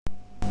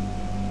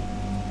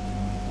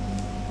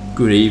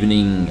Good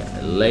evening,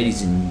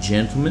 ladies and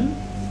gentlemen.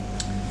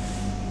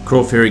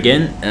 Croft here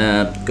again.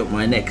 Got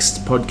my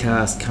next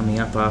podcast coming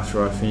up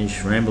after I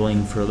finish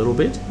rambling for a little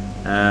bit.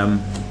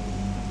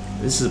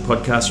 This is a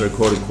podcast I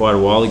recorded quite a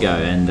while ago,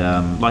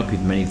 and like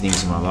with many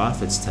things in my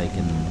life, it's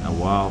taken a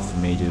while for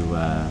me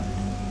to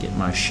get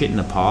my shit in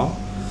a pile.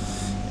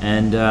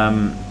 And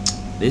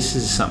this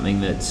is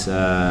something that's,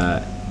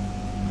 I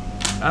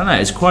don't know,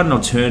 it's quite an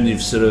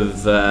alternative sort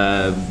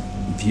of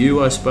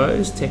view, I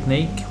suppose,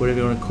 technique,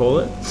 whatever you want to call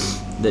it.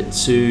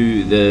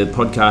 The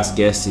podcast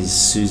guest is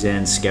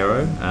Suzanne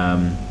Scarrow.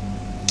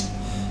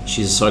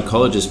 She's a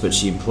psychologist, but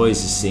she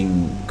employs this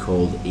thing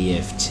called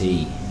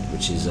EFT,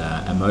 which is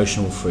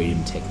emotional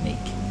freedom technique.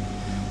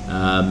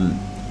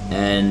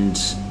 And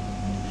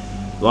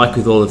like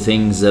with all the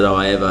things that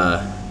I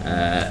ever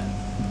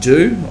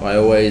do, I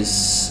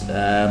always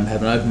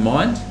have an open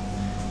mind,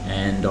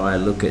 and I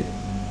look at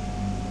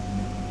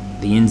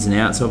the ins and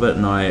outs of it,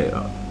 and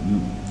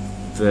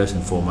first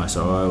and foremost,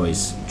 I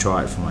always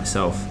try it for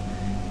myself.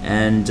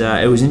 And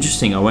it was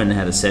interesting. I went and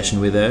had a session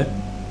with her.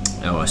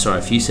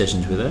 A few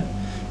sessions with her.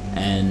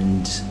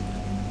 And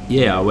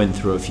yeah, I went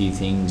through a few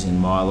things in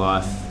my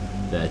life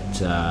that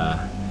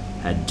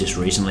had just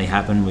recently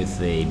happened with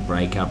the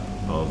breakup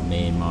of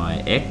me and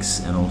my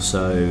ex, and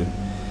also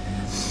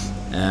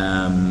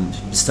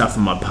stuff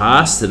in my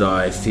past that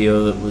I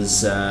feel that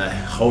was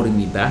holding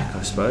me back,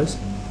 I suppose.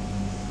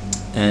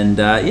 And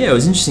it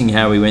was interesting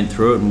how we went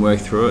through it and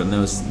worked through it, and there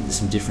was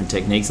some different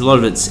techniques. A lot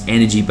of it's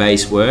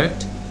energy-based work,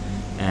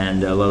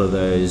 and a lot of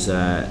those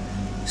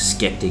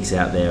skeptics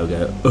out there will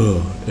go,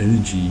 "Oh,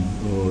 energy!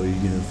 Oh, you're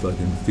gonna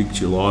fucking fix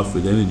your life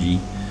with energy."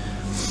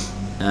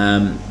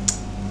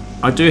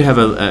 I do have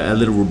a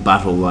little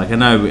rebuttal. Like I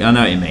know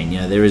what you mean.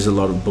 You know, there is a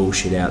lot of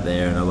bullshit out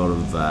there, and a lot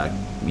of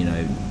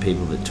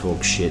people that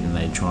talk shit, and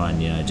they try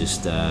and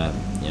just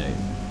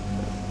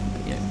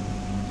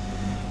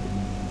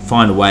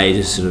find a way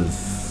to sort of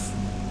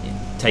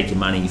take your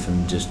money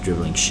from just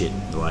dribbling shit,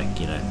 like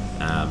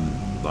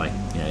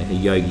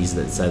yogis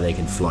that say they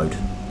can float.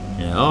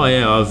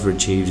 I've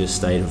achieved a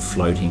state of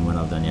floating when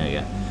I've done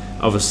yoga.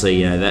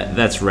 Obviously,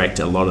 that's wrecked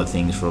a lot of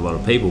things for a lot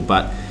of people.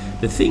 But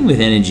the thing with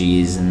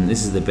energy is, and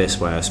this is the best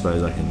way I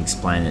suppose I can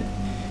explain it,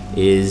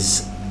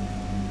 is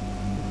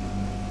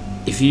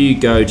if you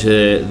go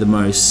to the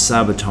most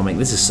subatomic,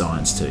 this is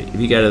science too. If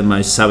you go to the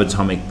most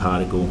subatomic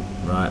particle,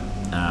 right,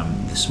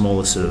 the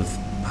smallest sort of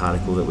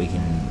particle that we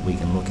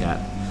can look at,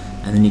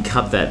 and then you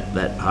cut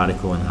that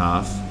particle in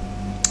half,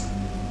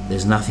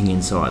 there's nothing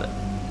inside it.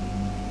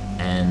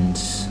 And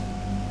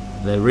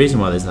the reason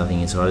why there's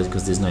nothing inside is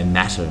because there's no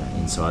matter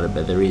inside it,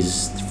 but there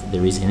is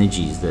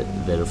energies that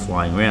are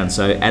flying around.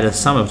 So at a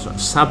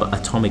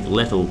subatomic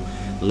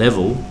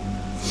level,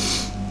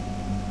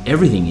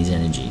 everything is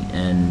energy,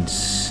 and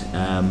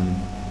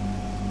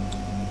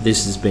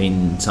this has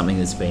been something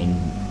that's been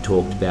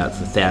talked about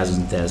for thousands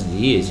and thousands of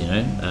years,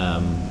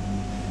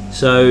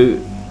 So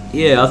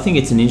yeah, I think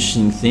it's an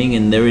interesting thing,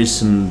 and there is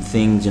some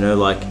things,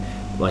 like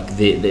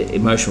the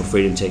emotional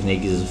freedom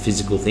technique is a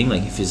physical thing,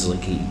 like you're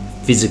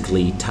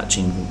physically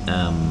touching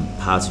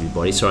parts of your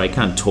body. Sorry, I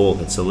can't talk.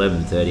 It's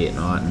 11:30 at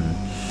night,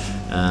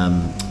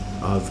 and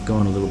I've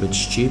gone a little bit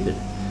stupid.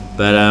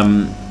 But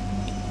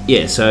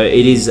so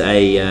it is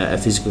a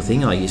physical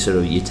thing. Like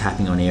you're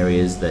tapping on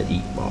areas that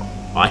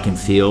I can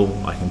feel.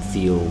 I can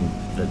feel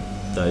that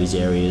those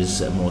areas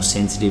are more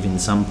sensitive in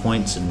some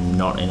points and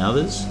not in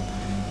others.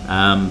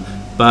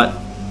 But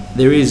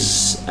there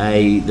is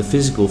the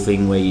physical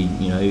thing where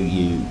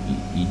you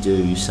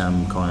do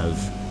some kind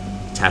of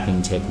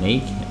tapping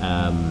technique.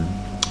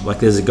 Like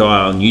there's a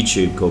guy on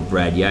YouTube called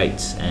Brad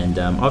Yates, and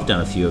I've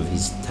done a few of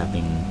his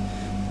tapping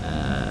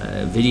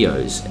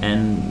videos,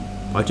 and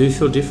I do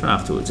feel different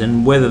afterwards.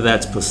 And whether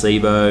that's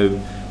placebo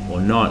or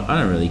not, I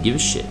don't really give a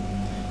shit.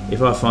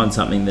 If I find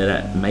something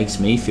that makes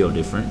me feel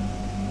different,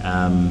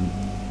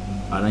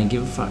 I don't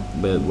give a fuck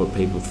about what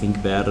people think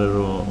about it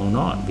or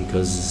not,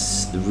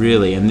 because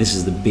really, and this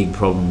is the big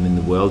problem in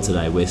the world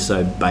today, we're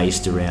so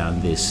based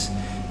around this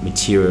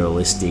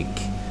materialistic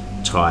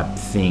type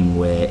thing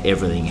where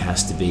everything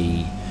has to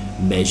be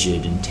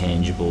measured and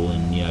tangible,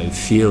 and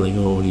feeling.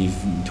 You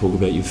talk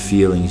about your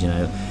feelings.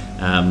 It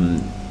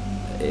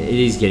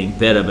is getting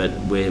better, but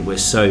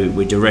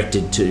we're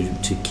directed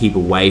to keep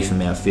away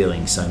from our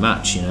feelings so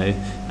much. I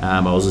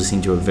was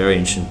listening to a very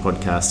interesting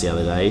podcast the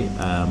other day.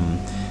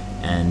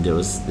 And there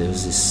was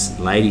this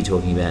lady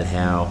talking about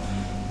how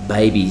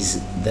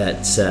babies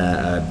that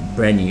are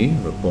brand new,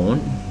 were born,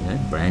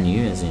 brand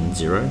new as in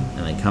zero,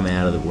 and they come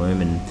out of the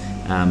womb, and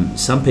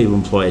some people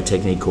employ a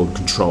technique called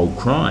controlled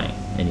crying.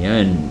 And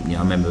I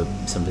remember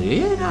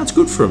somebody, it's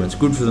good for them. It's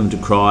good for them to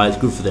cry. It's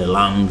good for their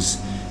lungs,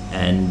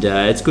 and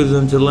it's good for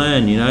them to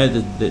learn.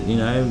 That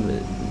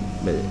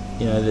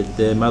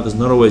their mother's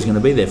not always going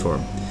to be there for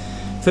them.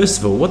 First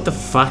of all, what the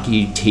fuck are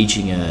you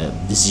teaching a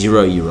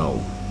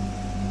 0-year-old?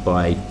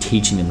 By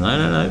teaching them,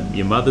 no,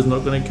 your mother's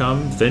not going to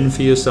come, fend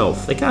for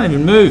yourself. They can't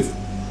even move,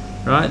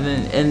 right?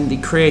 And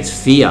it creates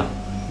fear,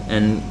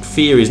 and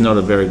fear is not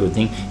a very good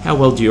thing. How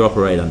well do you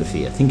operate under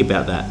fear? Think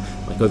about that.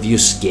 like if you're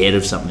scared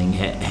of something,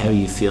 how are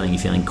you feeling? Are you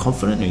feeling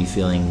confident? Are you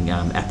feeling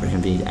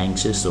apprehensive,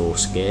 anxious, or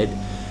scared?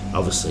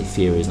 Obviously,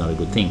 fear is not a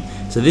good thing.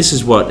 So this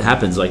is what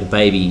happens. Like a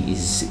baby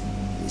is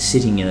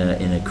sitting in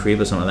a crib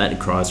or something like that,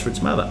 it cries for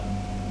its mother.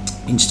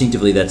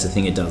 Instinctively, that's the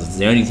thing it does. It's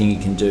the only thing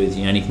it can do.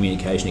 The only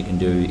communication it can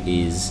do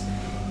is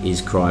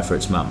cry for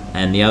its mum.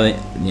 And the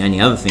only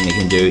other thing it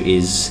can do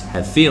is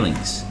have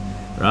feelings,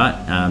 right?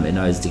 It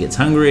knows it gets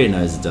hungry. It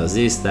knows it does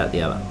this, that,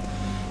 the other.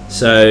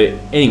 So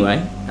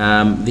anyway,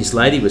 this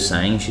lady was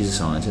saying, she's a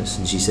scientist,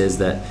 and she says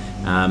that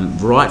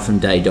right from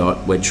day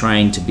dot, we're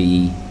trained to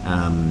be,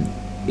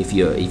 if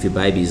your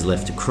baby is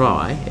left to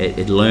cry,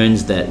 it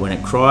learns that when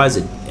it cries,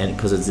 and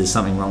because there's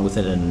something wrong with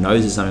it, and it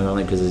knows there's something wrong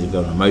with it because it's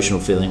got an emotional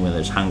feeling, whether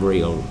it's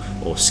hungry or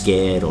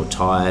scared or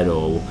tired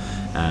or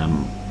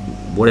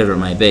whatever it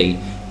may be,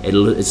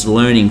 it's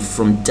learning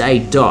from day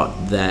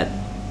dot that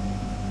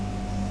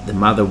the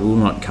mother will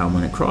not come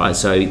when it cries.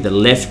 So the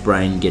left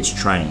brain gets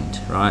trained,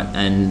 right?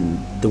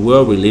 And the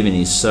world we live in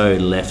is so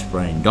left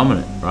brain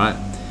dominant, right?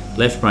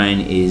 Left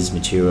brain is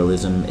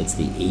materialism. It's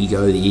the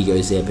ego. The ego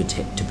is there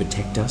to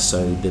protect us.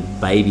 So the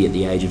baby at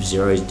the age of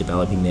 0 is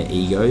developing their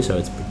ego, so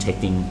it's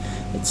protecting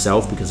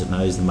itself because it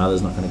knows the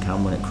mother's not going to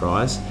come when it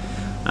cries.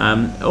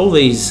 All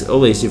these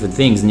different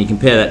things, and you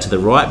compare that to the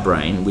right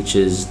brain, which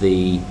is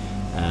the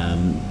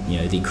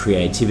the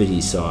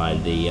creativity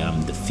side,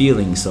 the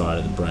feeling side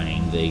of the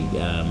brain,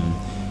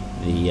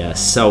 the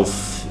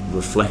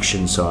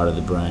self-reflection side of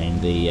the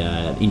brain, the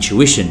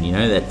intuition,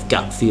 that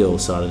gut feel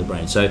side of the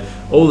brain. So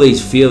all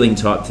these feeling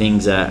type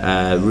things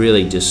are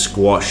really just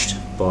squashed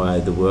by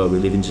the world we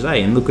live in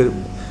today. And look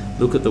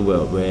at the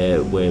world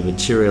where we're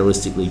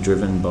materialistically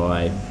driven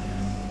by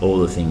all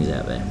the things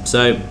out there.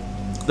 So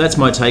that's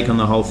my take on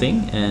the whole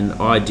thing, and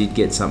I did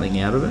get something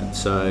out of it.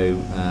 So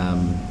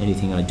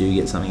anything I do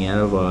get something out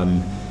of,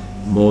 I'm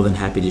more than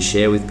happy to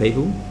share with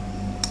people.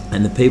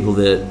 And the people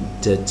that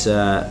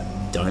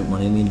don't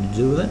want anything to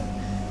do with it,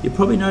 you're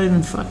probably not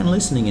even fucking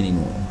listening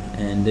anymore.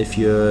 And if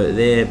you're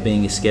there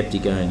being a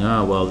skeptic going,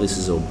 oh, well, this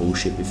is all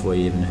bullshit before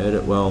you even heard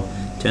it, well,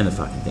 turn the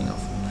fucking thing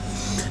off.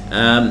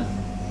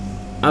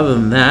 Other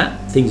than that,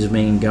 things have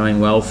been going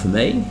well for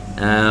me.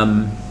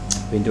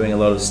 Been doing a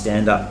lot of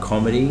stand-up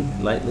comedy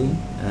lately.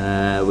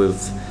 A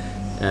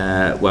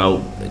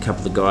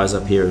couple of guys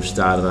up here have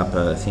started up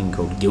a thing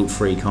called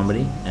Guilt-Free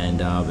Comedy,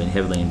 and I've been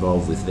heavily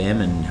involved with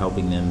them and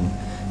helping them,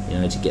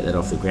 to get that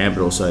off the ground,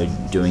 but also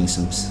doing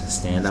some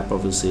stand-up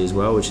obviously as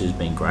well, which has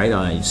been great.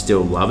 I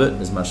still love it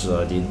as much as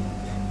I did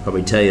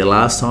probably tell you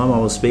last time I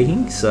was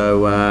speaking.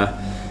 So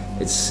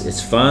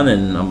it's fun,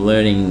 and I'm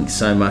learning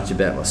so much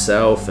about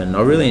myself, and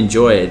I really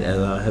enjoy it. As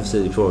I have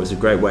said before, it's a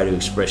great way to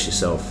express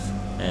yourself.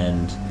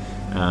 And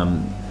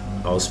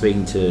I was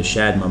speaking to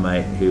Shad, my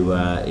mate, who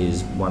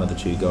is one of the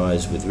two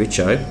guys with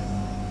Richo,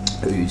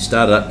 who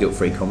started up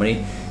Guilt-Free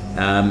Comedy,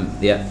 on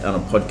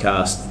a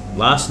podcast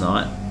last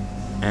night,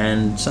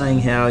 and saying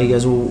how he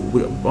goes,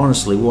 well,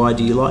 honestly, why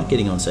do you like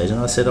getting on stage? And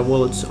I said,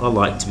 well, I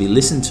like to be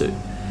listened to.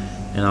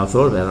 And I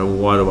thought about it,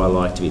 why do I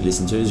like to be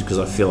listened to? Is because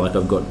I feel like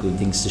I've got good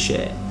things to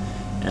share.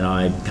 And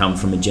I come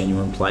from a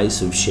genuine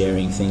place of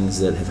sharing things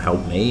that have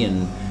helped me,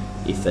 and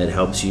if that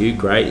helps you,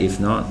 great. If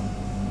not,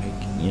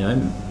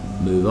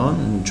 move on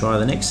and try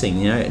the next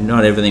thing.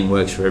 Not everything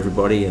works for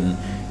everybody, and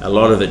a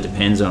lot of it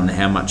depends on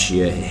how much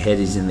your head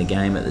is in the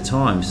game at the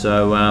time.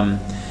 So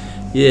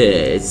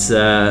it's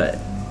a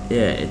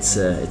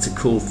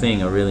cool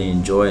thing. I really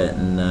enjoy it,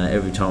 and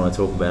every time I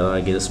talk about it, I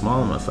get a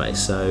smile on my face.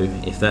 So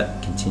if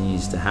that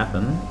continues to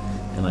happen,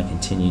 and I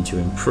continue to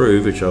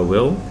improve, which I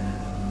will,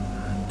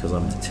 because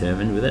I'm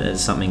determined with it, it's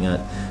something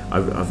that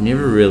I've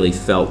never really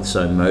felt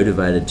so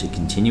motivated to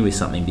continue with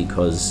something,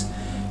 because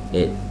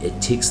it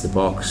ticks the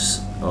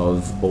box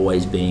of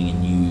always being a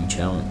new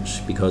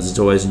challenge, because it's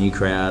always a new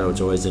crowd, or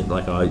it's always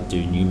like I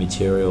do new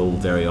material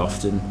very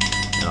often,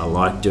 and I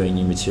like doing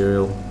new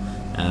material,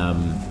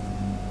 and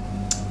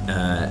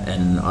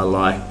I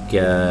like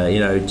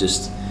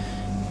just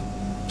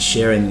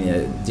sharing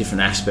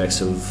different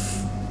aspects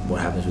of what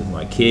happens with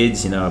my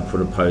kids. I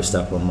put a post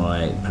up on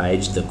my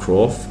page, The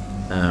Croft,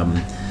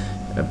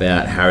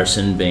 about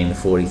Harrison being the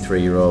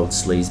 43-year-old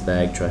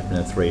sleazebag trapped in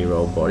a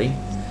 3-year-old body.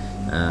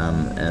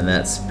 And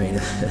that's been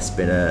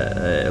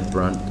a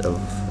brunt of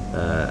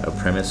a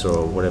premise,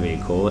 or whatever you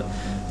call it,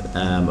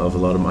 of a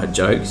lot of my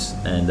jokes,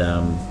 and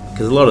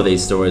because a lot of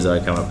these stories I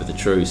come up with are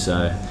true.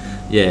 So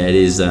yeah, it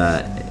is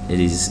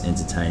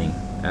entertaining,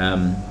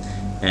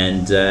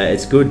 and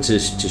it's good to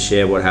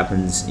share what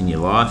happens in your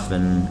life,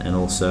 and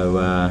also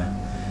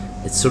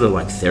it's sort of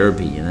like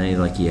therapy,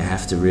 like you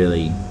have to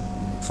really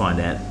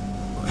find out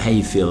how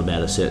you feel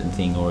about a certain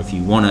thing, or if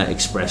you want to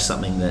express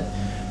something that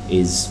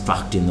is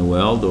fucked in the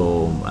world,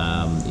 or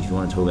if you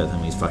want to talk about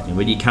something that's fucked in the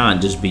world, you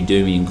can't just be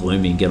doomy and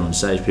gloomy and get on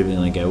stage. People are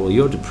going to go, well,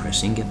 you're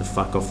depressing, get the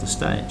fuck off the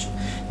stage.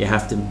 You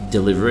have to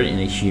deliver it in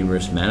a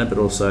humorous manner, but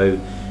also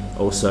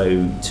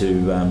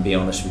to be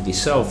honest with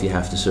yourself. You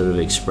have to sort of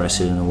express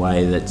it in a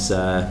way that's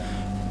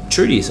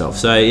true to yourself.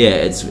 So yeah,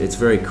 it's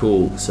very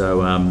cool.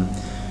 So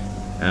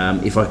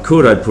if I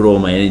could, I'd put all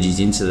my energies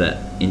into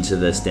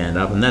the stand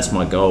up, and that's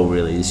my goal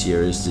really this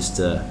year, is just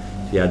to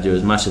be able to do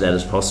as much of that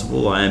as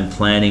possible. I am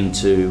planning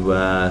to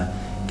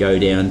go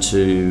down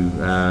to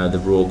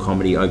the Raw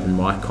Comedy Open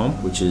Mic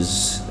Comp, which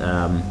is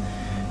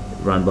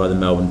run by the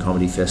Melbourne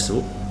Comedy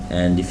Festival.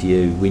 And if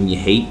you win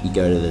your heat, you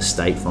go to the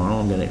state final.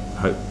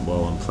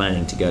 I'm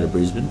planning to go to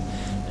Brisbane.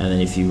 And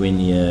then if you win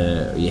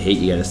your heat,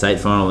 you go to state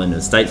final. And in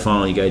the state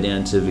final, you go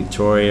down to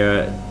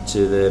Victoria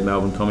to the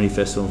Melbourne Comedy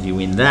Festival. If you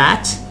win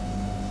that,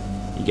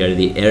 you go to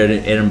the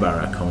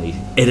Edinburgh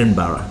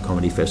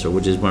Comedy Festival,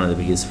 which is one of the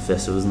biggest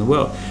festivals in the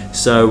world.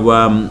 So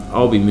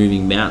I'll be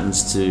moving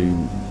mountains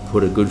to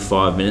put a good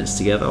 5 minutes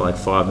together. Like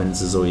 5 minutes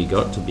is all you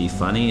got to be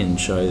funny and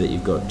show that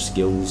you've got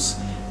skills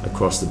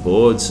across the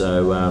board.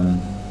 So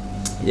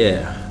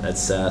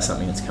that's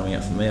something that's coming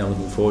up for me. I'm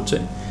looking forward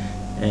to.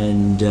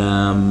 And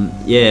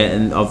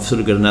and I've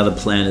sort of got another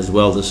plan as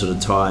well to sort of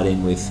tie it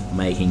in with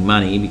making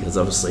money, because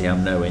obviously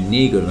I'm nowhere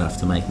near good enough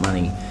to make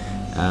money,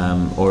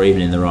 or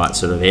even in the right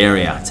sort of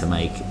area to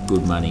make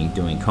good money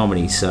doing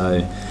comedy.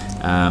 So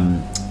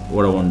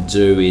what I want to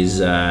do is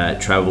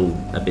travel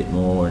a bit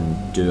more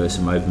and do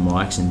some open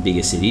mics in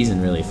bigger cities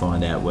and really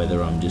find out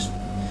whether I'm just,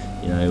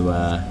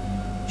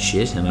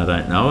 shit and I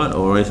don't know it,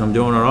 or if I'm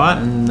doing all right,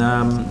 and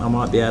I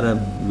might be able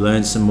to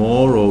learn some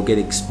more or get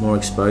more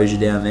exposure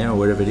down there or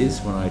whatever it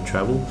is when I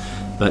travel.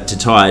 But to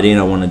tie it in,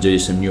 I want to do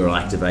some neural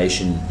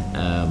activation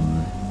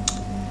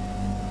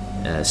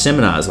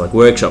seminars, like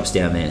workshops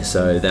down there,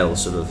 so that'll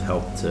sort of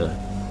help to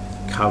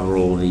cover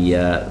all the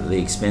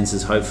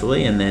expenses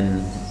hopefully, and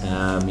then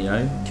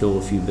kill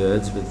a few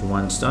birds with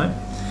one stone.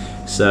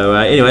 So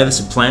anyway,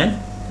 that's a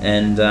plan,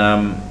 and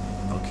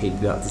I'll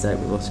keep you up to date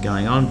with what's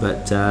going on.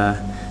 But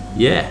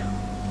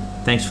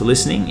thanks for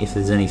listening. If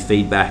there's any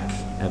feedback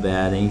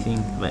about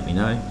anything, let me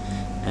know,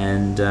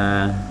 and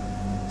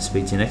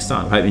speak to you next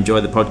time. Hope you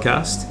enjoyed the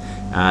podcast.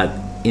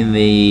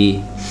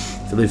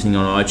 If you're listening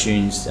on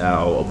iTunes,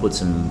 I'll put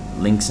some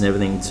links and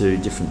everything to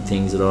different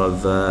things that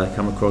I've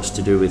come across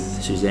to do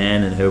with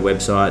Suzanne and her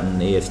website and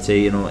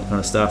EFT and all that kind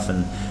of stuff.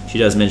 And she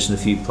does mention a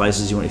few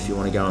places if you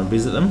want to go and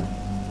visit them.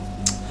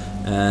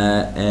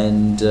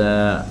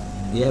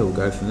 We'll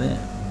go from there.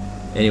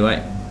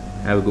 Anyway,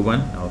 have a good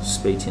one. I'll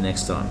speak to you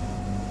next time.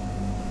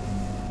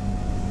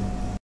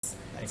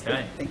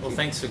 Okay. Well,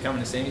 thanks for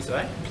coming to see me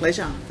today.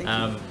 Pleasure. Thank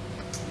you.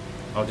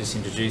 I'll just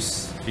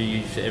introduce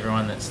you to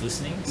everyone that's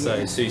listening.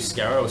 So Sue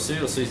Scarrow, or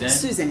Suzanne?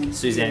 Suzanne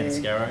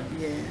Scarrow.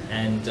 Yeah.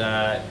 And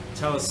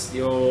tell us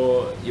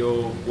your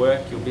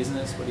work, your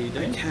business. What do you do?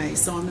 Okay,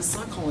 so I'm a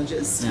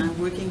psychologist,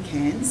 work in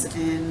Cairns,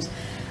 and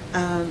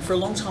for a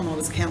long time I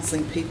was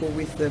counselling people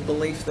with the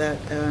belief that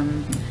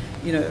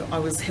I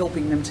was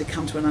helping them to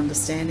come to an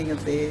understanding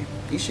of their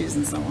issues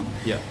and so on.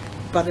 Yeah.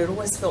 But it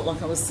always felt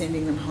like I was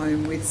sending them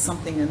home with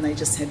something and they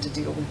just had to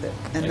deal with it.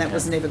 And that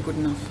was never good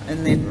enough.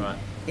 And then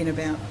in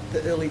about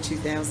the early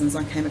 2000s,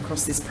 I came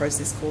across this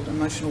process called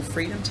Emotional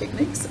Freedom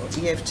Techniques, or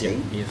EFT,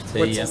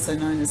 what's also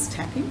known as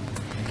tapping.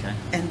 Okay.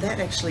 And that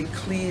actually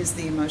clears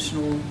the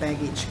emotional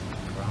baggage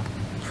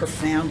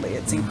profoundly.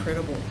 It's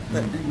incredible,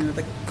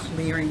 the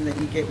clearing that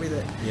you get with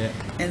it. Yeah.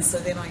 And so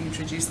then I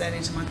introduced that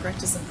into my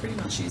practice and pretty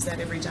much use that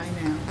every day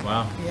now.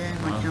 Wow. Yeah,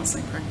 my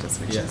counselling practice,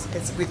 which is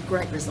it's with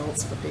great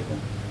results for people.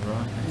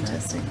 Right. Okay.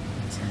 Fantastic.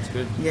 Sounds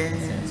good. Yeah.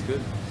 Sounds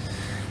good.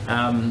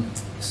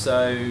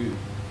 So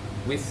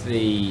with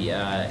the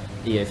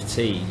EFT,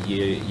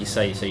 you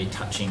say you're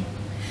touching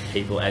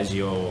people as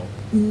you're...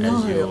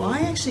 No,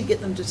 I actually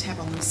get them to tap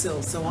on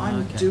themselves. So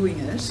I'm doing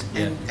it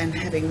and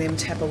having them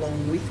tap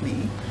along with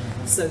me,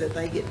 so that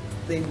they get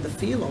then the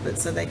feel of it,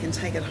 so they can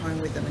take it home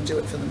with them and do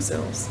it for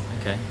themselves.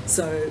 Okay.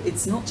 So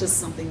it's not just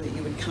something that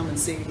you would come and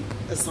see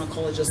a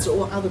psychologist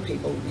or other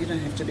people. You don't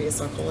have to be a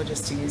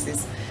psychologist to use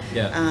this.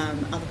 Yeah.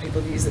 Other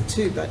people use it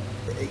too, but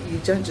you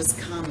don't just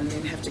come and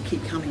then have to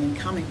keep coming and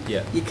coming.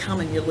 Yeah. You come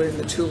and you learn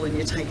the tool and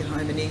you take it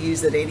home and you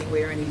use it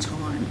anywhere,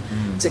 anytime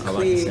to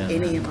clear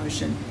any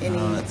emotion,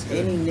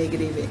 any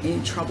negative,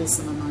 any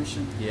troublesome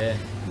emotion. Yeah.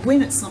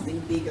 When it's something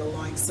bigger,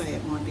 like say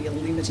it might be a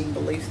limiting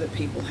belief that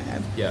people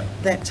have,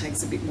 that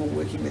takes a bit more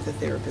working with a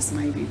therapist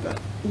maybe,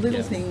 but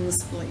little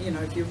things like,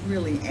 if you're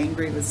really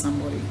angry with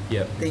somebody,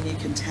 then you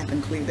can tap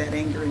and clear that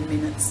anger in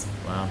minutes.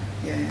 Wow.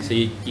 Yeah. So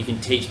you can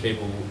teach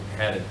people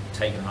how to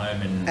take it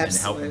home and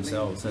help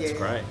themselves. That's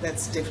great.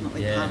 That's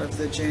definitely part of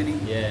the journey.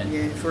 Yeah.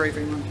 Yeah, for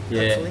everyone,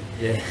 hopefully.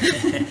 Yeah.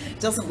 It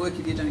doesn't work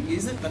if you don't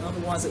use it, but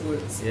otherwise it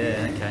works.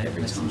 Yeah, okay.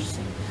 Every That's time.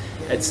 Interesting.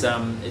 Yeah.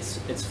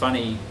 It's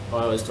funny. I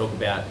always talk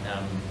about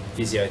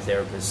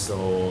physiotherapists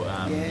or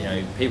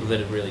people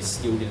that are really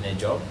skilled in their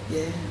job.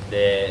 Yeah.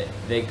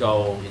 Their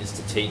goal is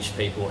to teach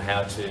people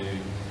how to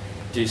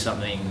do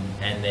something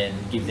and then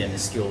give them the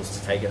skills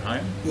to take it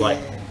home. Yeah. Like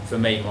for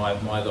me,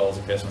 my goal as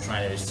a personal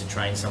trainer is to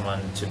train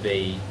someone to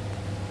be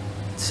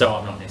so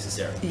I'm not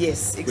necessary.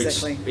 Yes,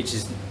 exactly. Which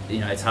is,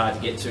 it's hard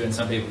to get to, and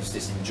some people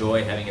just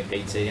enjoy having a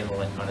PT and all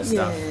that kind of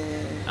stuff.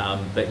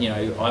 But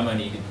I'm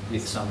only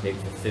with some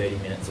people for 30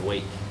 minutes a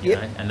week,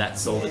 and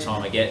that's all the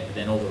time I get. But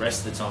then all the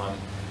rest of the time,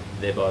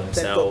 they're by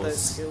themselves. those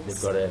skills.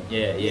 They've got a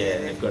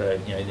they've got a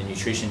the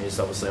nutritionist.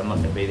 Obviously, I'm not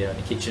going to be there in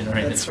the kitchen or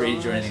in the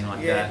fridge or anything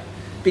like that.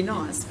 Be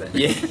nice, but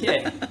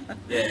yeah.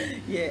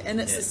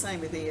 And it's the same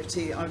with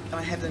EFT.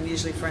 I have them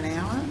usually for an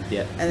hour,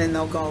 and then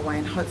they'll go away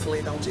and hopefully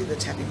they'll do the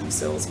tapping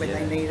themselves when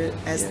they need it.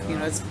 As you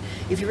know,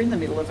 if you're in the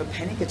middle of a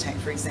panic attack,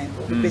 for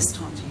example, the best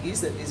time to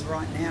use it is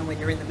right now when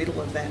you're in the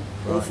middle of that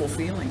awful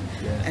feeling,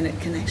 and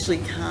it can actually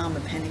calm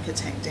a panic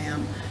attack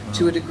down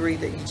to a degree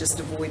that you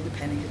just avoid the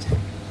panic attack.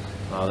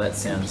 Oh, that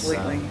sounds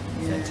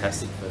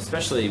fantastic,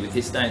 especially with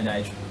this day and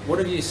age. What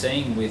have you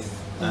seen with?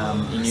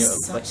 In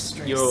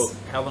your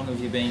how long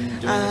have you been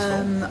doing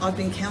this for? I've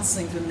been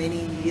counselling for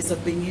many years.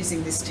 I've been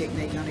using this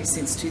technique only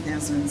since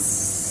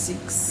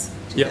 2006,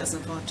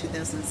 2005,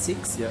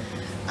 2006.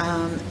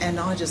 And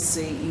I just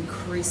see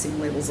increasing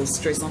levels of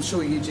stress. I'm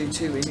sure you do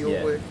too in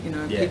your work. You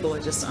know, people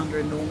are just under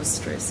enormous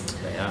stress.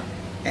 They are.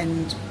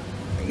 And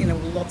you know,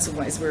 lots of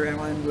ways we're our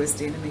own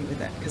worst enemy with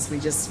that because we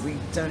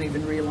don't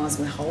even realise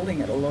we're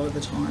holding it a lot of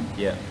the time.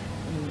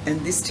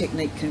 And this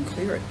technique can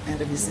clear it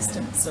out of your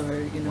system. So,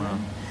 you know.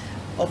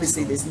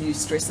 Obviously, there's new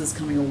stresses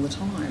coming all the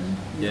time.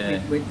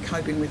 We're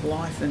coping with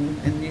life,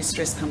 and new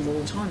stress comes all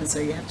the time, and so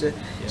you have to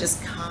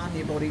just calm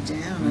your body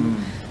down.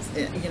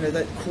 And you know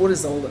that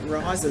cortisol that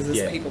rises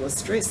as people are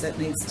stressed, that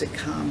needs to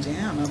calm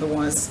down.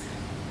 Otherwise,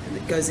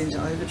 it goes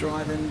into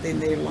overdrive, and then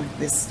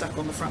they're stuck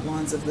on the front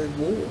lines of the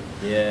war.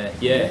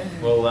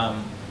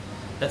 Well,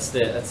 that's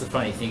the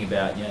funny thing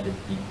about you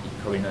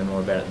probably know more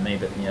about it than me,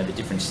 but you know the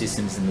different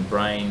systems in the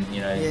brain.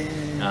 You know,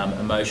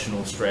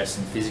 emotional stress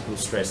and physical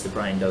stress. The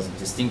brain doesn't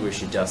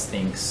distinguish; it just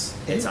thinks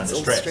it's under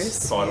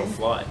stress, fight or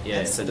flight.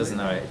 So it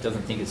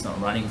doesn't think it's not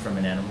running from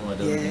an animal. It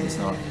doesn't think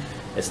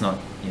it's not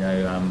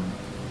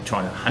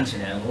trying to hunt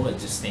an animal. It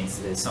just thinks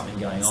that there's something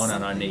going on,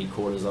 and I need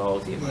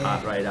cortisol to get my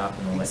heart rate up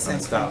and all that kind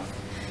of stuff.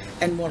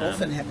 And what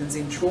often happens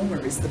in trauma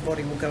is the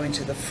body will go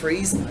into the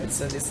freeze mode.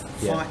 So there's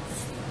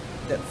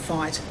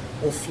fight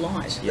or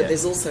flight, but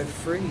there's also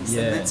freeze,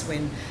 and that's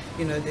when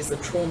there's a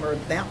trauma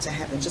about to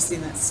happen, just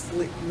in that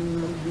split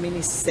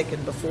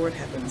millisecond before it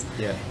happens,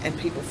 and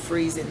people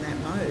freeze in that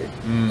mode.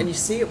 And you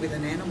see it with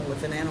an animal.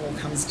 If an animal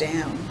comes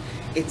down,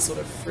 it sort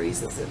of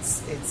freezes.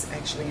 It's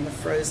actually in a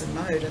frozen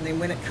mode, and then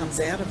when it comes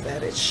out of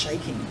that, it's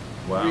shaking,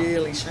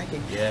 really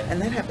shaking.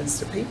 And that happens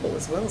to people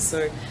as well.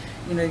 So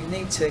you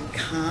need to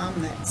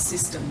calm that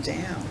system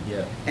down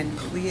and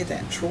clear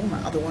that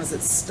trauma. Otherwise,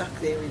 it's stuck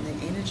there in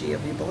the energy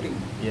of your body.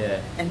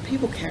 And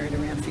people carry it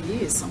around for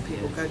years. Some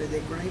people go to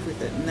their grave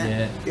with it, and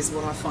that is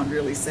what I find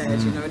really sad.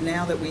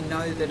 Now that we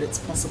know that it's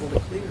possible to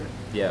clear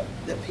it,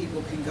 that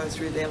people can go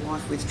through their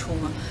life with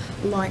trauma,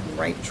 like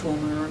rape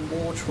trauma and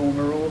war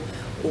trauma, or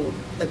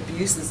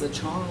abuse as a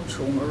child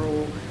trauma,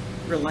 or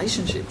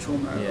relationship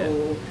trauma,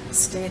 or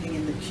standing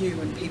in the queue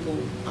and people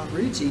are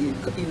rude to you,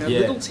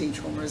 little T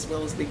trauma as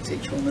well as big T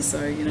trauma.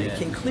 So you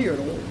can clear it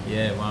all.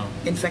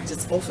 In fact,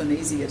 it's often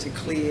easier to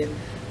clear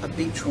a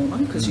big trauma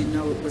because you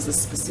know it was a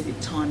specific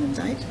time and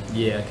date.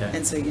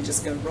 And so you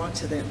just go right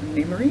to that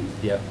memory,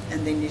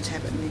 and then you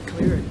tap it and you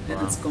clear it,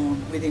 and it's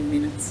gone within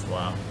minutes.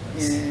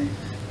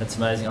 That's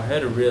amazing. I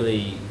heard a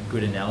really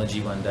good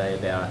analogy one day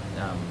about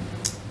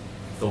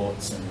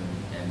thoughts and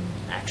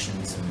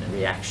actions and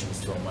reactions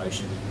to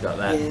emotions, like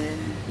that.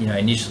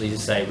 Initially, to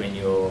say when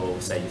you're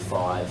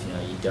 5,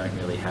 you don't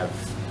really have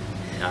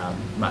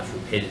much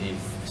repetitive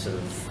sort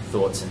of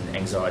thoughts and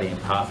anxiety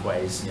and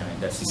pathways.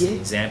 That's just an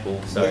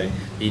example. So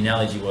the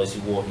analogy was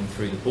you're walking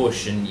through the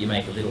bush and you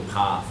make a little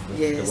path with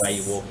the way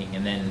you're walking,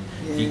 and then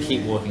if you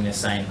keep walking the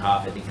same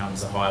path, it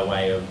becomes a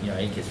highway of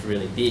it gets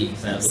really big.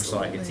 So it looks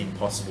like it's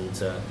impossible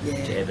to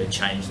ever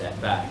change that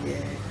back.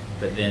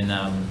 But then.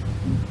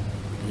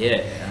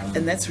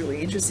 And that's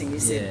really interesting. You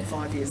said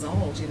 5 years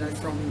old.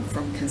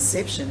 From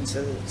conception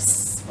to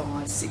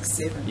 5, 6,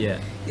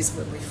 7 is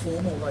when we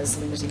form all those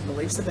limiting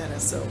beliefs about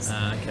ourselves.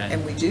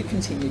 And we do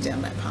continue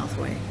down that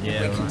pathway.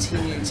 We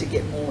continue to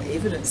get more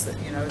evidence that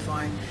if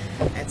I,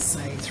 at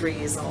say 3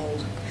 years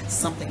old,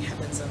 something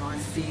happens and I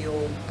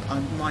feel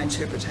my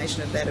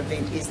interpretation of that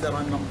event is that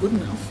I'm not good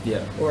enough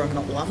or I'm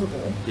not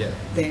lovable,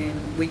 then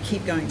we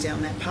keep going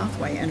down that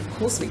pathway, and of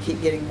course we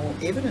keep getting more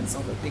evidence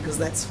of it because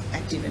that's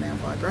active in our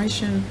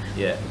vibration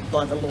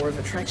by the law of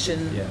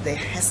attraction. There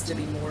has to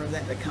be more of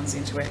that comes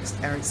into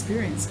our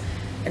experience,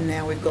 and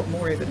now we've got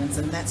more evidence,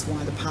 and that's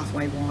why the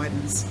pathway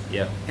widens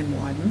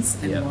and widens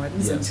and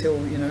widens until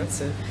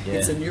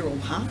it's a neural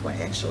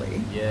pathway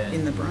actually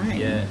in the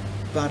brain.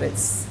 But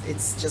it's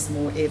just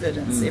more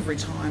evidence every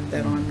time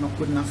that I'm not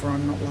good enough, or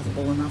I'm not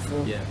lovable enough,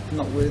 or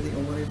not worthy,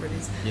 or whatever it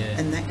is.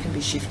 And that can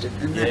be shifted,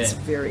 and that's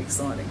very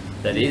exciting.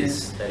 That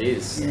is.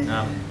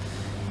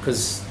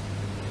 Because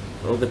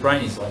the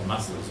brain is like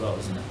muscle as well,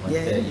 isn't it? Like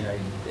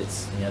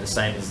it's the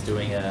same as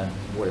doing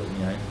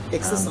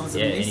exercise,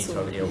 any type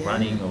of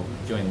running or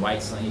doing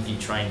weights. If you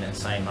train that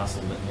same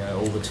muscle,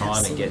 all the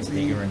time, it gets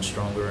bigger and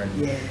stronger,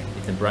 and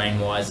if the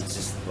brain-wise, it's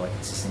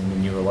just in the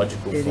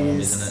neurological form,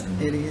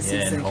 isn't it? It is,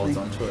 exactly. And holds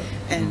on to it.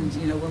 And,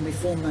 you know, when we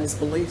form those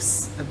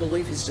beliefs, a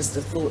belief is just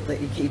a thought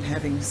that you keep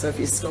having. So if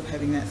you stop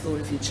having that thought,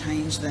 if you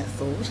change that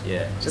thought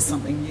to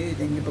something new,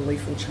 then your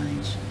belief will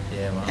change.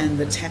 Yeah, wow. And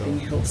the tapping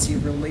helps you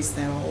release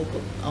that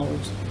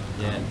old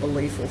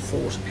belief or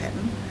thought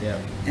pattern.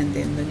 Yeah. And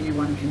then the new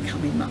one can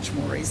come in much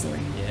more easily.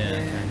 Yeah,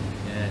 okay.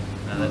 Yeah,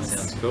 no, that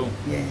sounds cool.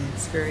 Yeah,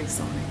 it's very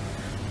exciting.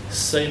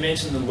 So you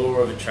mentioned the law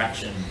of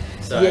attraction.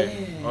 So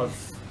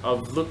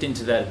I've looked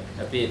into that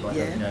a bit. Like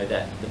you know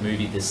that the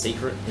movie The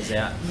Secret is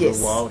out for a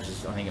while, which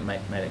is, I think it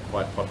made it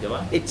quite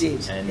popular. It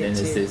did. And then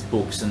there's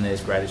books and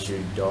there's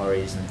gratitude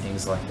diaries and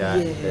things like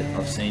that that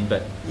I've seen.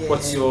 But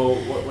what's your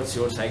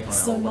take on it?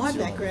 So my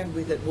background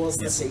with it was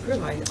The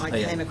Secret. I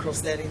came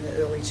across that in the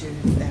early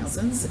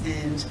 2000s,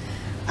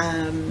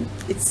 and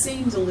it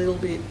seemed a little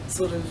bit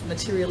sort of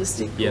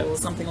materialistic or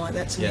something like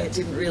that to me. It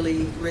didn't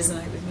really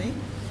resonate with me.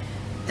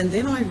 And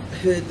then I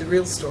heard the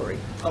real story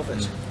of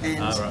it,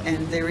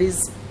 and there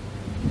is,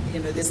 you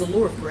know, there's a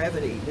law of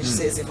gravity which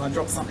says if I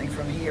drop something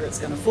from here, it's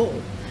going to fall.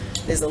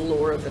 There's a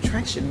law of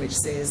attraction which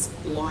says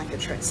like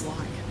attracts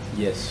like.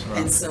 Yes. Right.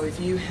 And so if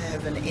you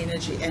have an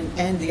energy,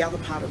 and the other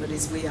part of it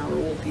is we are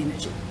all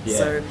energy.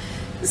 Yeah.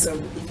 So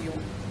if your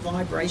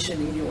vibration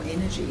in your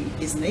energy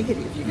is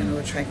negative, you're going to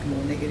attract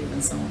more negative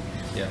and so on.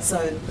 Yeah.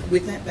 So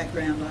with that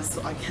background,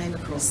 I came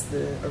across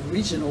the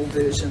original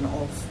version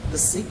of The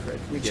Secret,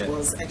 which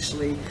was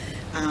actually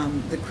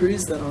the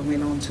cruise that I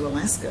went on to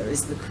Alaska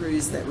is the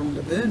cruise that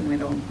Rhonda Byrne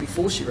went on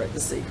before she wrote The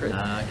Secret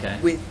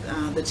with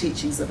the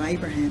teachings of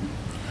Abraham.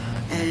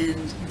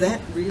 And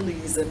that really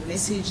is a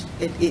message.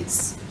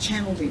 It's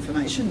channeled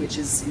information, which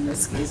is, you know,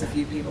 scares a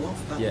few people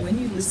off. But when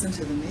you listen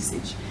to the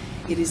message,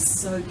 it is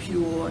so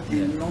pure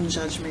and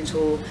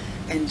non-judgmental,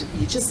 and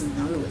you just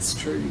know it's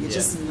true. You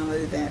just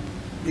know that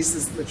this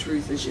is the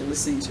truth as you're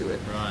listening to it.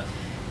 Right.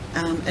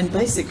 And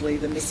basically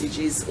the message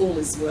is all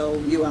is well,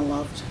 you are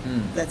loved.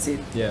 That's it.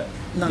 Yeah.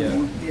 No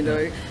more, you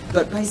know.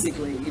 But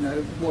basically, you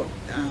know,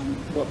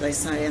 what they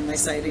say, and they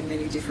say it in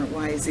many different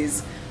ways,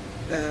 is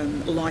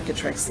like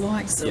attracts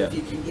like. So if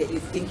you can get your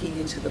thinking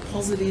into the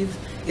positive,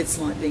 it's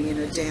like being in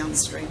a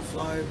downstream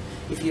flow.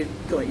 If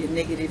you've got your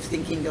negative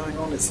thinking going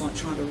on, it's like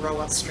trying to row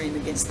upstream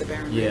against the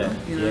Barren River.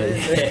 You know,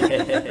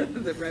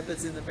 the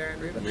rapids in the Barren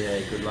River. Yeah,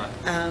 good luck.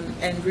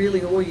 And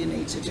really all you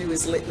need to do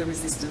is let the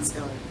resistance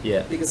go.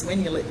 Yeah. Because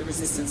when you let the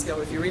resistance go,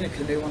 if you're in a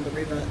canoe on the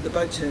river, the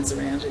boat turns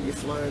around and you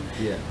flow.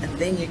 Yeah. And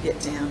then you get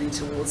down in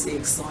towards the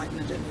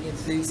excitement and the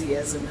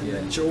enthusiasm and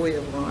the joy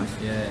of life.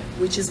 Yeah.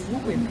 Which is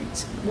what we're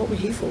what we're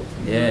here for.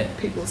 You know,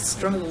 people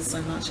struggle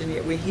so much, and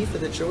yet we're here for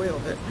the joy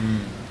of it.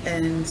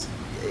 And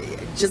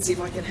just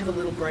if I can have a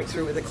little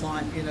breakthrough with a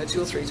client, you know,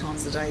 2 or 3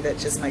 times a day, that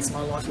just makes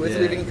my life worth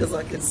living, because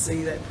I can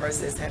see that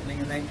process happening,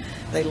 and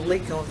they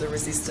let go of the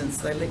resistance,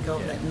 they let go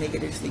of that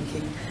negative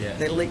thinking,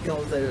 they let go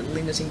of the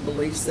limiting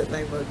beliefs that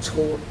they were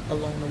taught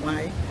along the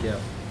way,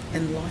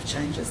 and life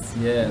changes.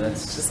 Yeah, it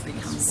just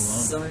becomes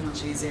so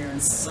much easier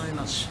and so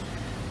much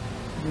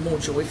more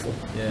joyful,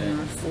 you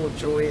know, full of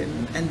joy,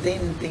 and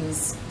then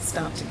things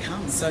start to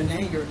come. So now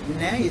you're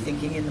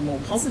thinking in the more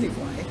positive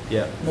way.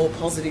 More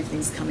positive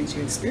things come into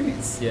your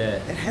experience. It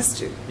has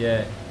to.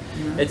 You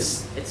know?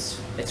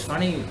 It's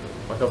funny.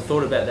 Like, I've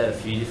thought about that a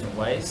few different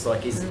ways.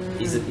 Like, is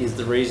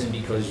the reason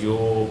because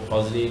you're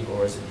positive,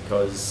 or is it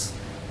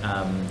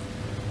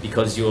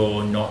because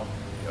you're not?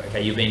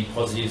 Okay, you're being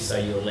positive, so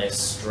you're less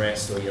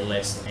stressed, or you're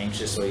less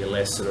anxious, or you're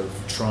less sort of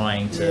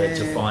trying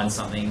to find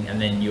something, and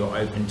then you're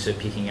open to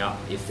picking up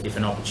if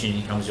an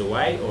opportunity comes your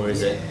way, or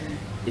is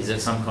it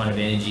some kind of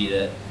energy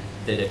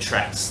that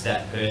attracts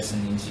that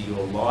person into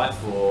your life,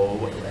 or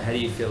how do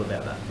you feel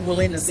about that? Well,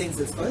 in a sense,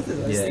 it's both of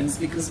those things,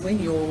 because when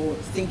you're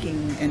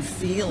thinking and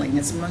feeling,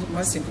 it's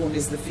most important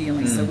is the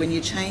feeling. So when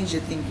you change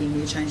your thinking,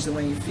 you change the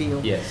way you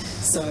feel.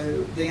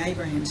 So the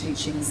Abraham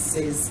teachings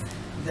says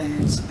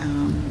that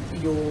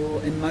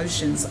your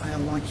emotions are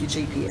like your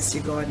GPS,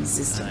 your guidance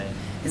system.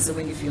 And so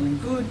when you're feeling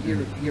good,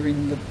 you're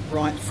in the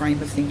right frame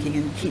of thinking,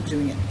 and keep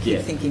doing it. Keep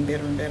thinking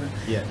better and better.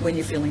 When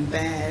you're feeling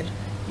bad,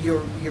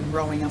 you're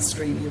rowing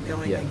upstream. You're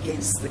going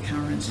against the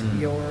current.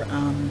 You're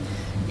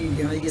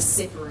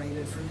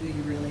separated from who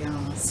you really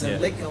are. So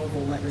let go of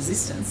all that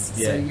resistance.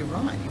 So you're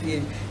right.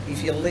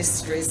 If you're less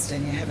stressed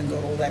and you haven't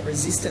got all that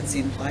resistance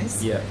in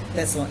place,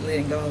 that's like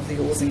letting go of the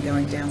oars and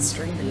going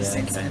downstream in a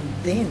sense. And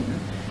then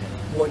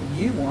what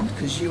you want,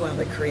 because you are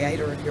the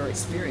creator of your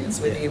experience,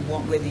 whether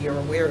you're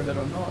aware of it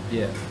or not,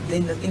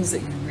 then the things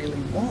that you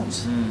really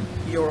want,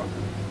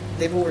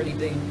 they've already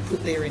been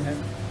put there in a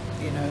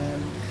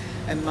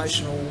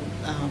emotional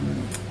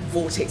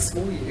vortex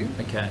for you,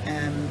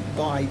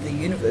 by the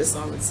universe,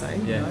 I would say,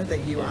 you know,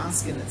 that you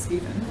ask and it's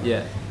given.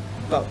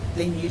 But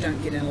then you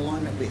don't get in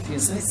alignment with you.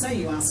 So say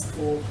you ask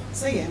for,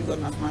 say you haven't got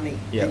enough money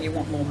and you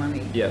want more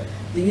money. Yeah.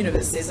 The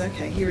universe says,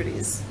 okay, here it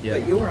is. Yeah.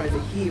 But you're over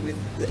here with,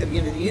 the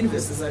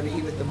universe is over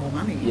here with the more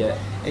money. Yeah.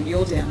 And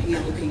you're down here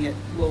looking at,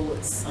 well,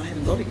 I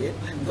haven't got it yet.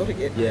 I haven't got it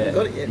yet. I haven't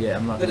got it yet. Yeah,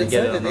 I'm not but going to it's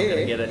get it. over I'm not there. going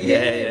to get it.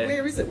 Yeah.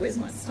 Where is it? Where's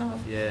my stuff?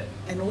 Yeah.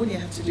 And all you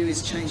have to do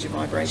is change your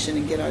vibration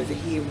and get over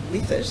here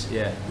with it.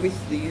 Yeah. With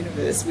the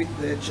universe, with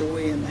the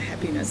joy and the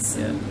happiness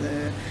Yeah. and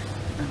the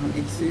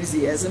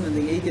enthusiasm and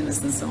the eagerness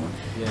and so on.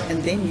 Yeah.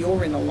 And then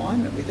you're in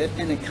alignment with it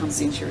and it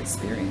comes into your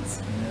experience.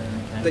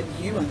 Yeah, okay.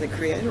 But you are the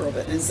creator of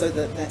it. And so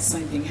that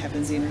same thing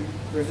happens in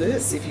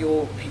reverse. If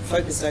you're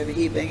focused over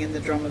here banging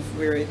the drum of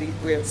where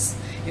it's,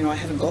 I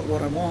haven't got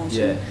what I want.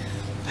 Yeah.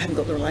 I haven't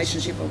got the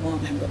relationship I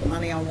want, I haven't got the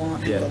money I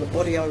want, I haven't got the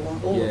body I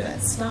want, all of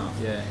that stuff.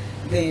 Yeah.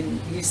 Then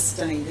you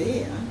stay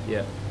there.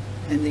 Yeah.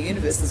 And the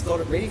universe has got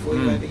it ready for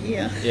you over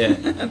here. Yeah.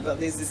 But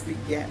there's this big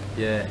gap.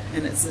 Yeah.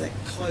 And it's that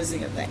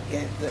closing of that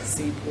gap that's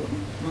the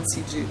important. Once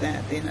you do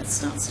that, then it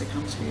starts to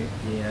come to you.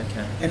 Yeah,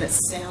 okay. And it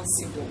sounds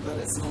simple, but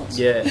it's not.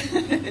 Yeah.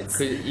 Because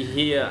you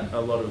hear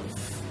a lot of,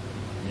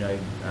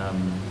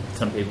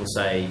 some people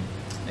say,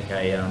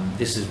 okay,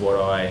 this is what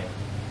I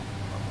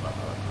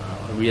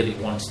really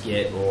want to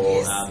get,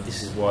 or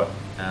this is what,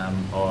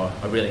 or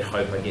I really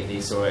hope I get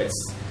this, or it's,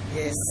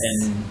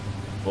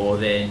 or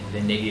they're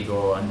negative,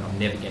 or I'm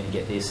never going to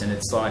get this, and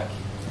it's like,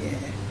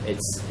 it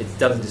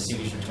doesn't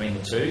distinguish between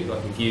the two.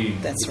 Like if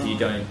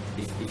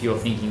you're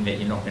thinking that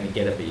you're not going to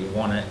get it but you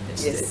want it,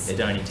 it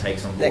only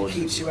takes on board. That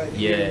keeps you over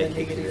here in the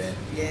negative.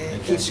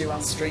 It keeps you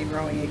upstream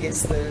rowing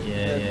against the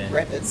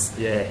rapids.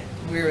 Yeah.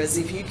 Whereas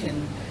if you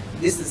can,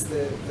 this is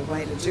the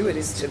way to do it,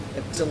 is to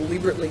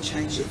deliberately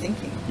change your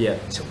thinking. Yeah.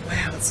 To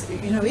wow, it's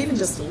even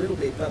just a little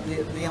bit, but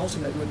the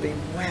ultimate would be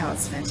wow,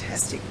 it's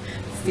fantastic.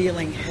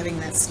 Feeling, having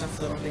that stuff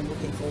that I've been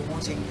looking for,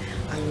 wanting.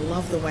 I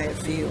love the way it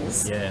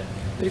feels. Yeah.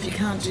 But if you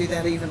can't do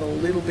that, even a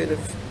little bit of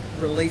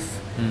relief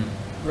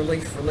until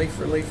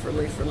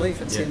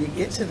you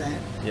get to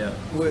that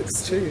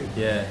works too.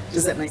 Yeah.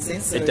 Does that make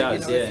sense? So, it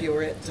does, if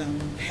you're at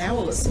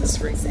powerlessness,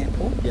 for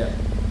example,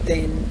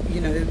 then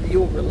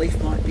your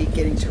relief might be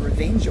getting to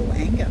revenge or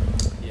anger.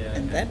 Yeah.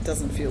 And that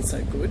doesn't feel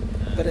so good,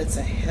 but it's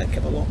a heck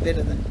of a lot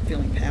better than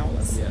feeling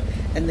powerless. Yeah.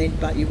 And then,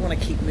 but you want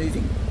to keep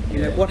moving.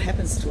 What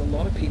happens to a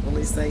lot of people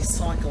is they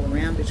cycle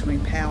around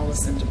between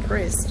powerless and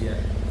depressed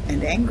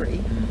and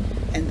angry,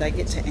 and they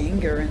get to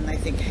anger and they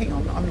think, hang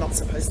on, I'm not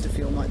supposed to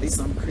feel like this,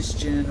 I'm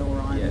Christian, or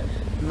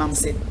Mum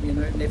said,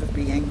 never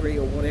be angry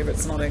or whatever,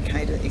 it's not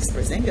okay to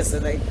express anger, so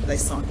they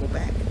cycle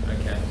back.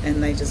 Okay.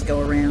 And they just go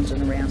around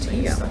and around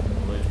here.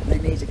 They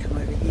need to come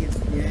over here.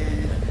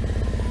 Yeah.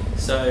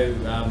 So,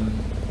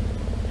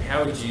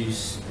 how would you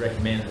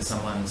recommend that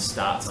someone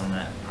starts on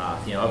that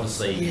path?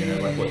 Obviously,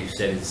 like what you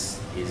said is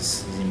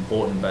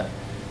important, but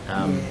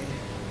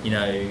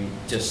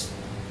just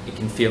it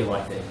can feel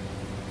like that.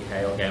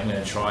 Okay, I'm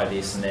going to try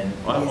this, and then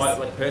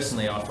like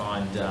personally, I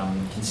find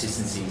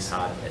consistency is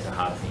hard as a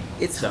hard thing.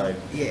 It's hard.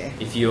 Yeah.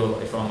 If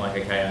I'm like,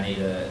 okay, I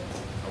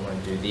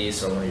want to do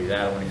this, or I want to do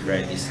that, I want to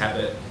create this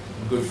habit.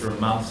 I'm good for a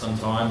month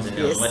sometimes, and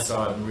unless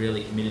I'm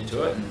really committed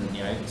to it,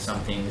 and some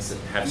things that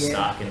have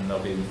stuck and they'll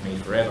be with me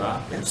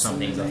forever. But some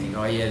things I think,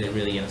 they're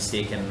really going to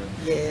stick, and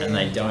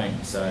they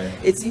don't. So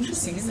it's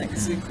interesting, isn't it?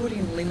 Because we put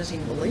in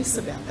limiting beliefs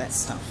about that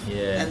stuff,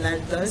 and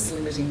those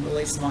limiting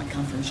beliefs might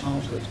come from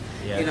childhood.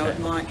 It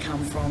might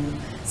come from,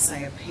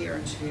 say, a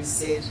parent who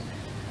said,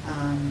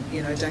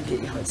 don't get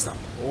your hopes up,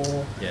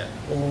 or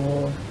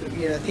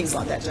things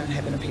like that don't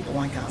happen to people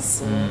like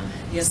us, or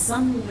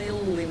some little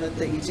limit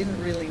that you didn't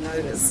really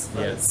notice,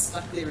 but it's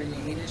stuck there in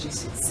your energy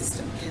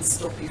system, can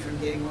stop you from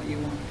getting what you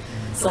want.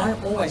 So I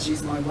always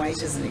use my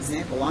weight as an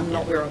example. I'm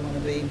not where I want to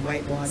be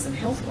weight-wise and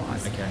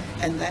health-wise,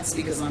 and that's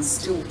because I'm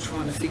still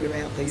trying to figure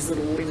out these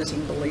little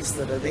limiting beliefs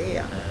that are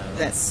there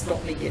that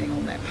stop me getting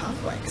on that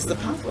pathway. Because the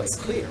pathway's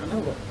clear. I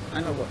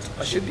know what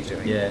I should be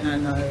doing. And I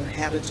know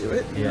how to do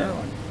it. I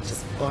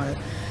just buy a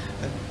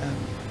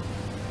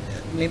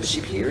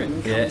membership here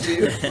and come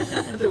do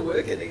the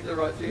work and eat the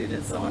right food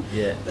and so on.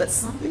 But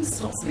something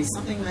stops me.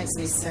 Something makes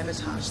me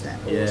sabotage that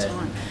all the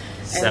time.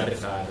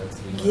 Sabotage.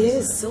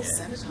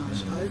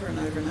 Self-sabotage over and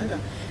over and over.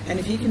 And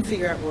if you can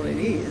figure out what it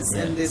is,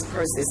 and there's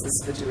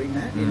processes for doing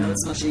that,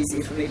 it's much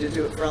easier for me to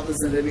do it for others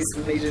than it is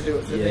for me to do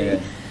it for me.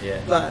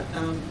 But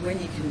when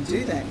you can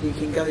do that, you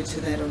can go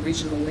to that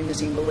original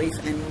limiting belief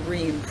and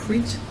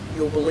re-imprint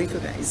your belief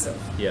about yourself.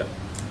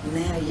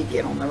 Now you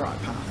get on the right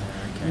path.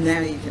 Now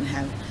you can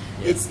have...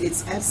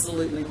 It's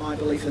absolutely my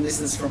belief, and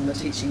this is from the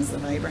teachings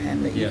of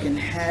Abraham, that you can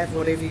have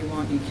whatever you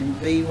want, you can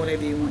be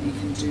whatever you want, you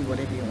can do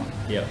whatever you want.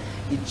 You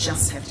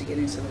just have to get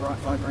into the right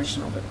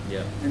vibration of it.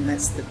 And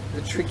that's the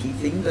tricky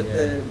thing, but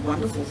the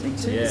wonderful thing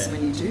too is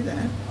when you do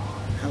that,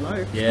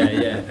 hello.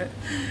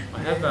 I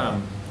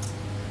have,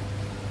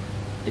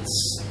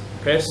 it's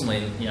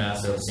personally, I've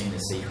sort of seen The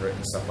Secret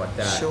and stuff like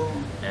that.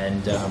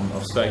 And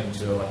I've spoken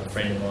to a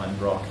friend of mine,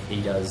 Brock.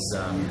 He does.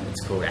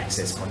 It's called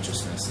Access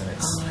Consciousness, and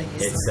it's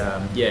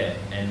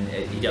and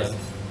he does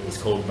it's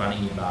called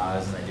running your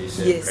bars, and they do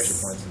certain pressure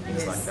points and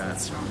things like that.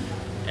 That's right.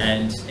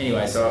 And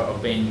anyway, so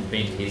I've been to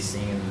his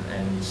thing,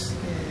 and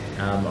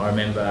I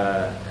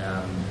remember,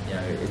 you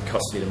know, it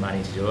cost me the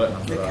money to do it, and I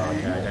thought,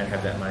 okay, I don't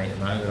have that money at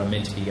the moment, but I'm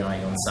meant to be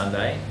going on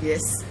Sunday.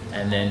 Yes.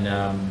 And then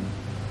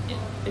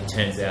it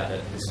turns out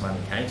that this money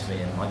came to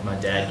me, and like my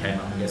dad came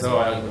up and goes,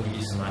 I'll give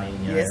you some money,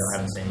 you know, I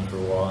haven't seen you for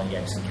a while, and he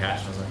gave me some cash,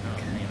 and I was like,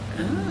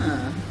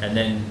 and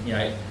then, you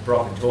know,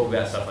 Brock can talk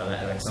about stuff like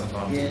that, like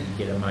sometimes you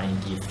get a money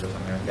gift or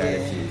something like that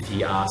if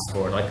you ask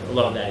for it. Like a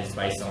lot of that is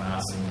based on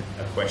asking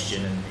a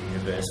question and the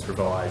universe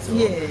provides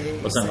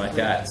or something like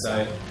that.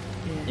 So,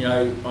 you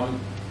know,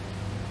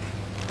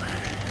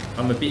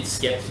 I'm a bit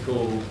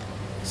skeptical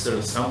sort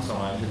of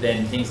sometimes, but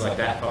then things like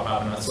that pop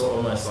up, and it's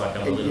almost like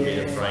I'm a little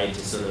bit afraid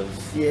to sort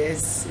of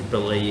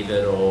believe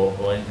it or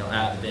anything like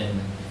that, but then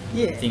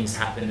things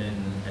happen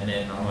and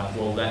then I'm like,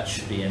 well, that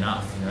should be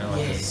enough, you know,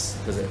 like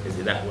does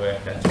it that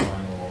work that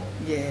time or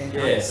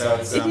so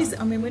it's, it is.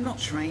 I mean, we're not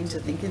trained to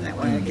think in that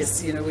way. I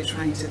guess, you know, we're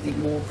trained to think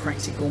more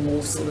practical,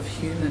 more sort of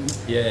human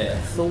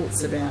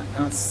thoughts about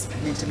it's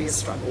meant to be a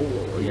struggle,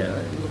 or you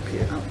know,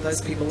 look, those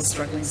people are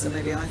struggling, so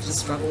maybe I have to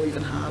struggle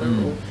even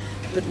harder.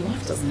 But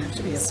life doesn't have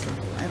to be a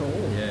struggle at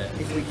all.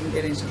 If we can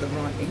get into the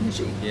right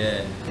energy,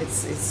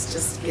 it's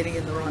just getting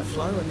in the right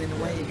flow, and then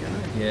away you go.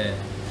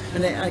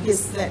 And I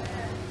guess that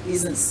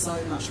isn't so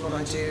much what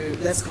I do.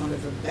 That's kind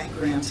of the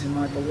background to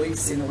my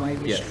beliefs in a way,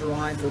 which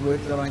drive the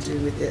work that I do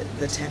with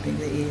the tapping,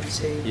 the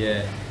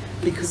EFT.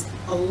 Because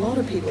a lot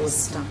of people are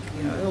stuck,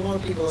 you know, a lot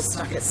of people are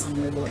stuck at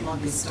some level. It might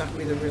be stuck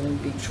with a really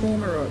big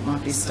trauma, or it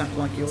might be stuck,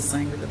 like you're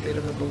saying, with a bit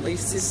of a belief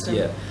system.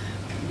 A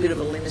bit of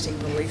a limiting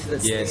belief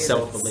that's there.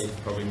 Self-belief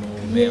probably more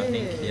than me, I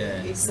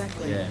think.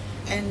 Exactly.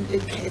 And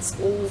it's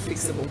all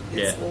fixable.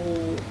 It's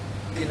all,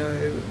 you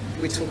know,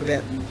 we talk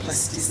about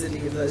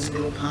plasticity of those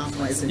little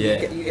pathways, and you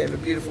gave a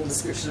beautiful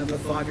description of a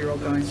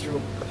 5-year-old going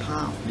through a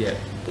path.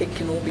 It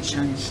can all be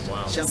changed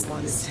just by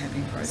this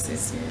tapping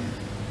process.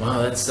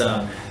 Wow,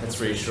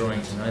 that's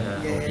reassuring to know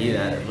that, or hear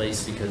that at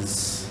least,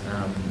 because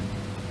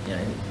you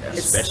know,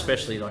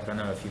 especially like I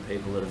know a few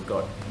people that have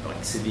got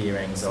like severe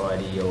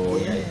anxiety, or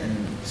you know,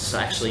 and it's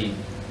actually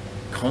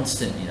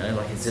constant, you know,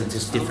 like it's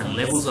just different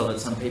levels of it.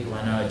 Some people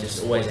I know are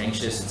just always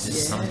anxious. It's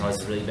just sometimes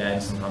it's really bad,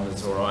 and sometimes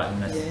it's all right,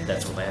 and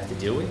that's what they have to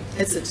deal with.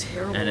 It's a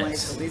terrible way to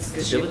live.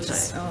 It's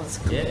debilitating. It's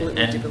completely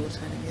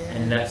debilitating.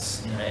 And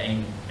that's, you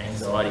know,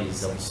 anxiety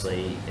is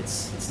obviously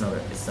it's not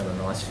a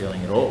nice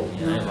feeling at all.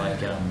 You know,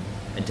 like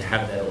and to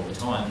have that all the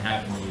time,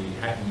 how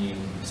can you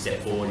step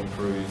forward,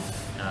 improve,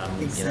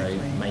 you know,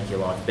 make your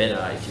life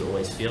better if you're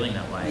always feeling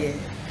that way?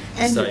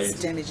 And so it's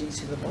damaging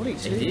to the body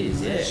too. It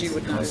is, as you it's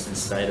would a constant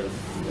state of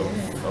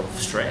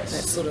stress.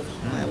 That sort of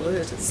high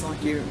alert. It's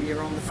like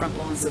you're on the front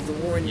lines of the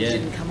war, and you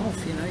didn't come off.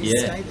 You know, you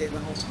stayed there the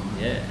whole time.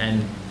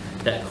 And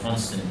that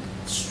constant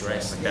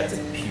stress, like that's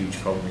a huge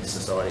problem in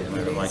society at the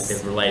moment. Like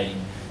they're relating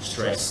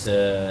stress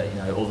to,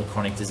 you know, all the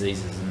chronic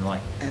diseases, and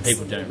like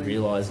people don't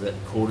realise that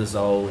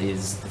cortisol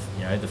is,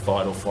 you know, the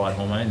fight or flight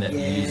hormone that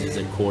uses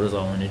the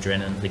cortisol and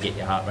adrenaline to get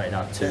your heart rate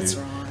up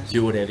to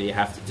do whatever you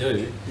have to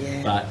do.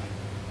 But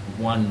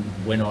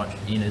we're not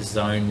in a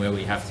zone where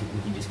we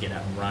can just get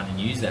up and run and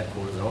use that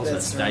cortisol, so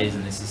it stays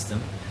in the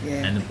system,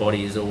 and the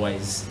body is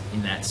always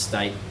in that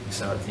state,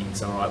 so it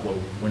thinks, all right, well,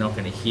 we're not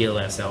going to heal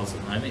ourselves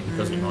at the moment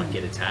because we might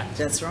get attacked.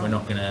 We're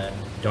not going to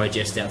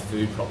digest our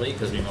food properly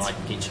because we might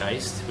get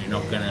chased. We're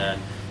not going to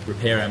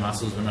repair our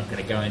muscles. We're not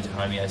going to go into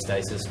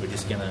homeostasis. We're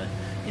just going to,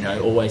 you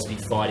know, always be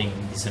fighting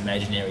this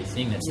imaginary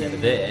thing that's never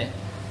there.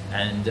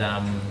 And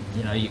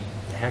you know,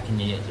 how can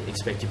you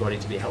expect your body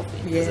to be healthy?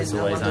 Because it's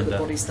always under. The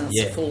body starts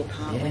to fall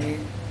apart when you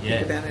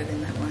think about it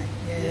in that way.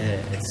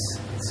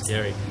 It's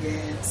scary.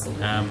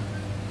 Absolutely.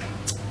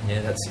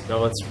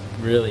 It's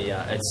really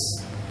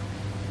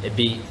it'd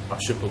be, I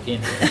should book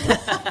in.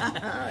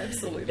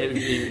 Absolutely.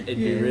 It'd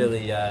be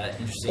really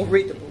interesting. Or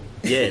read the book.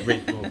 Read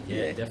the book.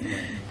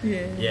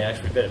 Definitely.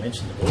 Actually, we better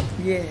mention the book.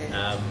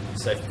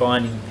 So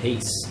Finding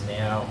Peace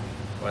Now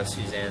by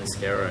Suzanne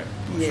Scarrow.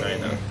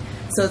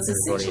 So it's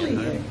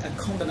essentially a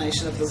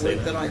combination of the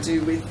work that I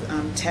do with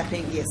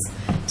tapping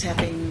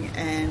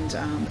and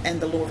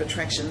the law of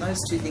attraction, those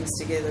two things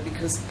together,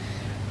 because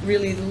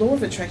really the law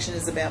of attraction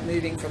is about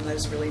moving from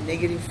those really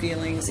negative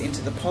feelings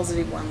into the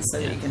positive ones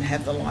so that you can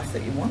have the life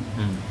that you want.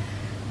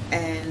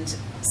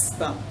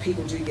 But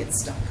people do get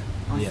stuck,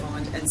 I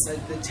find, and so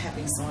the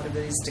tapping side of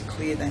it is to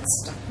clear that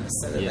stuckness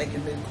so that they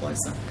can move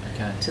closer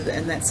to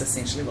and that's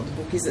essentially what the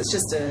book is. It's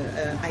just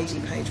a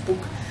 80-page book,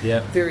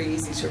 very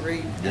easy to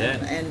read,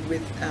 and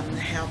with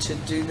how to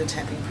do the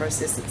tapping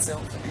process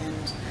itself.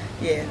 And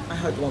I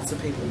hope lots of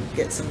people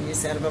get some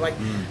use out of it.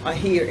 I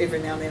hear every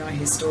now and then, I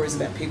hear stories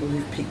about people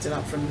who've picked it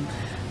up from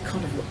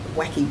kind of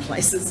wacky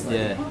places.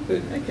 Like, oh,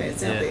 good, okay,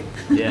 it's out there.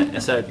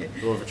 And so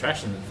law of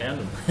attraction found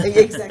them.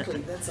 Exactly.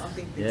 I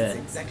think that's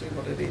exactly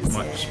what it is.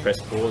 Might just press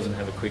pause and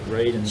have a quick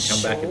read and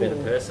come back a better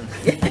person.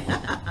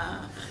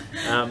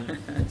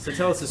 So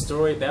tell us a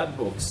story about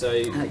the book. So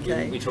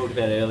we talked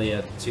about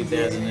earlier,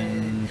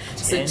 2010.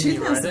 So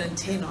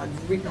 2010,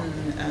 I'd written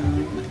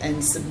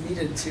and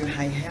submitted to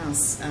Hay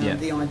House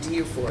the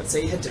idea for it. So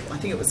you had to, I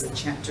think it was a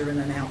chapter and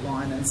an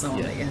outline and so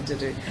on that you had to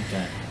do.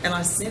 Okay. And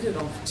I sent it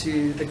off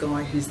to the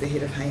guy who's the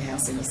head of Hay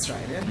House in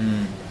Australia.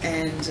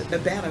 And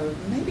about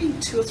maybe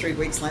 2 or 3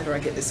 weeks later, I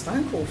get this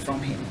phone call from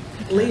him.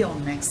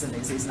 Leon Maxon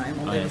is his name.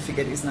 I'll never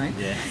forget his name.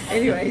 Yeah.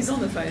 Anyway, he's on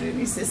the phone and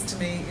he says to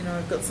me, you know,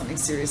 I've got something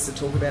serious to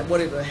talk about,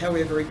 whatever,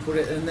 however he put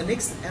it. And the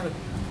next, out of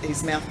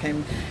his mouth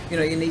came, you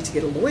know, you need to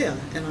get a lawyer.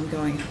 And I'm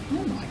going,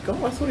 oh my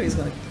God, I thought he was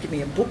going to give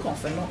me a book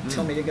offer, not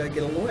tell me to go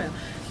get a lawyer.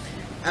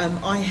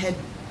 I had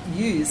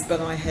used,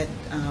 but I had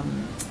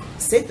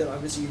said that I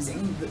was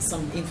using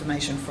some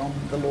information from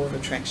the Law of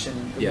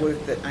Attraction, the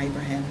work that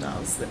Abraham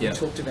does that we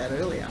talked about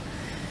earlier.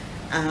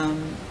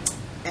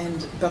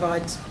 But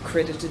I'd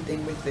credited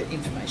them with the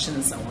information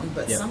and so on,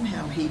 but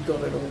somehow he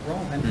got it all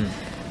wrong. And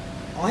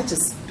I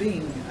just,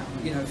 being,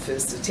 you know,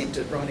 first attempt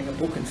at writing a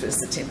book and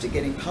first attempt at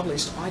getting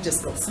published, I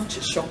just got such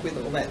a shock with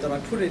all that I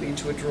put it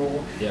into a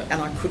drawer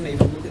and I couldn't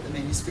even look at the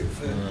manuscript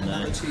for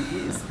another 2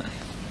 years.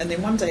 And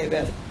then one day,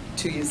 about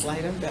 2 years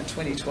later, about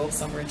 2012,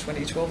 somewhere in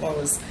 2012, I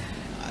was,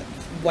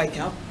 wake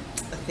up,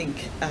 I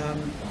think,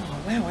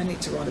 oh wow, I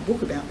need to write a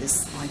book about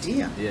this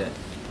idea. Yeah.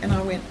 And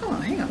I went, oh,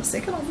 hang on a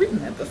second, I've written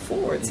that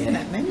before. It's in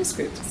that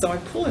manuscript. So I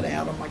pull it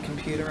out on my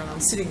computer and I'm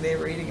sitting there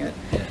reading it.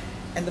 Yeah.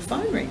 And the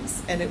phone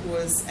rings. And it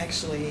was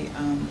actually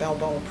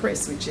Balboa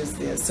Press, which is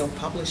the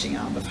self-publishing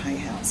arm of Hay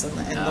House. And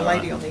the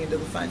lady on the end of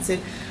the phone said,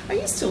 are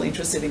you still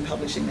interested in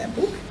publishing that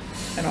book?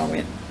 And I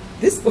went,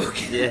 this book?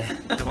 Yeah,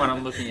 the one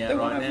I'm looking at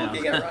right now. The one I'm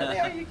looking at right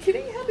now. Are you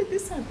kidding? How did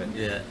this happen?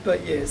 Yeah.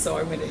 But yeah, so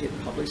I went ahead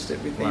and published it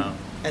with them.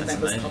 And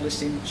that was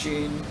published in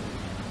June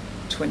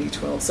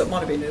 2012, so it might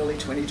have been early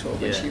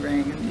 2012 when she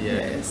rang.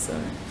 And so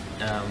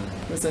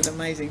it was an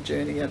amazing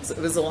journey. It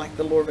was like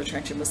the Law of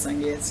Attraction was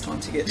saying, it's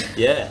time to get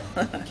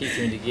kick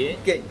you into gear,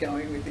 get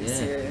going with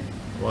this.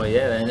 Well,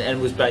 and it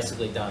was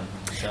basically done.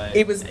 So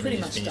it was pretty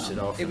much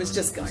done. It was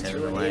just going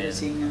through and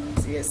editing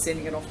and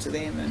sending it off to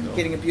them and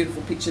getting a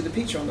beautiful picture. The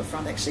picture on the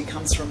front actually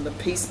comes from the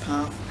Peace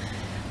Path,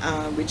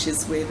 which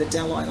is where the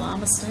Dalai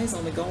Lama stays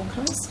on the Gold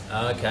Coast.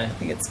 Okay. I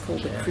think it's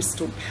called the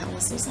Crystal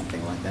Palace or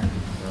something like that.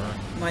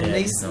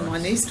 Right. My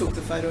niece took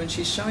the photo and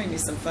she's showing me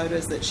some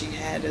photos that she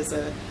had as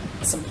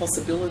some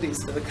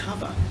possibilities for the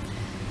cover.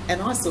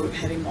 And I sort of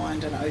had in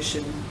mind an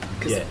ocean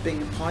because of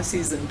being a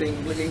Pisces and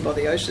living by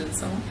the ocean and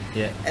so on.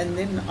 Yeah. And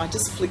then I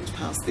just flicked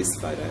past this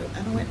photo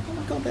and I went, oh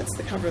my God, that's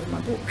the cover of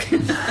my book.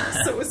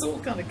 So it was all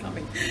kind of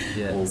coming,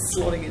 all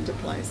slotting into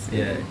place.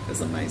 Yeah. It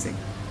was amazing.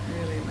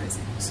 Really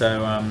amazing.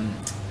 So,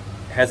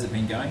 how's it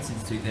been going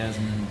since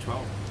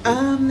 2012?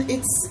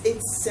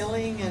 It's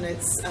selling and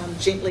it's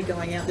gently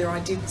going out there. I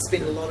did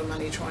spend a lot of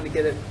money trying to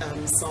get it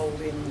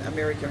sold in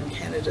America and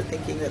Canada,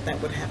 thinking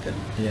that would happen.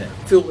 Yeah.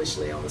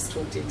 Foolishly, I was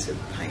talked into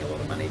paying a lot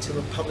of money to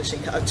a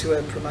to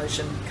a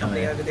promotion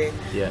company over there.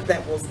 Yeah.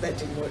 That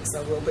didn't work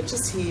so well. But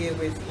just here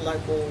with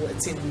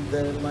it's in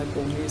the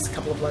local news, a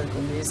couple of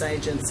local news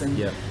agents and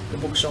the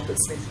bookshop at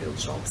Smithfield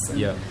Shops.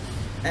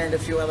 And a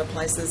few other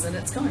places, and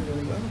it's going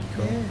really well.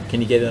 Cool. Yeah.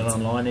 Can you get it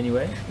online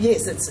anywhere?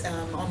 Yes, it's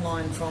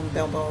online from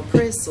Balboa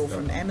Press or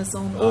from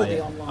Amazon or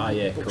the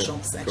online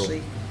bookshops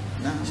actually.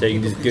 So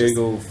you can just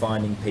Google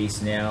Finding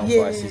Peace Now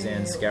by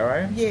Suzanne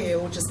Scarrow? Yeah,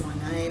 or just my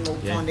name or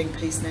Finding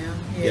Peace Now.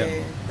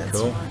 Yeah, that's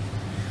right.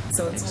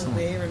 So it's all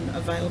there and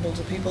available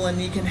to people, and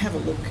you can have a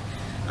look.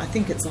 I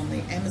think it's on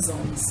the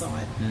Amazon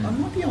site. It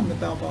might be on the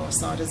Balboa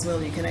site as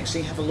well. You can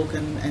actually have a look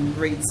and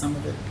read some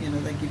of it. You know,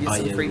 they give you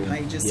some free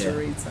pages to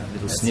read. So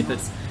little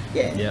snippets. Nice.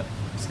 Yeah. Yep.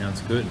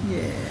 Sounds good.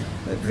 Yeah,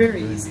 but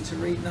very easy to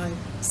read. And I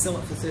sell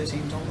it for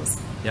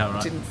 $13. Yeah,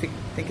 right. Didn't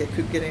think it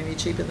could get any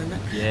cheaper than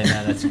that. Yeah,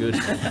 no, that's good.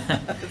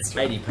 That's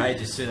right. 80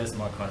 pages too. That's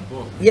my kind of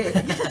book.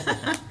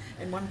 Yeah.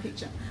 And one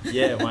picture.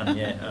 Yeah, one.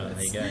 Yeah. Oh,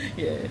 there you go.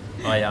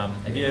 Yeah.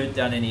 Have you ever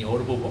done any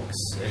Audible books?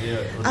 Have you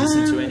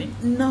listened to any?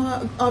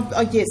 No.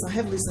 Yes, I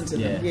have listened to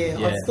them. Yeah.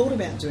 I've thought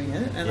about doing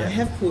it, and I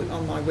have put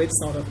on my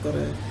website. I've got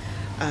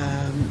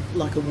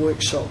a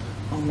workshop.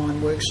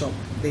 Online workshop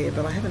there,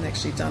 but I haven't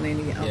actually done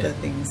any other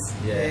things.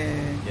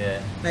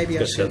 Yeah. Maybe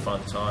I should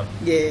find the time.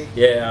 Yeah.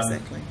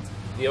 Exactly.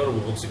 The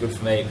Audible books are good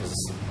for me because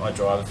I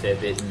drive a fair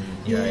bit, and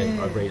you know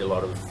I read a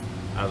lot of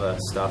other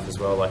stuff as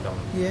well. Like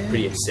I'm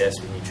pretty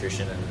obsessed with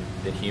nutrition and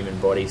the human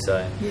body,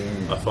 so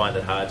I find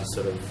it hard to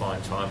sort of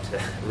find time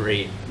to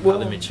read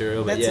other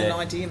material. But that's an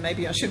idea.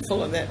 Maybe I should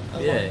follow that.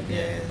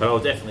 But I'll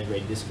definitely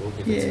read this book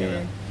if it's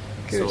going to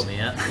sort me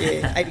out.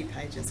 80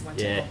 pages, one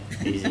time.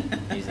 Easy.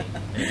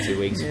 In 2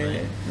 weeks,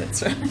 mate.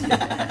 That's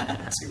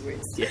right. 2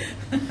 weeks.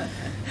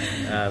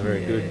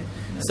 Very good.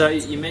 So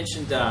you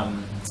mentioned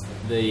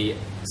the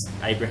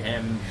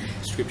Abraham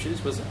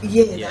scriptures, was it?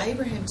 Yeah, the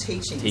Abraham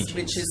teachings,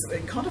 which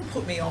it kind of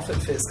put me off at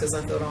first because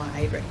I thought,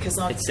 Abraham, because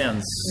it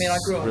sounds I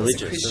grew up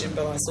religious, as a Christian,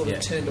 but I sort of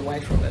turned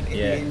away from it in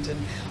the end,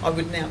 and I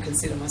would now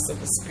consider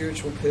myself a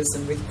spiritual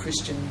person with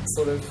Christian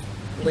sort of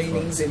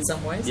leanings in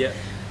some ways. Yeah.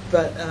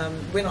 But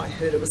when I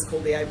heard it was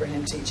called the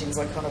Abraham Teachings,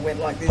 I kind of went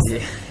like this.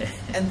 Yeah.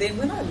 And then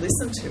when I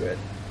listened to it,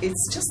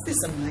 it's just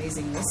this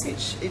amazing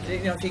message.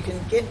 If you can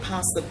get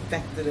past the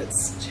fact that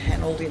it's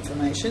channeled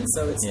information,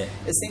 so it's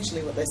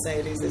essentially what they say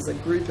it is. There's a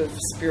group of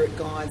spirit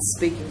guides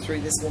speaking through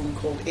this woman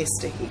called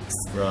Esther Hicks.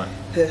 Right.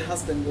 Her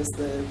husband was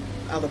the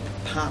other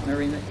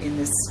partner in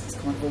this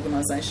kind of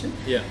organisation.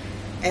 Yeah.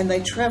 And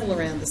they travel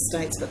around the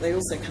States, but they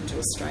also come to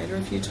Australia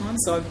a few times.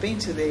 So I've been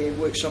to their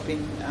workshop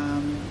in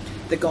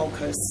the Gold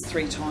Coast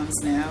 3 times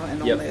now,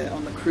 and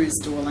on the cruise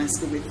to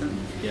Alaska with them.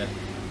 Yeah.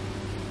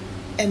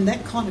 And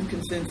that kind of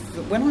confirmed,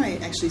 when I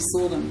actually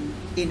saw them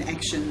in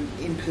action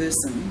in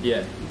person,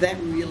 that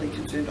really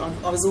confirmed.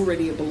 I was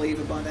already a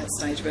believer by that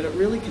stage, but it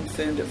really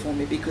confirmed it for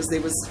me, because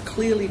there was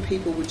clearly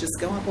people would just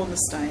go up on the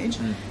stage,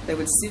 they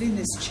would sit in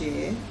this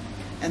chair,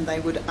 and they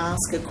would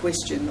ask a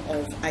question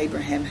of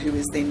Abraham, who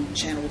is then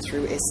channeled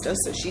through Esther.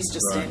 So she's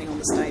just standing on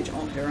the stage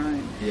on her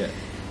own. Yeah.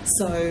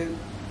 So,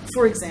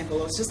 for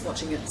example, I was just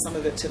watching some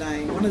of it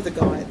today. One of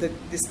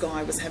this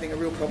guy was having a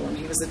real problem.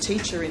 He was a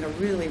teacher in a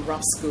really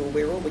rough school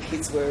where all the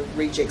kids were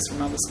rejects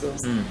from other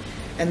schools,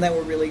 and they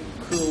were really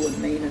cruel and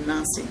mean and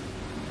nasty.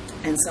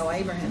 And so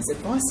Abraham's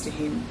advice to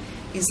him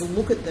is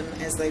look at them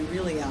as they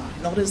really are,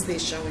 not as they're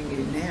showing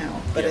you now,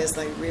 but as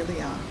they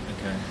really are.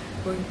 Okay.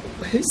 Well,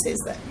 who says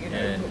that?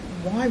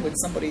 Why would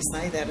somebody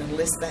say that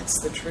unless that's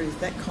the truth?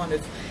 That kind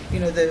of,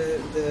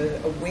 the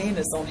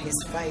awareness on his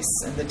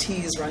face and the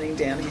tears running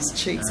down his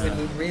cheeks when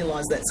he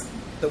realised that's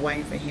the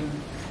way for him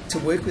to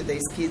work with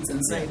these kids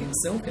and save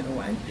himself in a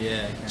way.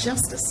 Yeah. Okay.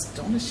 Just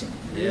astonishing,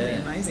 really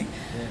amazing.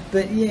 Yeah.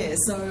 But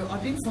so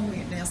I've been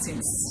following it now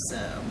since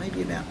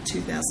maybe about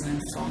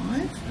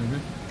 2005,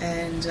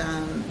 and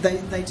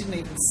they didn't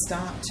even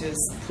start to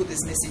put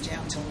this message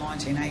out until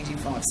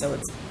 1985, so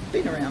it's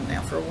been around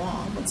now for a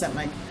while. What's that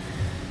make?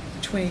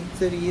 20,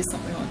 30 years,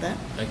 something like that.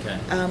 Okay.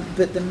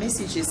 But the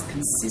message is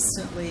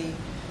consistently,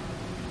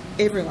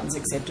 everyone's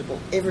acceptable,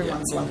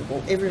 everyone's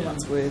lovable,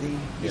 everyone's worthy.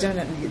 You don't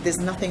have, there's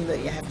nothing that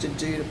you have to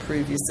do to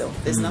prove yourself.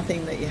 There's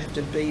nothing that you have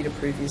to be to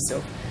prove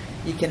yourself.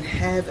 You can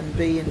have and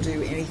be and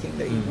do anything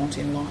that you want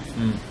in life.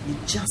 You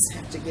just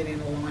have to get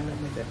in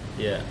alignment with it.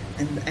 Yeah.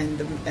 And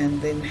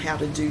then how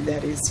to do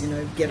that is,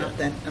 get up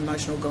that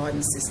emotional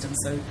guidance system.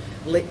 So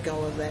let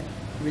go of that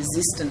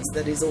resistance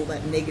that is all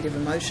that negative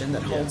emotion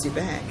that holds you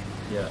back.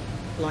 Yeah.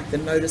 Like the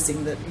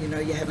noticing that,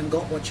 you haven't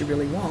got what you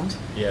really want.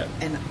 Yeah.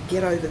 And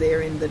get over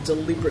there in the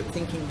deliberate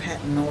thinking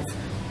pattern of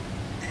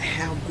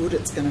how good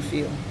it's going to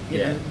feel, you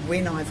know,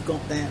 when I've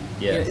got that.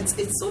 Yeah.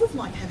 It's sort of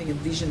like having a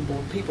vision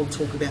board. People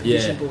talk about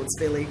vision boards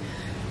fairly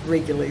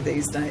regularly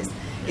these days.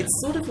 Yeah.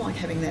 It's sort of like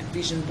having that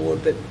vision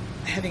board, but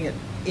having it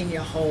in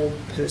your whole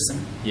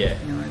person. Yeah.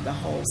 The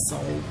whole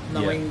soul,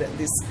 knowing that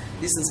this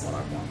is what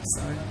I want.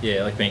 So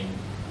yeah, like having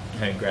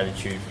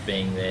gratitude for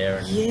being there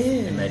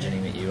and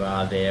imagining that you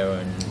are there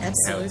and how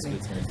it's going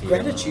to feel.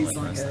 Gratitude's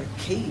like a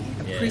key,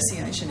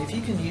 appreciation. If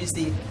you can use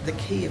the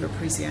key of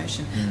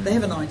appreciation, they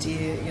have an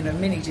idea,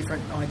 many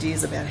different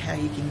ideas about how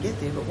you can get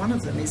there, but one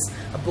of them is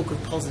a book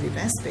of positive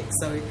aspects.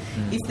 So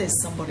if there's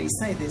somebody,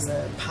 say there's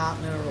a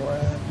partner or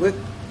a work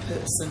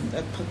person,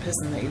 a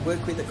person that you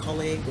work with, a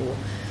colleague or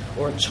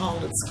a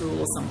child at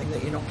school or something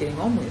that you're not getting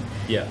on with,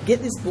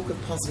 get this book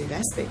of positive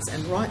aspects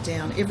and write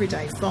down every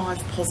day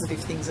 5 positive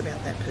things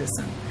about that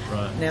person.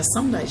 Right. Now,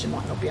 some days you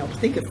might not be able to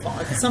think of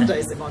 5. Some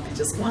days there might be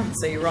just 1,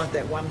 so you write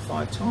that 1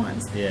 5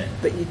 times. Yeah.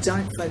 But you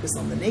don't focus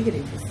on the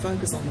negative, you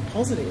focus on the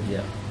positive.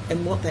 Yeah.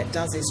 And what that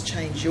does is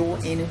change your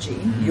energy,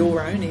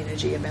 your own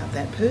energy about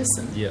that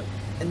person. Yeah.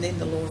 And then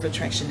the law of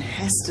attraction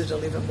has to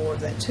deliver more of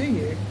that to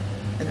you.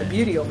 And the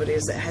beauty of it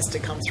is it has to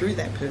come through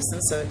that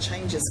person, so it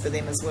changes for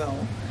them as well.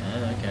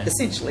 Okay.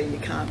 Essentially, you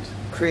can't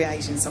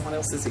create in someone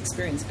else's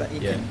experience, but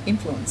you can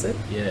influence it.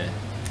 Yeah.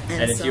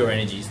 And if your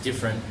energy is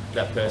different,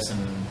 that person,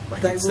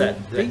 they will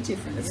be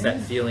different. It's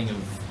that feeling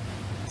of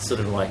sort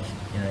of like,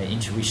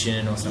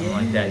 intuition or something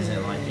like that, isn't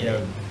it? Like,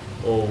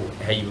 or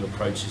how you will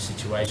approach a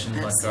situation.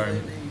 Absolutely.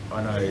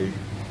 Like I know,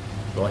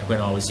 like when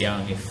I was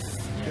young, if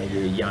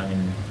you're young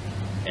and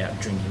out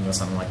drinking or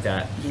something like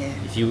that,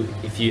 if you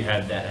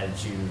have that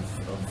attitude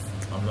of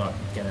I'm not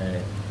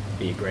gonna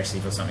be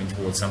aggressive or something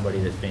towards somebody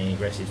that's being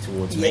aggressive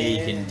towards me,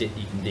 you can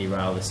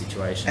derail the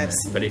situation.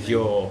 Absolutely. But if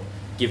you're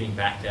giving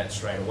back that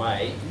straight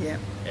away, you're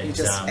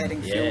just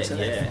adding fuel to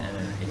that and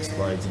it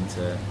explodes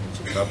into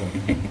trouble.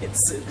 It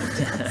certainly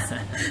does.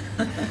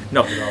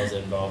 Not that I was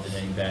involved in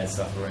any bad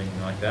stuff or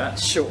anything like that.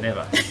 Sure.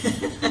 Never.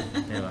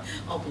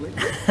 I'll believe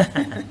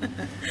it.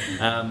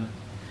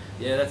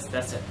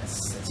 That's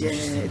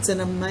interesting. It's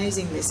an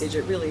amazing message.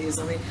 It really is.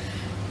 I mean,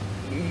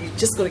 you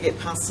just got to get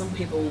past. Some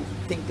people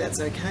think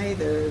that's okay.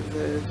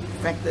 The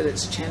fact that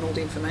it's channeled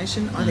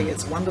information, I think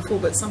it's wonderful.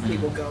 But some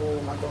people go, "Oh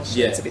my gosh,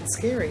 it's a bit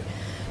scary."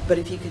 But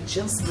if you could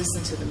just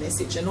listen to the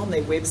message, and on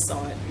their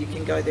website, you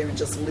can go there and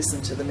just listen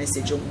to the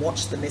message or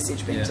watch the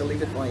message being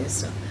delivered by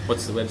Esther.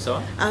 What's the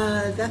website?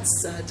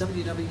 That's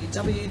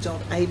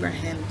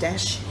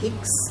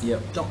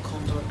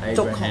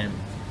www.abraham-hicks.com.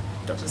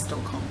 Just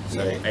 .com. So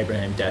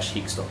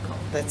Abraham-Hicks.com.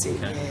 That's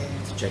it. Okay.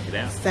 Yeah. So check it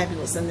out.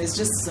 Fabulous, and there's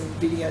just some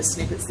video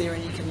snippets there,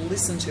 and you can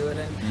listen to it.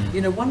 And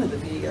you know, one of the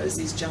videos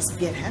is just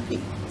get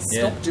happy.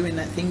 Stop doing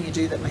that thing you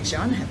do that makes you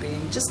unhappy,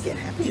 and just get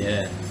happy.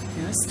 Yeah.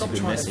 You know, stop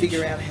trying message. to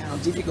figure out how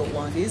difficult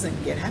life is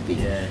and get happy.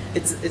 Yeah.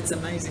 It's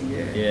amazing.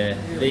 Yeah.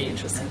 Yeah. Really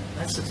interesting.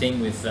 That's the thing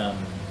with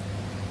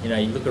you know,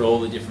 you look at all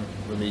the different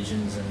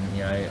religions, and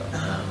you know,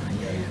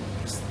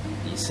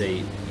 you see,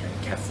 you know,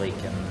 Catholic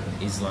and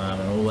Islam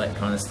and all that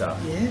kind of stuff.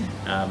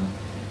 Yeah.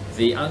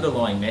 The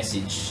underlying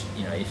message,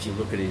 you know, if you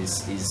look at it,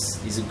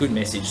 is a good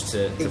message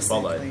to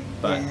follow,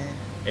 but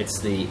it's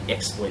the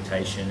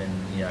exploitation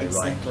and, you know,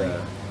 like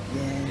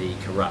the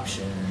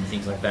corruption and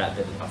things like that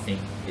I think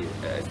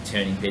are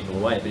turning people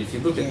away. But if you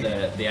look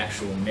at the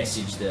actual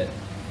message that,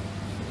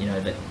 you know,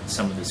 that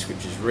some of the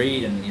scriptures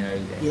read, and, you know,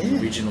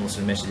 the original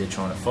sort of message they're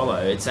trying to follow,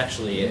 it's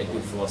actually a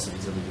good philosophy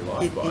to live your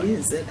life by. It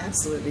is. It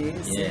absolutely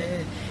is.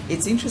 Yeah.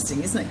 It's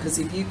interesting, isn't it? Because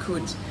if you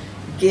could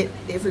get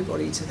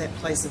everybody to that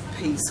place of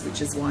peace,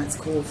 which is why it's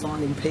called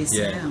Finding Peace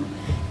now,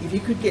 if you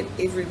could get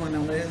everyone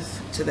on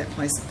earth to that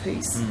place of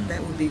peace,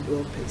 that would be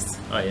world peace.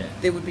 Oh yeah.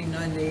 There would be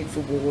no need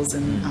for wars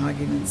and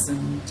arguments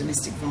and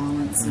domestic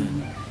violence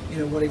and, you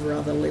know, whatever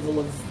other level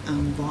of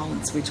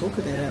violence we talk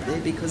about out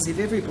there, because if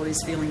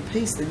everybody's feeling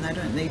peace, then they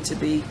don't need to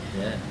be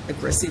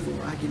aggressive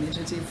or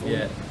argumentative.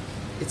 Or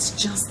it's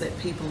just that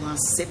people are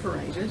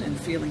separated and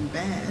feeling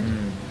bad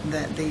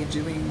that they're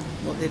doing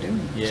what they're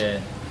doing.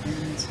 Yeah.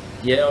 And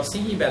yeah, I was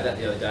thinking about that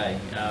the other day.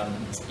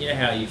 You know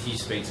how if you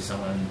speak to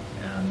someone,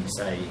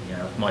 say, you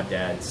know, my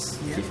dad's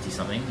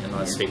 50-something, and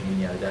I was speaking to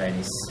him the other day, and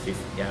he's 50,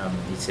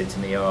 he said to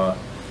me, "Oh,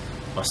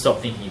 I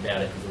stopped thinking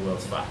about it because the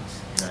world's fucked,"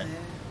 you know.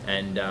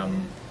 And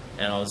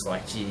I was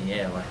like, "Gee,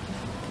 yeah." Like,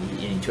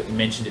 he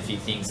mentioned a few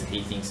things that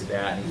he thinks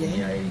about, and you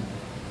know,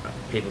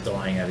 people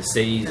dying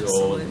overseas,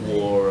 or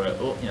war,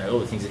 or, you know, all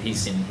the things that he's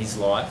seen in his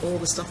life, all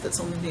the stuff that's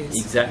on the news.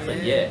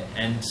 Exactly,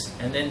 and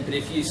then, but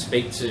if you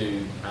speak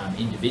to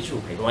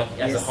individual people, like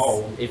as a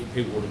whole,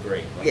 people would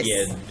agree, like,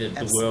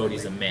 the world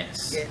is a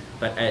mess.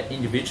 But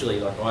individually,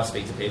 like I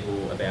speak to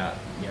people about,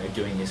 you know,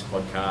 doing this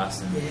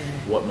podcast and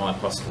what my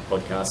possible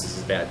podcast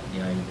is about, you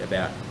know,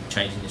 about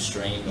changing the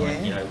stream,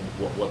 like, you know,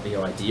 what the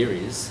idea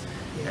is,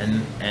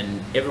 and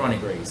everyone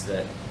agrees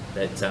that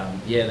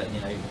you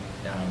know.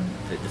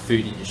 The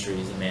food industry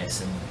is a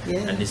mess,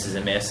 and this is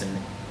a mess, and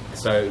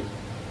so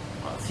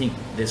I think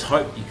there's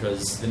hope,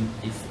 because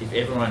if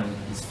everyone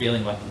is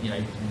feeling like, you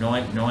know,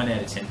 9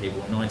 out of 10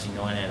 people, or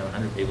 99 out of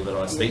 100 people that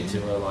I speak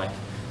to are like,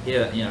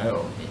 you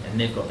know, and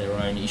they've got their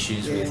own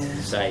issues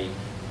with, say,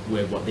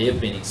 what they've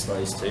been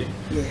exposed to,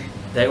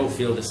 they all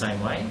feel the same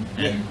way,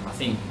 and I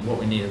think what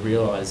we need to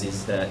realise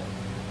is that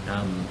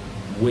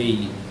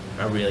we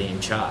are really in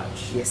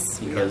charge,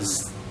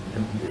 because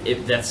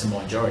if that's the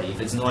majority.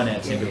 If it's 9 out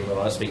of 10 people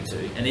that I speak to,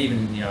 and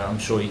even, you know, I'm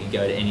sure you can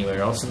go to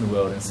anywhere else in the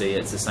world and see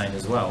it's the same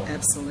as well.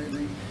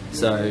 Absolutely.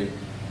 So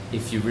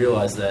if you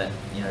realise that,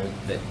 you know,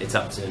 that it's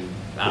up to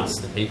us,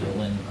 the people,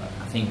 and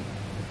I think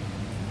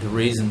the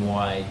reason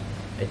why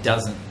it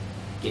doesn't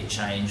get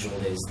changed, or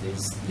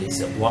there's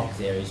a block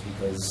there, is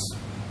because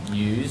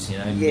news, you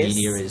know,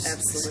 media is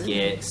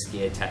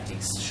scare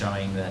tactics,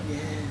 showing that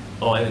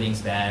oh,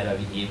 everything's bad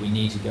over here, we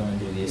need to go and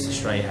do this,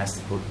 Australia has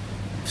to put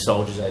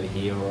soldiers over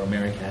here, or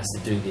America has to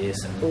do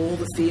this, and all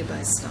the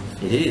fear-based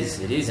stuff. It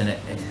is, and it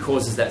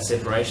causes that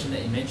separation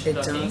that you mentioned.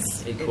 I think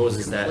it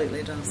causes that.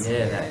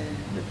 That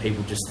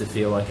people just to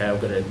feel like, hey,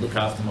 I've got to look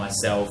after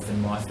myself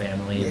and my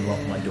family and lock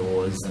my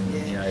doors, and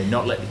you know,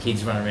 not let the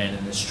kids run around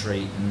in the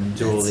street and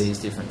do all these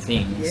different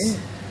things.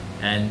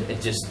 And it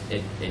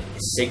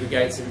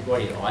segregates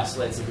everybody, it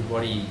isolates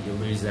everybody. You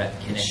lose that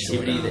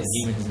connectivity that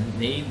humans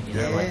need. You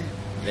know, like.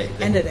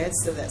 And it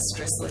adds to that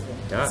stress level.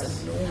 It does.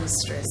 It's enormous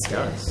stress. It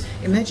does.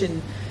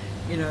 Imagine,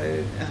 you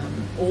know,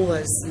 all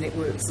those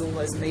networks, all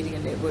those media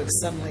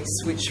networks suddenly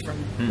switch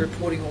from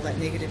reporting all that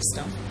negative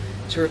stuff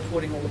to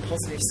reporting all the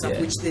positive stuff,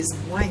 which there's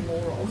way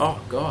more of.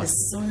 Oh, God.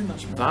 There's so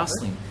much more.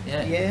 Vastly. Of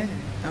it. Yeah.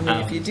 I mean,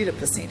 if you did a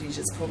percentage,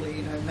 it's probably,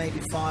 you know, maybe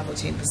 5 or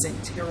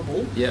 10%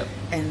 terrible.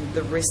 And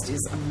the rest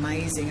is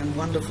amazing and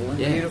wonderful and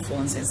beautiful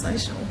and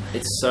sensational.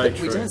 It's so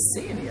true. We don't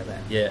see any of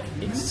that. Yeah,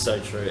 it's so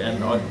true.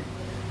 And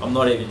I'm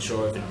not even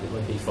sure if it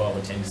would be 5 or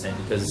 10%,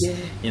 because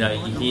you know,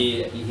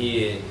 you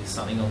hear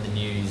something on the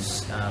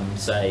news,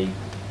 say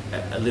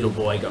a little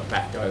boy got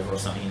backed over or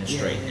something in the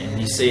street, and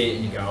you see it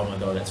and you go, oh my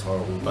God, that's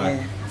horrible. But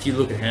if you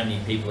look at how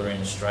many people are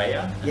in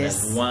Australia, and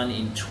that's 1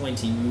 in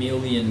 20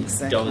 million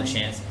dollar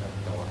chance.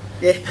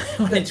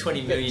 1 in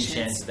 20 million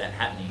chance of that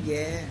happening.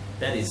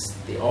 That is,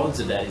 the odds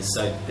of that is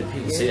so that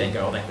people see that and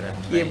go, oh, that could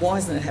happen to me. Why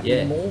isn't it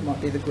happening more?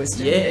 Might be the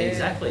question.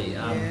 Exactly.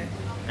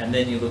 And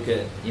then you look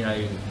at, you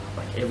know,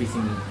 like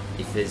everything,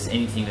 if there's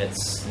anything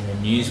that's, you know,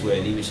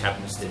 newsworthy, which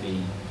happens to be,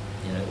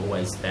 you know,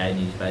 always bad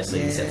news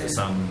basically, except for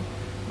some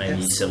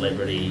maybe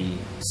celebrity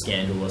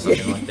scandal or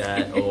something like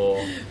that,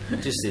 or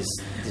just this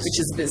which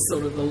is a bit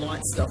sort of the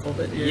light stuff of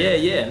it.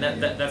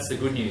 And that's the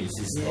good news,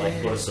 is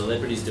like what a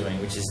celebrity's doing,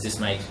 which is just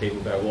makes people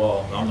go,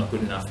 well, I'm not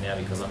good enough now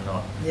because I'm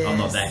not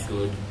that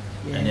good.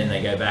 and then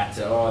they go back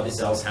to, oh, this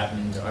else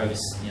happened,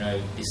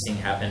 this thing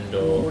happened,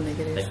 or More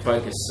negative. they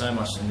focus so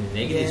much on the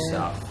negative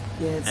stuff.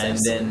 Yeah, it's and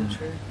then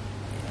true.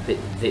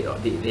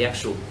 the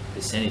actual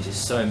percentage is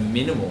so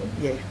minimal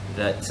Yeah.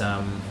 that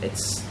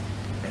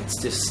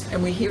it's just.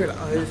 And we hear it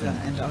over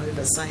and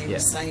over, same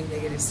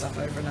negative stuff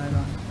over and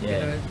over.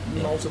 Yeah.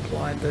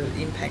 Multiply the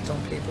impact on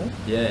people.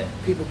 Yeah.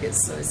 People get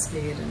so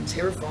scared and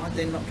terrified,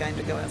 they're not going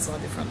to go outside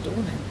their front door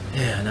now.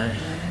 Yeah, I know.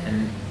 Yeah.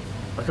 And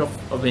like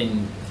I've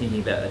been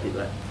thinking about that a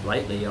bit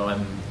lately. I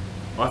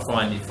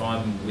find if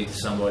I'm with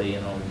somebody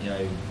and I'm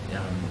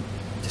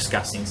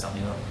discussing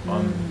something,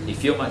 you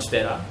feel much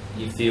better.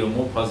 You feel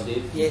more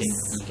positive. Yes.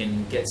 You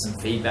can get some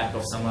feedback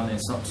off someone. And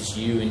it's not just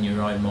you in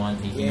your own mind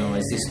thinking, oh,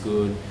 is this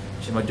good?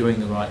 Am I doing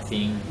the right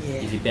thing? Yeah.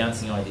 If you're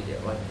bouncing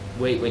ideas, like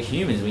we're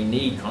humans, we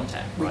need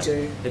contact. We right?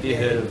 do. Have you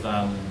heard of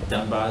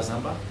Dunbar's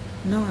number?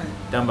 No.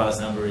 Dunbar's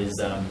number is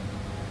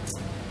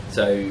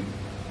so.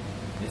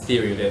 The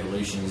theory of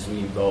evolution is we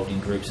evolved in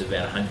groups of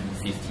about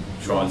 150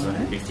 tribes,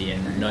 150,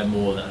 and no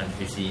more than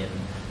 150. And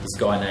this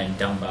guy named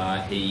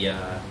Dunbar, he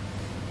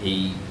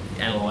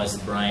analysed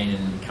the brain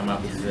and come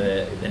up with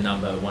the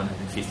number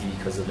 150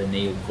 because of the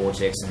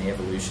neocortex and the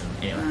evolution.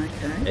 Anyway,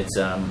 it's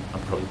I'm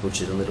probably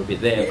butchered a little bit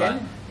there, but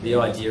the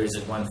idea is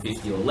at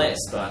 150 or less.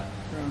 But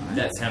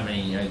that's how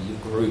many your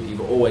group.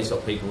 You've always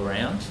got people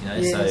around.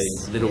 So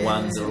little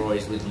ones are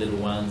always with little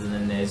ones, and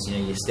then there's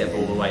you step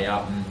all the way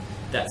up, and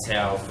that's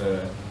how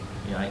for.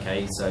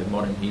 So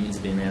modern humans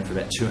have been around for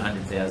about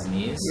 200,000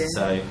 years. Yeah.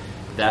 So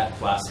that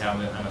plus how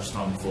much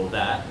time before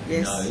that,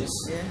 who knows?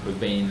 Yeah. We've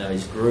been in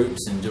those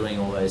groups and doing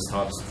all those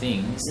types of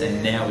things,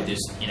 and now we're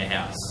just in a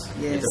house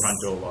with the front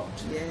door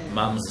locked. Yeah.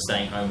 Mums are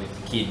staying home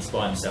with the kids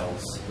by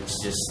themselves, which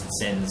just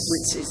sends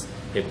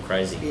people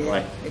crazy. Yeah,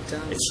 it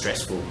does. It's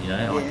stressful,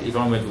 Like if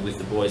I'm ever with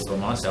the boys by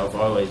myself, I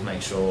always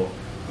make sure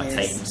I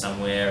take them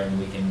somewhere and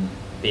we can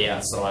be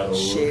outside or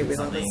share look at with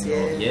something.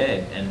 Others,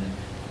 and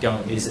go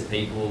and visit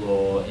people,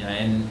 or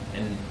and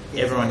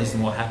everyone is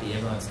more happy,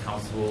 everyone's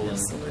comfortable.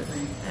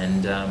 Absolutely.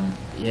 And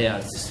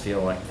I just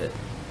feel like that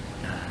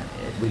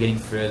we're getting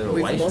further away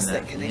from that. We've lost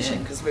that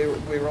connection because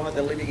we're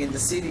either living in the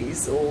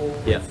cities or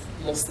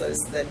we've lost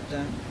that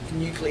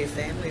nuclear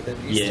family that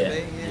used to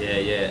be.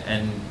 Yeah.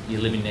 And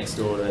you're living next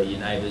door to your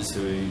neighbours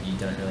who you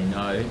don't really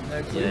know.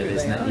 No clue who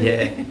they are.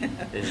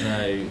 There's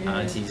no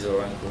aunties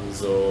or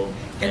uncles or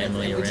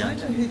family and we around.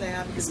 don't know who they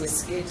are because we're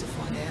scared to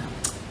find out.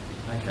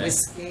 Okay. We're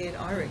scared,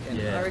 I reckon.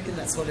 Yeah. I reckon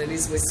that's what it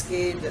is. We're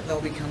scared that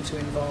they'll become too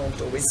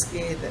involved, or we're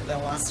scared that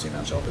they'll ask too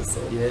much of us,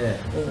 or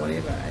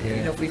whatever.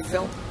 Yeah. If we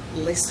felt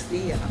less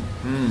fear,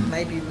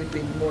 maybe we'd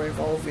be more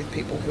involved with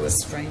people who are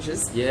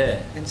strangers.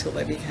 Yeah. Until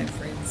they became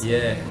friends.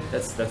 Yeah.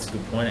 That's a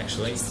good point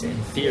actually.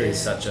 Fear is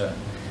such a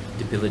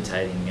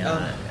debilitating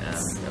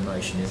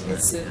emotion, isn't it?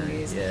 It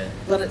certainly is. Yeah.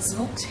 But it's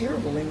not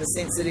terrible in the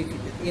sense that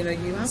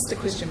you asked a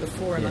question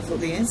before, and I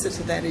thought the answer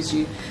to that is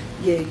you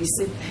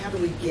said, how do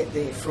we get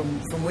there from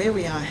where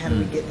we are? How do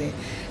we get there?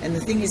 And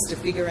the thing is to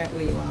figure out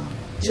where you are.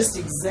 Just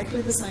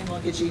exactly the same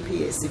like a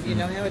GPS. If you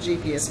know how a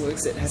GPS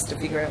works, it has to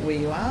figure out where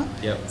you are,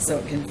 so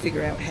it can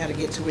figure out how to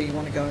get to where you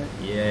want to go.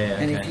 Yeah.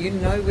 And if you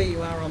know where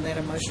you are on that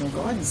emotional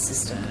guidance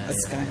system, a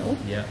scale,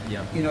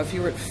 if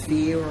you're at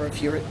fear, or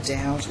if you're at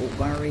doubt or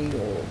worry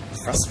or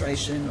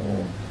frustration,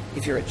 or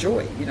if you're at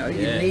joy, you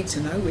need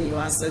to know where you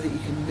are so that you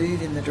can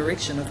move in the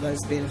direction of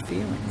those better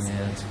feelings. Yeah,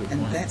 that's a good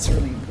and point. that's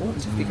really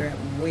important to figure out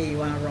where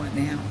you are right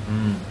now.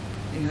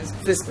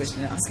 First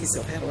question to ask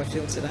yourself, how do I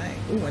feel today?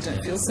 Oh, I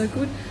don't feel so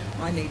good.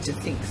 I need to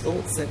think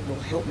thoughts that will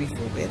help me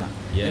feel better.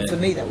 Yeah. And for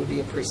me, that would be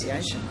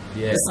appreciation.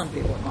 Yeah. For some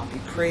people, it might be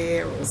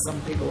prayer, or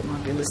some people, it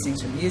might be listening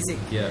to music,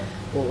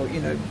 or,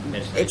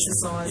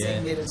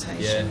 exercising,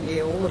 meditation,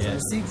 all of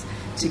those things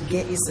to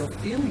get yourself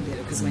feeling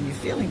better. Because when you're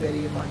feeling better,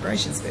 your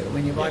vibration's better.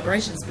 When your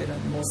vibration's better,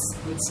 the more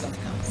good stuff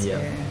comes.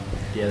 Yeah,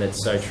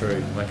 that's so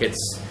true. Like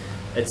it's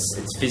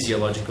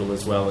physiological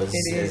as well as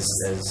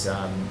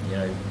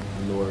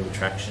law of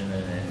attraction,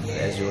 and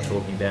as you're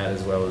talking about,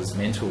 as well as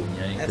mental.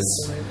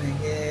 Absolutely,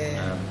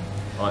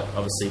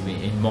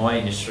 obviously in my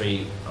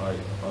industry, I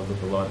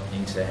look a lot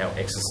into how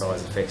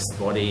exercise affects the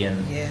body,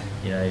 and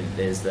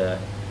there's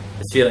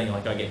it's feeling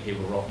like I get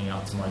people rocking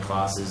up to my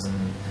classes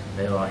and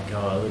they're like,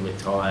 oh, a little bit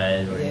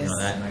tired or anything like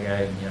that, and I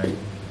go,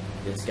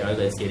 let's go,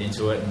 let's get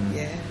into it, and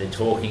they're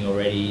talking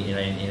already,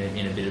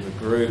 in a bit of a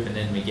group, and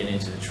then we get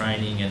into the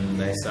training, and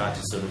they start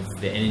to sort of,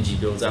 their energy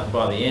builds up.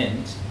 By the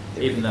end,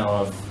 even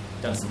though I've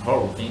done some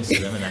horrible things to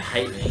them and they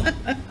hate me,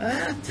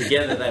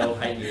 together they all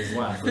hate me as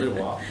one for a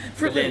little while.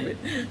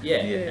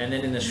 And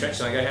then in the stretch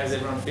I go, how's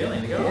everyone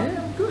feeling? They go,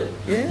 I'm good.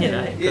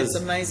 It's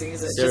amazing,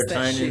 isn't it?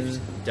 Serotonin,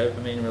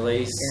 dopamine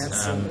release,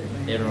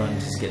 everyone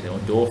just get their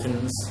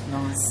endorphins.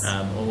 Nice.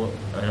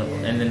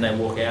 And then they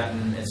walk out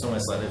and it's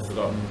almost like they've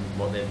forgotten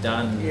what they've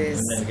done, and then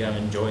they go and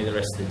enjoy the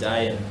rest of the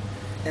day,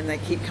 and they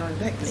keep coming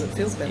back because it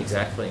feels better.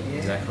 Exactly.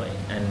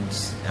 And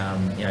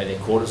their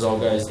cortisol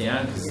goes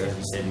down because, as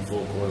you said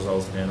before,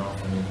 cortisol's burn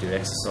off when you do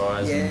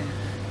exercise.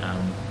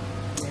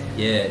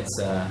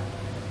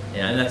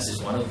 Yeah, and that's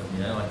just one of them.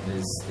 You know, like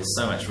there's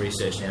so much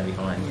research now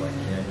behind like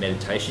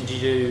meditation. Do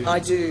you do? I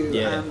do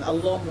Yeah. a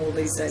lot more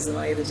these days than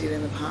I ever did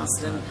in the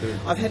past, and Good.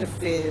 I've had a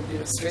fair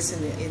bit of stress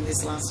in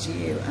this last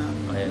year.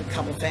 A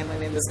couple of family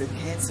members with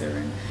cancer,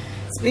 and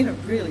it's been a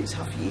really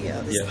tough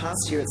year. This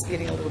past year, it's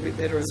getting a little bit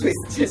better as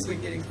we're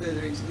getting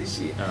further into this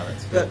year. Oh,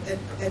 that's good.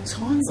 But at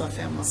times, I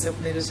found myself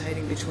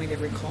meditating between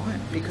every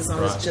client because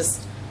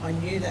I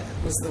knew that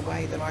was the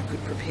way that I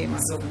could prepare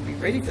myself and be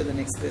ready for the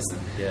next person.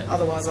 Yeah.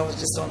 Otherwise, I was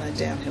just on a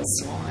downhill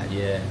slide.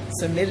 Yeah.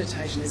 So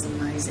meditation is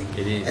amazing.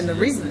 It is. And the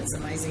reason it's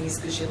amazing is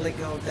because you let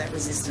go of that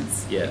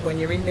resistance. Yeah. When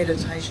you're in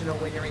meditation or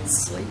when you're in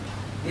sleep,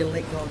 you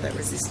let go of that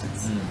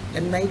resistance.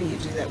 And maybe you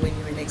do that when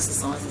you're in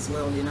exercise as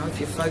well. You know, if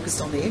you're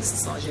focused on the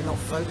exercise, you're not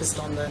focused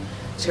on the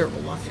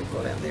terrible life you've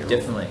got out there.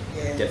 Definitely.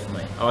 Yeah.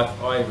 Definitely.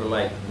 I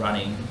relate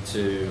running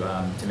to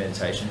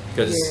meditation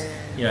because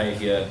you know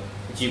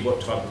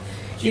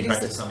do you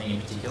practice something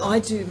in particular? I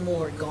do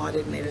more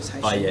guided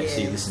meditation. Oh yeah, so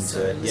you listen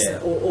to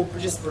it, or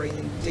just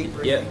breathing, deep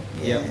breathing.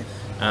 Yep.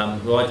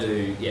 Well, I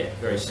do,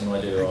 very similar.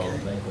 I do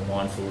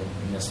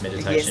mindfulness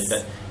meditation,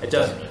 but it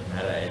doesn't really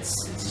matter. It's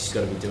just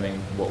got to be doing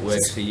what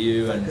works Just for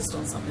you. Focused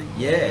on something.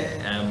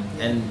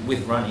 And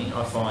with running,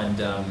 I find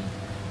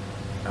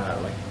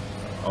like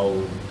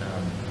I'll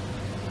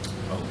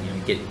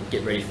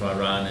get ready for my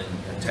run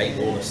and take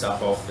all the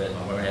stuff off that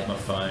I won't have my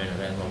phone, I don't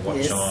have my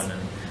watch on,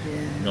 and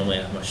normally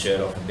I have my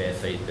shirt off and bare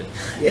feet, but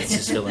it's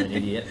just feeling an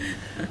idiot.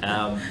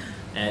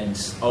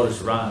 And I'll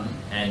just run,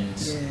 and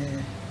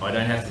I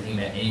don't have to think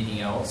about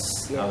anything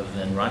else other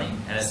than running.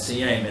 And it's,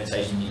 in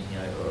meditation,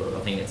 I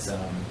think it's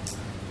I'm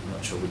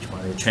not sure which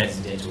one. The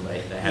Transcendental, they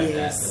have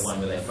that, the one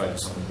where they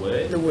focus on the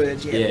word. The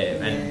word,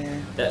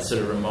 and that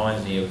sort of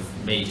reminds me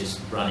of me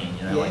just running.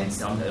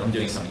 I'm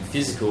doing something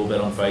physical,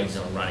 but I'm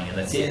focusing on running, and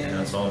that's it. And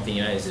that's all I'm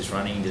thinking. Is just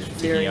running, just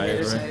ticking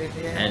over it,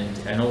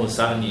 and all of a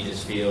sudden you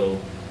just feel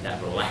that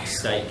relaxed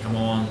state come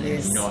on,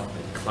 and the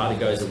clutter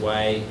goes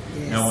away.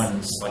 No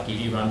one's like, if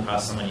you run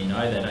past someone you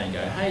know, they don't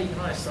go, hey, can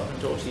I stop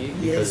and talk to you?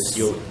 Because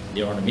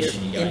you're on a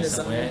mission, you're going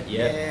somewhere.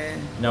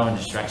 No one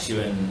distracts you,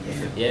 and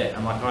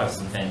I'm like, I have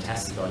some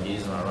fantastic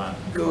ideas when I run.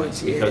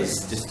 Because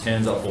it just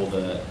turns off all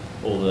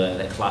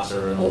the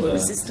clutter and all the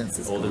resistance.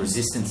 The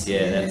resistance,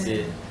 that's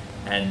it.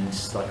 And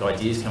like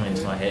ideas come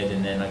into my head,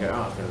 and then I go,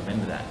 oh, I've got to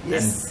remember that.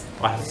 And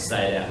I have to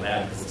say it out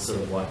loud because it's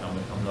sort of like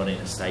I'm not in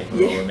a state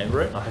where I'll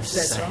remember it. I have to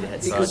say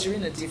that. Because you're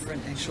in a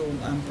different actual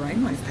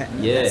brainwave pattern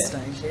at that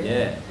stage.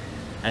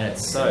 And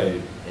it's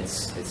so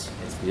it's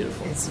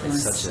beautiful. It's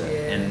nice. Such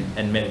a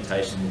and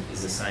meditation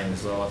is the same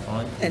as well, I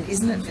find. And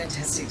isn't it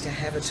fantastic to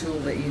have a tool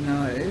that you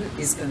know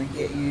is going to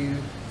get you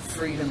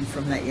freedom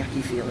from that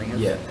yucky feeling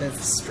of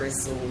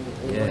stress or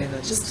whatever?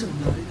 Just to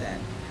know that.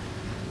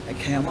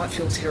 Okay, I might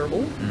feel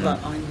terrible,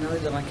 but I know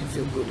that I can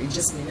feel good in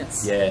just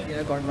minutes.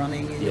 By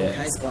running, in your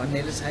case, by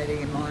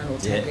meditating in mine, or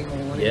tapping, or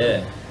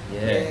whatever.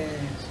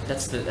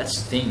 That's the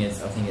thing. I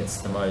think it's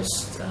the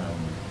most.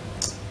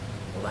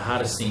 The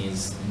hardest thing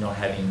is not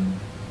having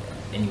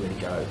anywhere to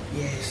go.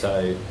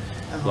 So,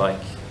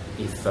 like,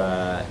 if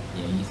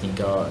you think,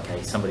 oh,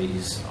 okay, somebody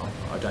who's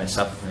I don't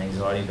suffer from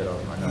anxiety, but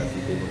I know a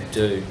few people who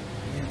do.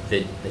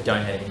 They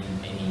don't have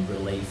any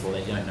relief, or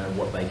they don't know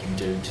what they can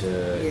do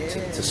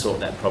to sort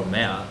that problem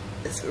out.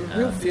 It's a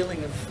real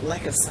feeling of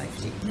lack of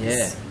safety.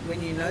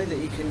 When you know that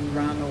you can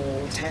run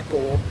or tap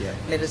or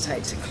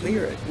meditate to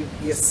clear it,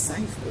 you're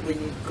safe. But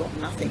when you've got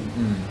nothing,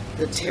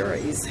 the terror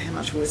is, how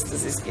much worse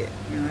does this get?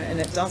 And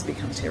it does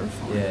become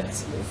terrifying.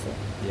 It's awful.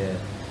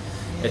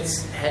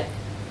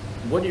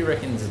 What do you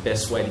reckon is the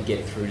best way to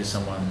get through to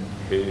someone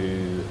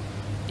who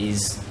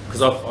is,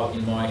 because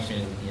in my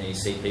experience, you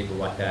see people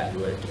like that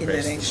who are depressed. In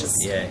that anxious.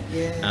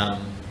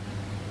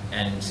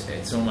 And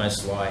it's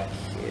almost like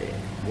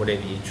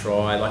whatever you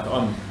try. Like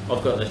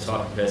I've got the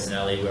type of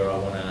personality where I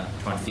want to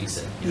try and fix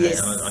it.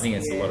 I think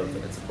it's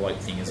it's a bloke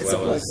thing as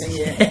well.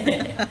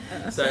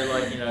 So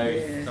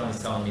if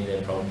someone's telling me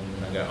their problem,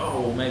 and I go,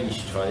 oh, well, maybe you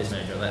should try this,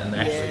 maybe try that, and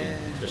actually,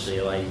 especially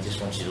a lady, just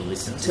wants you to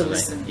listen.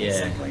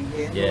 Exactly.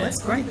 Well,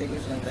 that's great that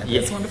you've learned that.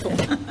 That's wonderful.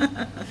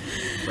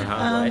 The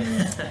hard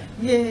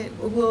way.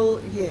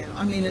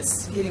 I mean,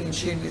 it's getting in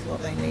tune with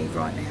what they need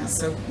right now.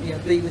 So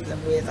be with them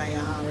where they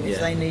are, and if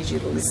they need you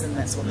to listen,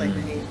 that's what they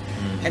need.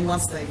 And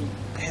once they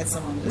had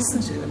someone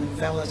listen to them and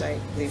validate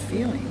their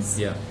feelings,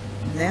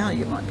 now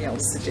you might be able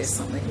to suggest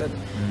something. But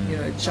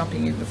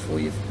jumping in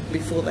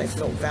before they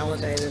felt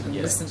validated and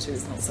listened to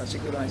is not such a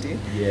good idea.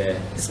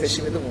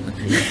 Especially with a woman.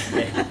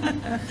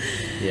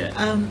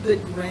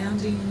 But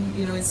grounding,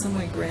 in some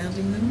way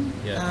grounding them.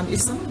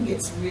 If someone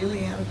gets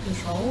really out of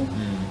control,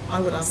 I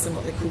would ask them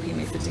what they're cooking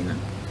me for dinner.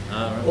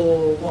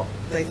 Or what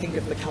they think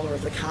of the colour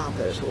of the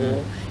carpet,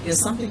 or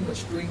something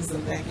which brings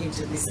them back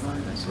into this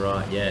moment.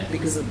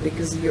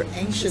 Because you're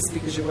anxious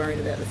because you're worried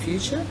about the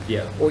future,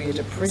 or you're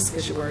depressed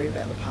because you're worried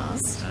about the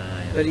past.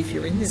 But if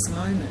you're in this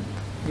moment,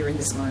 you're in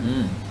this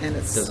moment, and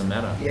it doesn't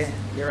matter.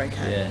 You're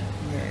okay.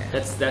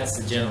 That's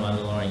the general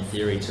underlying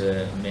theory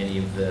to many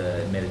of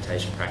the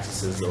meditation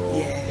practices,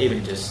 or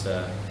even just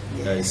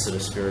those sort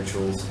of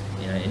spirituals,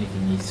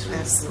 anything you sort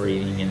of Absolutely.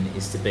 breathing and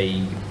is to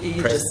be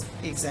You present.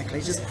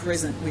 just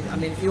present with. I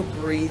mean, if you're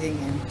breathing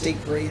and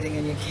deep breathing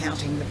and you're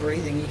counting the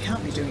breathing, you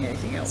can't be doing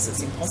anything else.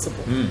 It's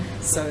impossible.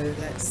 So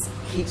that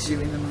keeps you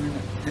in the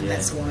moment, and Yeah.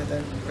 that's why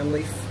the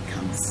relief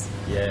comes.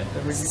 Yeah.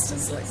 The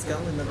resistance lets go,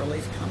 and the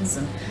relief comes,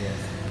 and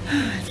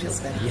it feels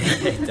better.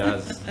 Yeah, it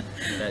does.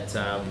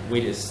 That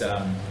we just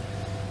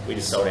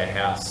sold our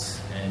house,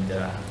 and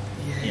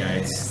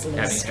it's a lot of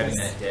having stress.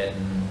 that debt,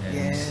 and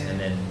Yeah. and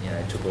then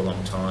it took a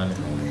long time, and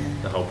Oh, yeah.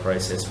 the whole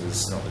process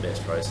was not the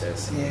best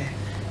process. Yeah.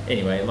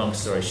 Anyway, long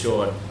story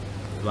short,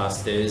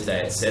 last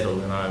Thursday it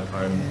settled, and I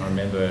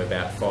remember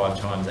about 5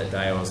 times that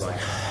day I was like,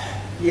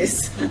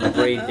 Yes. I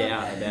breathed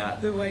out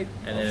about, The weight.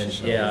 and off then your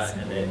shoulders.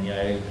 and then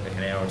like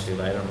an hour or two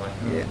later I'm like,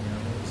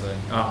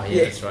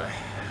 Yeah. that's right.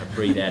 I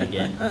breathe out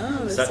again. Oh,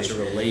 that's Such it. a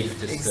relief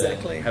just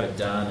Exactly. to have it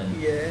done,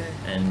 and Yeah.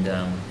 and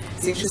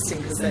It's interesting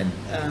because that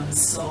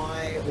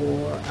sigh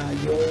or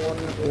yawn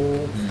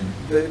or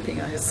burping,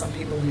 I have some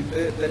people who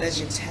burp, but as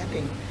you're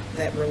tapping,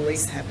 that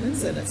release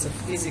happens, and it's a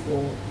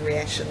physical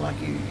reaction, like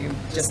you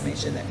just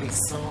mentioned, that big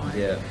sigh.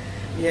 yeah.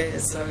 Yeah,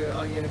 so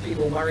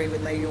people worry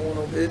when they yawn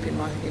or burp in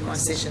my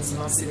sessions,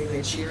 and I'm sitting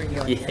there cheering,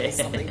 going, Yeah.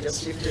 something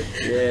just shifted.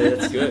 Yeah,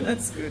 that's good.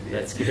 That's good. Yeah.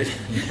 That's good.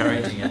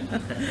 Encouraging it.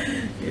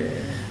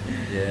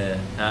 Yeah.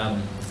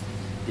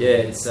 Yeah.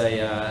 It's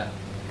a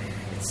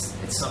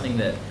it's something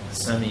that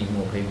so many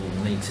more people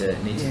need to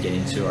get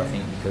into. I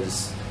think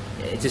because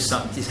it's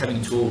just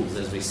having tools,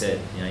 as we said.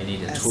 You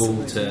need a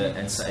tool to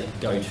and say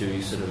go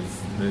to sort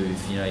of move.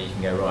 You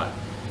can go right.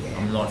 Yeah.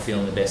 I'm not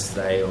feeling the best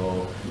today,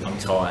 or I'm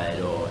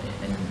tired,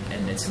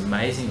 and it's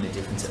amazing the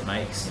difference it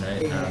makes.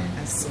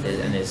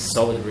 Absolutely. And there's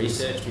solid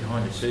research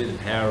behind it too. The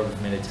power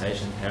of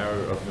meditation, the power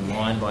of the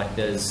mind. Like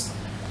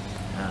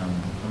I'm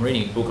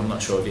reading a book. I'm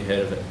not sure if you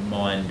heard of it,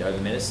 Mind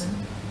Over Medicine.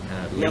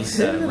 Yeah, I've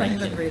Lisa heard of it, I Rankin.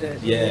 haven't read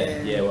it.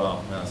 Yeah.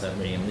 Well, I was not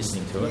reading. I'm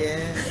listening to it.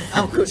 Yeah.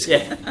 Oh, good.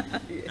 Yeah.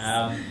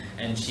 Yes.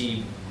 And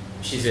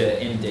she's a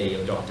MD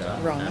or doctor,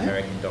 Right. an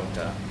American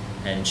doctor,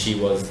 and she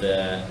was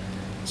the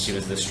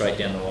straight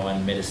down the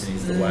line. Medicine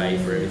is the way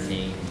for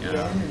everything.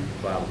 Blah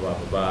blah blah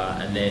blah blah.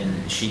 And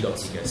then she got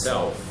sick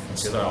herself and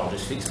said, "Oh, I'll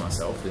just fix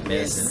myself with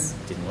medicine." Yes.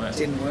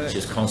 Didn't work. She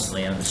was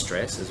constantly under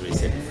stress, as we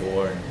said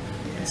before,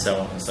 and so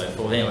on and so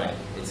forth. Anyway,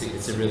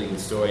 it's a really good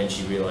story, and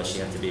she realised she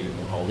had to be a bit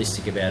more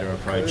holistic about her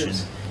approach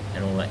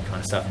and all that kind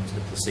of stuff, into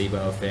the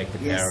placebo effect, the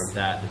power of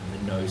that,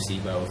 the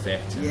nocebo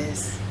effect.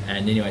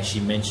 And anyway, she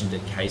mentioned a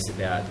case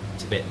about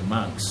Tibetan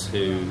monks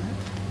who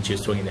she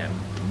was talking about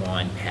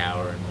mind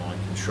power and mind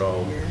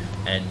control,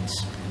 and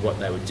what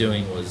they were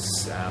doing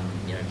was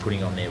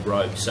putting on their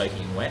robe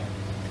soaking wet,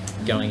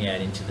 going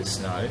out into the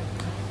snow,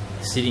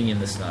 sitting in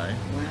the snow,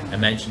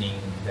 imagining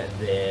that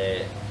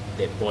their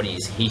body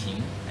is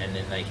heating, and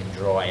then they can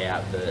dry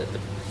out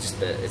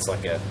it's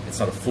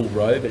not a full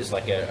robe, but it's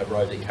like a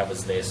robe that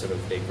covers their sort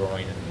of their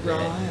groin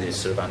and their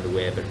sort of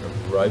underwear, but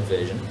a robe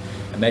version.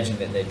 Imagine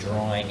that they're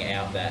drying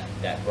out that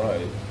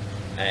robe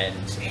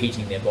and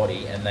heating their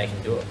body, and they can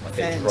do it. Like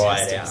they dry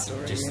it out,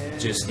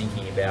 just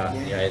thinking about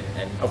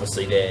and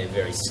obviously they're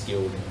very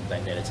skilled and they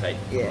meditate.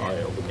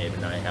 I would never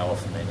know how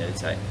often they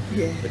meditate,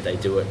 but they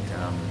do it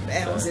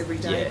hours every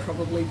day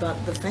probably.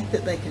 But the fact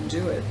that they can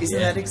do it, isn't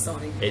that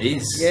exciting? It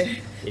is. Yeah.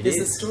 There's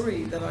a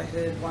story that I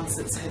heard once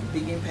that's had a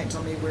big impact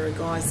on me, where a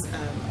guy's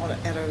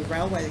at a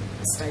railway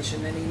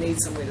station and he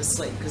needs somewhere to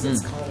sleep because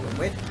it's cold and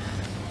wet.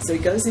 So he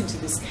goes into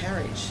this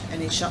carriage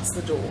and he shuts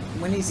the door.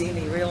 When he's in,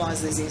 he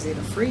realises he's in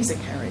a freezer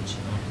carriage,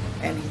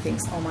 and he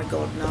thinks, "Oh my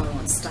God, no,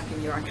 I'm stuck in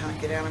here, I can't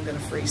get out, I'm going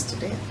to freeze to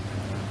death."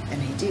 And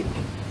he did,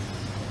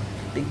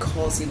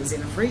 because he was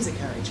in a freezer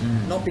carriage,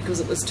 not because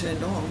it was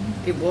turned on.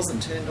 It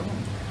wasn't turned on,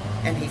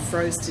 and he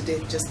froze to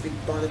death just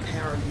by the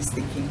power of his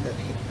thinking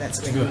that's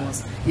where he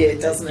was. Yeah,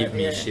 doesn't it? Give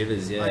me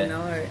shivers. Yeah, I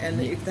know.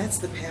 And if that's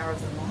the power of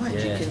the mind,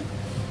 you can.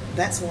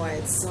 That's why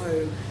it's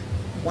so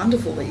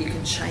wonderful that you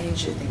can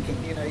change your thinking.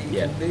 You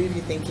can move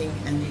your thinking,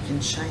 and you can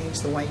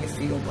change the way you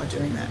feel by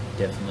doing that.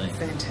 Definitely.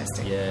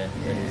 Fantastic. Yeah,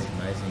 that is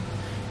amazing.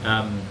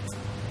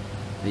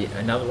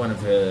 Another one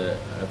of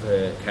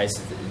her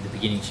cases at the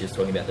beginning, she was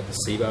talking about the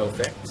placebo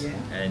effect. Yeah.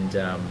 And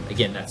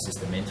again, that's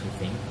just a mental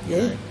thing.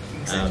 Yeah,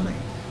 exactly.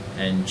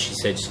 And she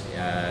said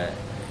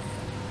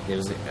there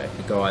was a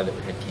guy that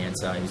had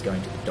cancer. He was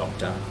going to the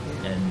doctor,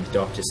 and the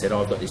doctor said,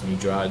 "I've got this new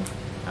drug.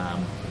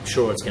 I'm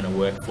sure it's going to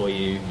work for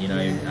you.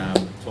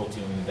 Talked to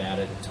him about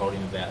it, told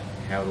him about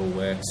how it all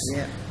works,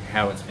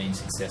 how it's been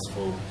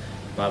successful,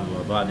 blah, blah,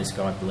 blah, blah." This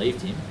guy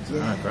believed him. He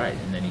said, "Oh, great."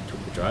 And then he took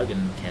the drug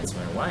and the cancer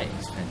went away.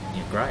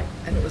 Great.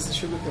 And it was a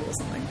sugar pill or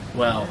something.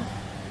 Well,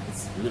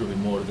 it's a little bit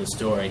more to the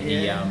story.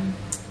 He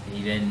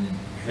then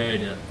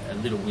heard a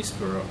little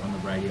whisper on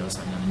the radio or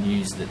something on the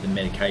news that the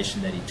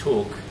medication that he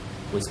took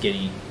was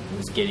getting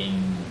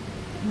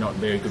not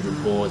very good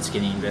reports,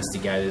 getting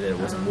investigated, that it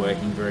wasn't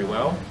working very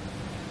well.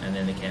 And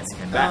then the cancer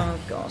came back. Oh,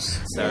 gosh.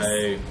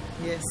 So,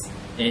 yes.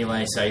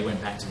 Anyway, so he went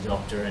back to the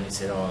doctor and he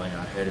said, "Oh, I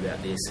heard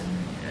about this."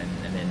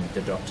 And then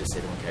the doctor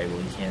said, "Okay,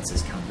 well, your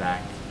cancer's come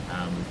back."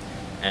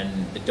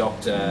 And the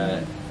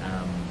doctor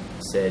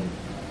said,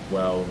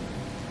 well,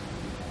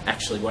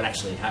 actually, what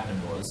actually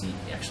happened was he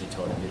actually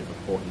told a bit of a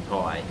porky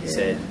pie. He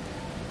said,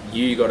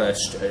 you got a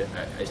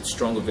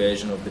stronger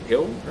version of the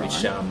pill,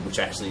 which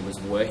actually was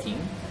working,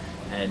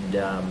 and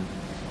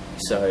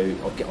so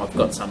I've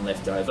got some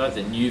left over.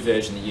 The new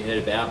version that you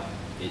heard about,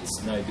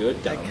 it's no good.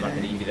 I'm not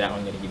going to give you that one.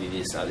 I'm going to give you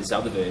this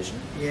other version.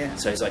 Yeah.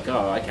 So he's like,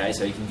 oh, okay.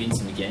 So he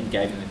convinced him again,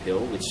 gave him the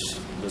pill, which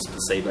was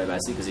placebo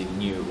basically, because he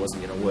knew it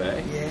wasn't going to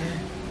work. Yeah.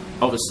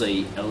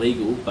 Obviously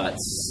illegal, but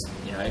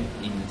you know,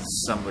 in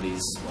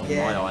somebody's, well, in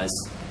my eyes,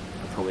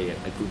 probably a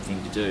good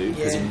thing to do,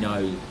 because he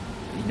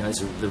knows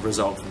the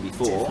result from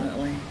before.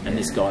 Definitely. And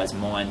this guy's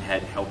mind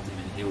had helped him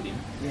and healed him.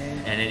 Yeah.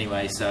 And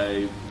anyway,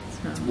 so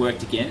it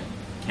worked again.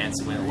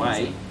 Cancer went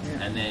away,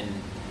 and then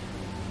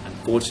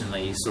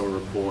unfortunately he saw a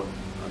report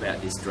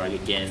about this drug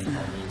again on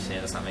the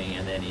internet or something,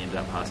 and then he ended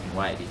up passing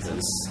away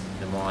because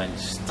the mind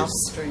just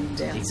upstream,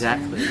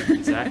 downstream.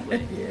 Exactly.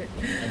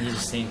 And you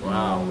just think,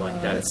 wow, like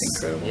that's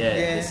incredible.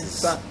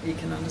 But you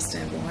can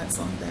understand why it's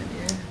like that.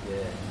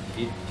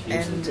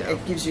 And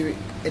it gives you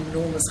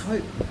enormous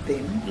hope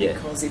then,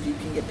 because if you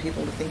can get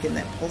people to think in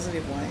that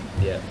positive way,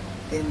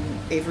 then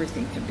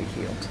everything can be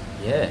healed.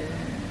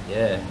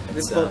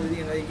 The body,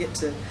 you know, you get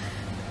to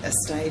a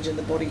stage and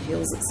the body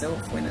heals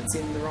itself when it's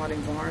in the right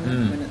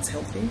environment, when it's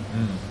healthy.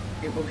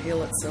 It will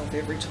heal itself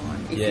every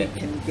time if you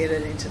can get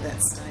it into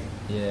that state.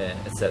 Yeah,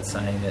 it's that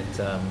saying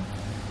that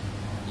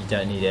you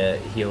don't need to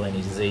heal any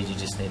disease, you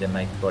just need to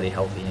make the body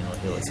healthy and it'll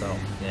heal itself.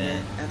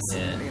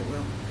 Absolutely it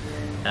will.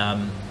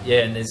 And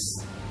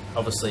there's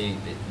obviously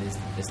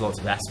there's lots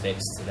of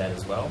aspects to that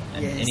as well,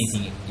 and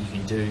anything you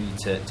can do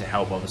to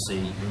help,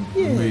 obviously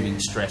removing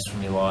stress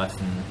from your life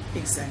and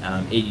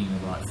eating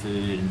the right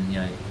food, and you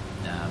know,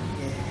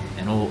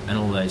 and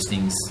all those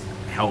things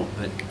help.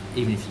 But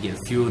even if you get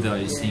a few of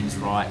those things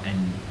right,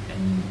 and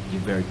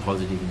you're very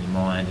positive in your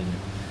mind and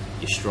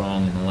you're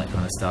strong and all that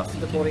kind of stuff,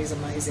 the body's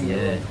amazing.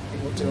 It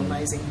will do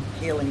amazing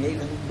healing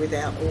even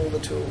without all the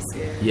tools.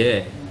 That's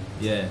good.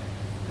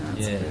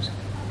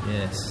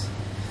 Yes.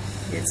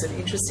 It's an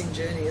interesting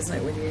journey, isn't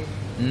it, when you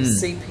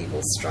see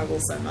people struggle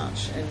so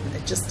much, and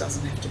it just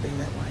doesn't have to be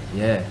that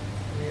way.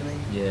 Really.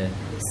 It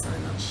is so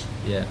much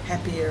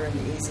happier and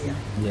easier.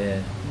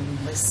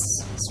 And less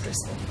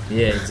stressful.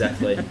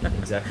 Exactly.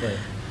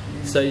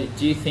 So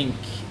do you think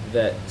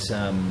that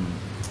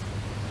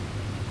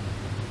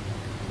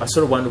I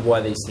sort of wonder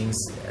why these things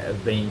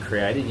have been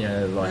created, you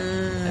know, like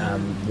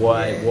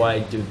why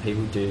do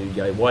people do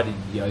yoga? Why did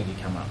yoga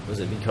come up? Was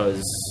it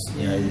because,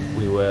 you know,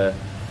 we were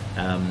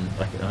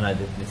like, I know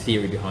the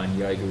theory behind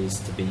yoga is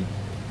to be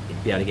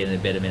able to get in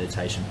a better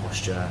meditation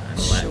posture and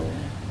all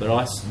that. But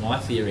my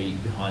theory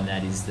behind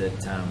that is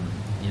that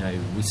you know,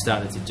 we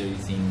started to do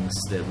things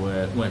that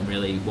weren't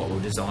really what we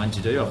were designed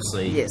to do.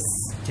 Obviously,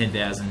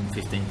 10,000,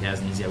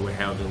 15,000 years ago,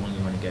 however long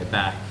you want to go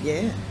back,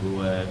 we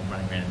were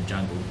running around in the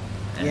jungle,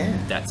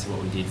 and that's what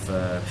we did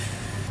for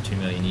 2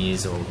 million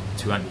years or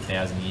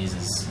 200,000 years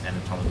as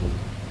anatomical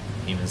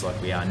humans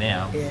like we are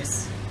now.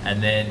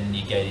 And then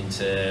you get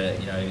into,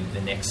 you know,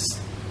 the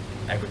next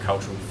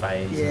agricultural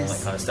phase and all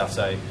that kind of stuff.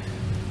 So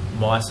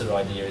my sort of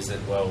idea is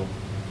that, well,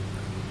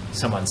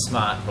 someone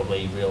smart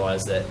probably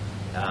realised that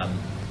the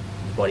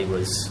body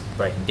was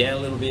breaking down a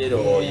little bit,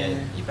 or you know,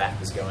 your back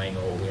was going,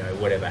 or you know,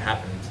 whatever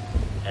happened,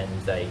 and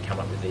they come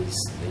up with these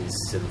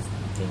sort of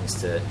things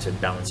to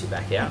balance your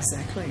back out.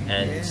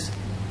 And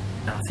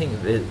I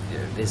think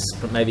there's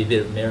maybe a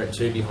bit of merit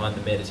too behind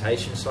the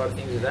meditation side of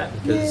things with that,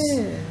 because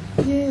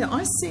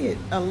I see it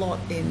a lot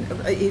in,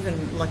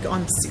 even like,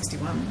 I'm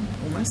 61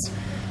 almost,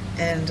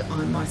 and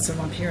my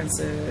parents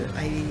are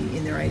 80,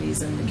 in their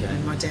 80s,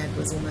 and my dad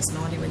was almost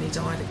 90 when he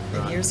died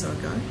a year or so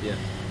ago.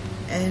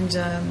 And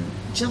I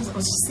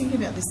was just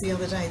thinking about this the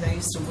other day. They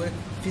used to work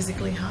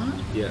physically hard,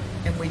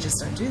 and we just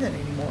don't do that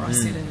anymore. I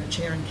sit in a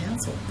chair and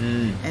counsel,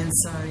 and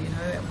so, you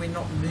know, we're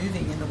not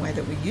moving in the way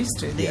that we used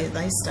to.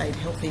 They stayed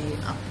healthy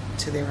up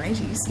to their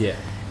 80s.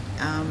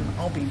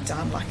 I'll be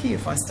darn lucky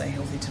if I stay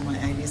healthy to my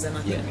 80s, and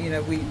I think you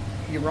know,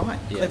 you're right.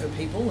 Clever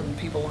people and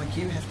people like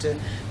you have to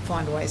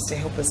find ways to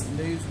help us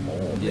move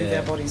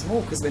our bodies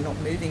more, because we're not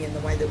moving in the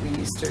way that we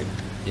used to.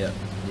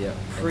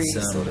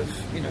 Sort of,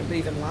 you know,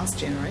 even last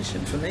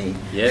generation for me.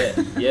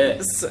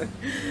 So,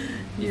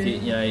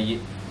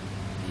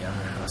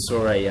 I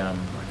saw I can't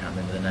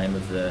remember the name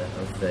of the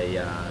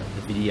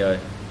video,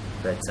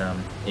 but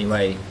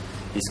anyway,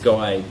 this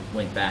guy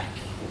went back.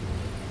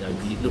 You know,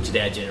 he looked at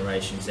our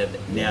generation and said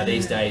that now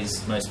these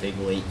days most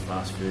people eat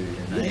fast food,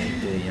 and they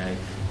do, you know,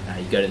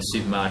 you go to the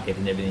supermarket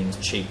and everything's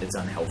cheap, it's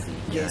unhealthy.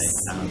 You know?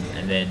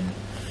 And then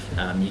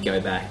you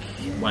go back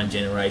one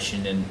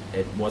generation and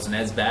it wasn't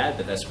as bad,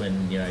 but that's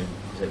when, you know,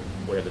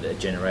 whatever the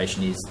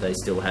generation is, they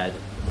still had,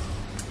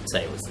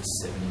 say it was the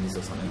 70s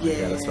or something like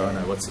that. So I don't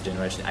know, what's the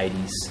generation,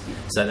 80s.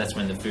 So that's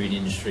when the food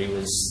industry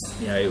was,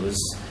 you know, it was,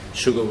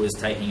 sugar was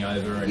taking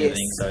over and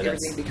everything. So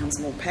everything becomes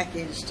more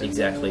packaged.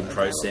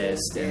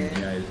 Processed, and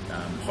you know,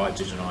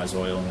 hydrogenized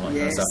oil and all that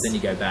kind of stuff. Then you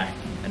go back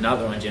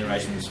another one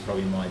generation, which is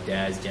probably my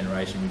dad's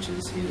generation, which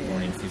is, he was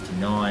born in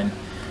 59,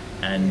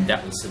 and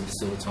that was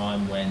still a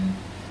time when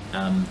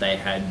they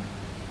had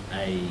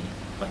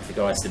like the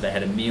guy said, they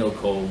had a meal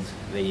called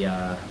the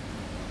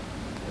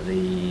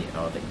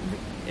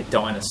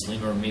Diner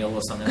Slimmer meal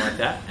or something like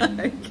that, and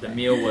Okay. the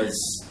meal was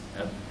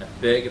a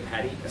burger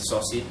patty, a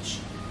sausage,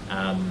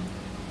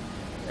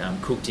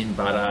 cooked in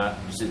butter,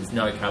 so there's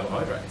no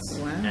carbohydrates.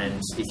 Wow.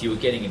 And if you were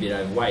getting a bit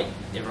overweight,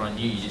 everyone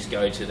knew you just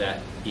go to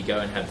that, you go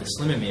and have the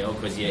slimmer meal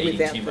because you're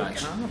Without eating too the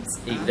much. carbs.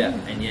 Eat that,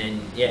 and then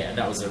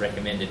that was a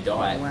recommended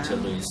diet Wow. to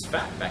lose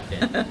fat back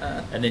then.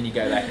 And then you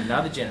go back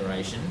another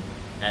generation,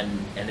 and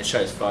it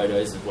shows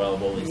photos as well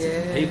of all these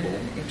different people,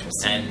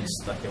 interesting. and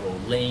like they're all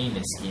lean,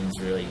 their skin's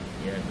really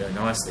very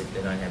nice. They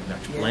don't have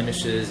much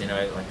blemishes,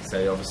 like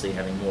so. Obviously,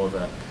 having more of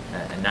a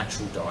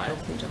natural diet,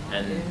 Healthy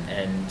diet,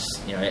 and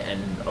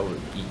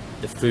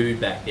the food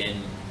back then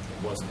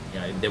wasn't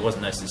there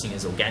wasn't no such thing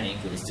as organic.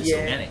 It was just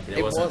organic.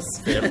 There wasn't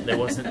there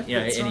wasn't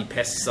any right.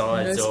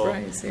 pesticides No or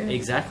sprays, yeah.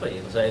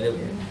 exactly.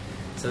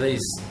 So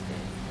these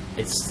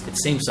it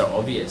seems so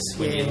obvious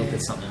when you look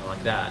at something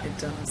like that, It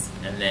does.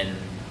 and then.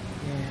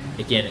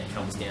 Yeah. Again, it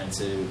comes down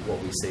to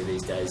what we see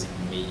these days in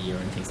media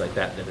and things like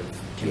that have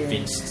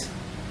convinced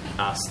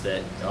us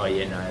that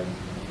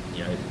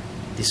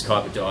this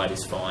type of diet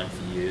is fine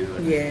for you.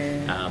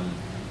 And,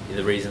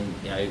 the reason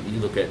you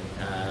look at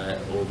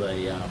all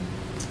the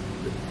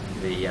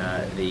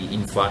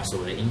influx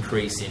or the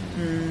increase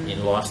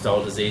in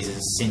lifestyle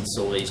diseases since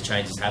all these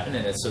changes happen,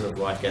 and it's sort of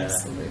like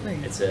Absolutely.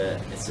 it's a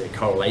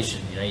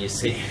correlation. You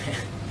see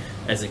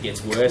as it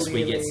gets worse,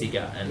 we get Clearly.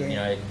 sicker,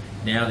 and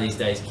now these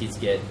days kids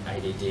get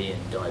ADD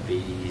and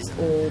diabetes and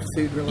All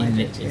food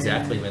related.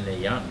 exactly when they're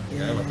young,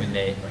 like when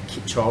they're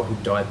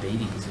childhood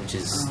diabetes, which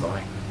is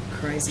like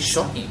crazy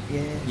shocking. stuff.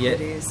 Yeah, Yet-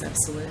 it is,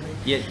 absolutely.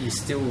 Yet you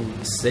still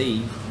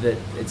see that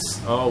it's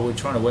we're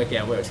trying to work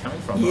out where it's coming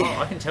from. Yeah.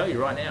 I can tell you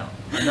right now,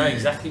 I know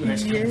exactly where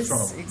it's coming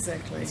from.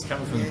 Exactly. It's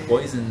coming from Yeah. the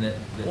poison that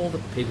All the-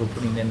 people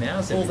put in their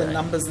mouths All every the day.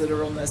 numbers that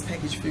are on those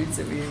packaged foods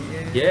that we eat.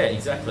 Yeah,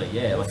 exactly.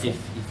 Yeah, like if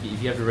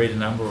you have to read a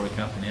number or you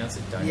can't pronounce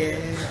it, don't Yeah, do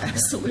it.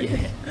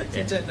 absolutely. Yeah.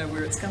 You don't know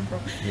where it's come from.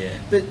 Yeah.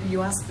 But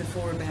you asked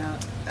before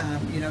about,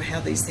 how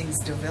these things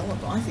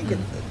develop. I think,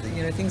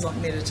 things like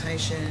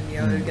meditation,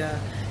 yoga,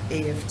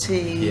 EFT.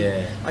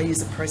 Yeah. I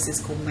use a process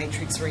called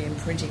matrix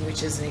re-imprinting,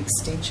 which is an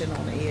extension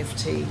on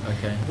EFT,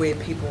 Okay. where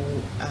people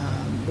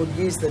will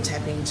use the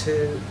tapping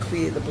to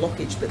clear the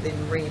blockage, but then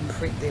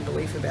re-imprint their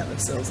belief about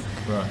themselves.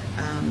 Right.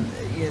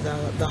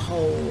 The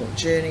whole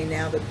journey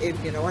now that I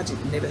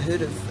never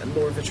heard of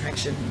law of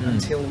attraction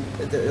until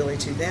the early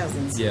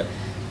 2000s. Yeah.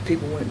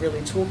 People weren't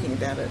really talking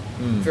about it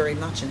very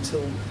much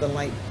until the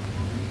late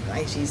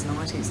 80s,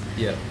 90s.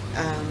 Yeah.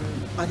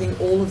 I think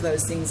all of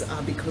those things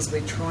are because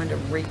we're trying to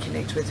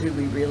reconnect with who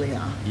we really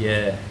are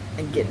Yeah.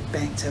 and get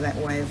back to that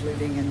way of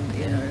living,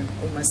 and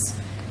almost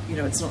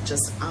it's not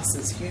just us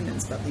as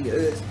humans, but the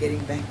earth getting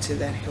back to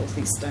that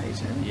healthy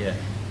state, and Yeah.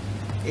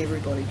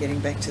 everybody getting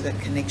back to that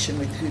connection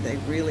with who they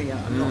really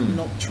are,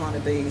 not trying to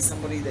be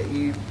somebody that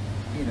you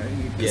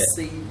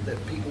perceive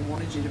that people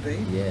wanted you to be,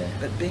 Yeah.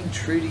 but being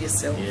true to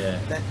yourself. Yeah.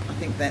 That, I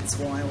think that's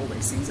why all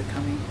these things are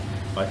coming.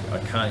 I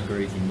can't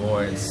agree with you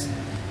more. It's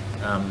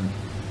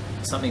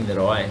something that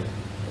I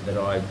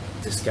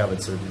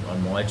discovered sort of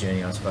on my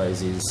journey, I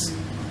suppose, is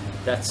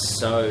that's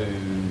so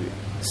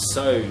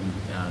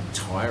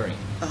tiring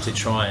to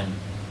try and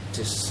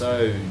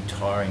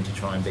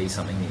be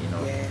something that you're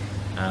not. Yeah.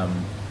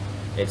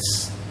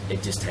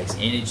 It just takes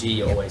energy.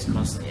 You're always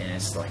constantly, and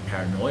it's like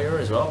paranoia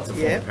as well. It's a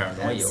form of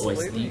paranoia. You're always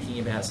absolutely. thinking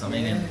about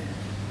something, and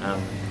I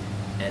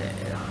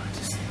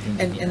just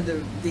think, And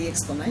the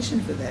explanation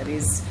for that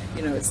is,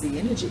 it's the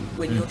energy.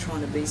 When you're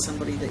trying to be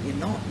somebody that you're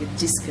not, you're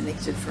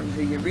disconnected from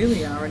who you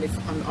really are. And if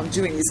I'm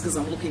doing this because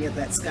I'm looking at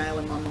that scale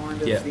in my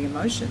mind of the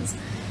emotions,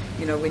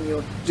 when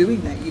you're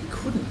doing that, you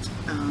couldn't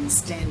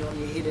stand on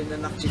your head in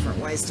enough different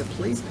ways to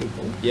please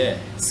people. Yeah.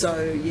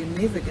 So you're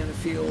never going to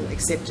feel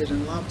accepted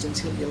and loved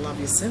until you love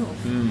yourself.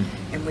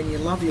 And when you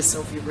love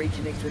yourself, you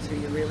reconnect with who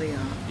you really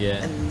are.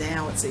 Yeah. And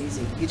now it's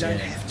easy. You don't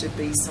have to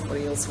be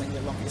somebody else when you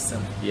love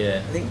yourself.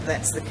 Yeah. I think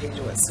that's the key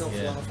to it,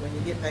 self-love. When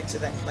you get back to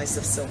that place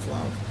of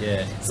self-love.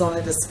 Yeah. So I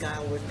have a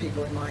scale with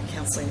people in my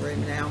counselling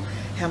room now.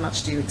 How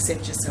much do you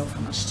accept yourself?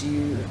 How much do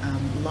you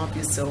love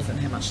yourself? And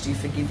how much do you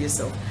forgive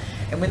yourself?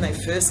 And when they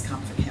first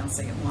come for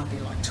counselling, it might be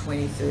like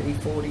 20, 30,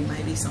 40,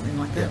 maybe something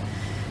like that. Yeah.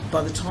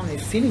 By the time they've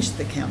finished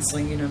the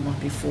counselling, it might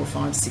be 4,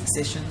 5, 6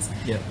 sessions.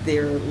 Yeah.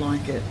 They're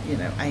like at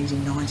 80,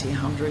 90,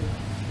 100.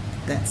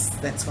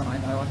 That's when I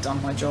know I've done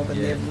my job,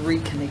 and they're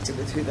reconnected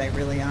with who they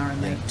really are,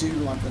 and they do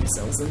love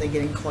themselves, and they're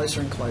getting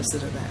closer and closer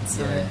to that.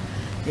 So I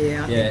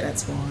think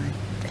that's why.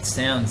 It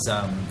sounds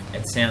a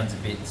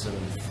bit sort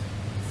of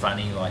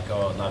funny, like,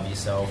 oh, love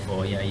yourself,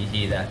 or you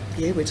hear that.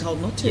 Yeah, we're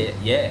told not to.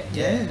 Yeah.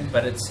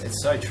 But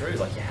it's so true.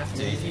 Like, you have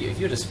to. If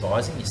you're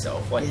despising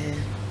yourself, like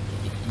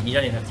you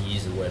don't even have to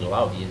use the word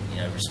love. You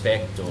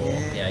respect, or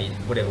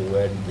whatever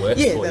word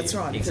works for you. Yeah, that's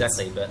right.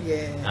 Exactly.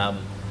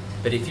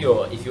 But if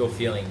you're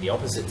feeling the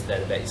opposite to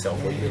that about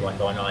yourself, or you're like,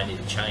 oh no, I need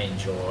to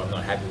change, or I'm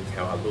not happy with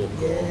how I look,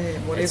 or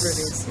whatever it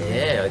is.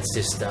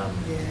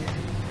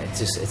 It's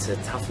just it's a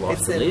tough life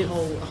it's to that live.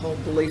 whole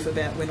belief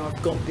about when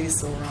I've got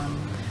this, or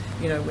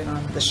you know, when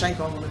I'm the shape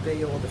I want to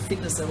be or the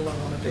fitness level I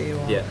want to be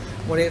or Yeah.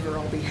 whatever,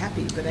 I'll be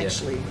happy. But Yeah.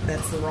 actually,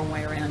 that's the wrong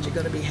way around. You've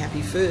got to be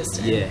happy first,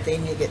 and Yeah.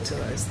 then you get to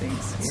those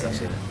things. That's Yeah.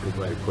 such a good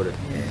way to put it.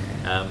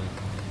 Yeah.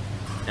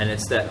 And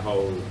it's that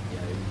whole, you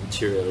know,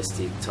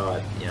 materialistic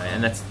type, you know,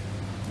 and that's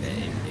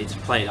it's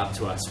played up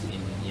to us in,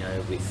 you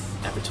know, with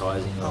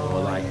advertising or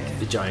like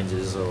the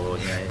Joneses or,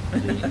 you know,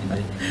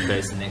 the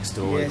person next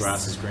door, Yes. the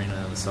grass is greener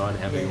on the side,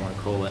 however you Yeah. want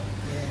to call it.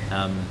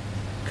 Yeah.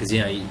 Because, you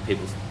know,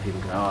 people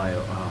go,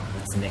 oh,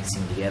 that's the next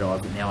thing to get. Oh,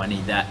 but now I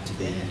need that to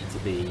be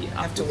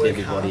Have up to with work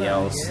everybody harder,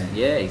 else.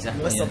 yeah. And exactly.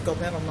 Unless yeah. I've got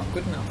that, I'm not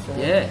good enough. Or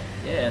Yeah,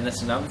 and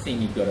that's another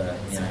thing you've got to,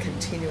 It's you know. a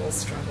continual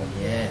struggle.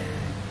 Yeah.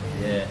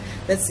 Yeah.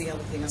 That's the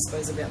other thing, I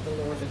suppose, about the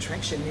law of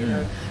attraction. You Mm.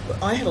 know,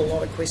 I had a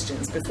lot of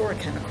questions before I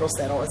came across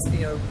that. I was, you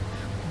know,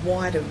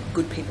 why do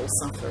good people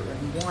suffer,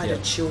 and why Yeah.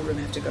 do children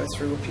have to go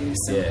through abuse,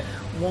 and Yeah.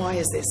 why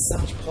is there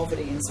such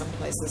poverty in some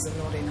places and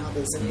not in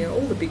others, and you know,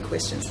 all the big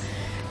questions.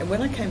 And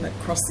when I came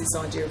across this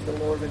idea of the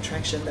law of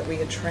attraction, that we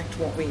attract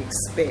what we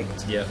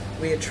expect, Yep.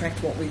 we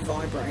attract what we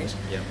vibrate,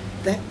 Yep.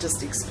 that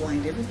just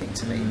explained everything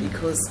to me. Mm.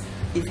 Because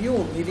if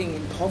you're living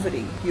in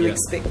poverty, you Yeah.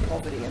 expect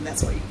poverty, and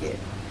that's what you get.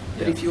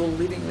 But Yeah. if you're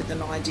living with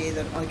an idea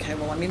that, okay,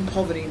 well, I'm in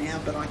poverty now,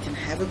 but I can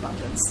have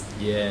abundance.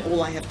 Yeah.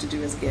 All I have to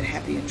do is get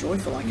happy and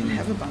joyful. I can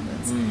have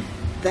abundance. Mm.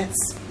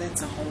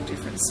 That's a whole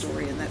different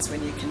story, and that's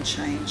when you can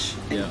change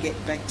and Yeah.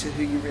 get back to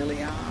who you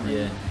really are.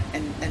 Yeah.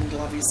 And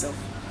love yourself.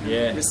 and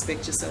Yeah.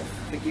 Respect yourself.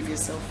 Forgive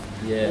yourself.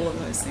 Yeah. All of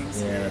those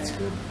things. Yeah, that's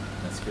good.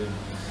 That's good.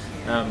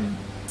 Yeah.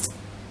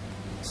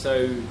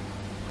 So,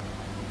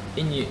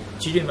 do you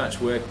do much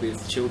work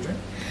with children?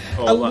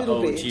 A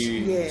little bit, do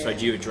you? yeah. So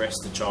do you address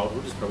the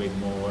childhood? Is probably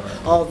more.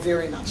 Oh,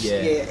 very much.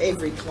 Yeah. Yeah,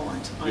 every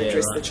client I Yeah,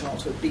 address right. the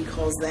childhood,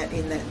 because that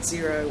in that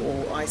 0,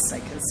 or I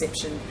say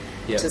conception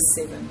Yep. to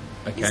 7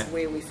 Okay. is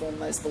where we form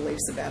those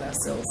beliefs about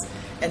ourselves.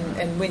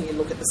 And when you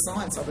look at the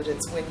science of it,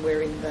 it's when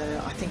we're in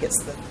the, I think it's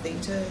the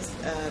theta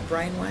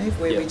brainwave,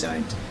 where we Yep.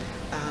 don't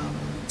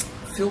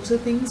filter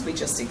things, we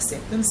just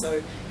accept them. So,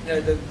 you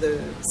know, the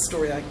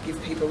story I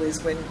give people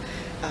is when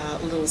a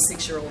little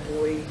 6-year-old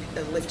boy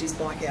left his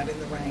bike out in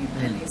the rain,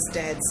 and his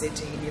dad said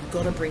to him, "You've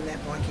got to bring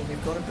that bike in,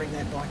 you've got to bring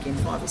that bike in,"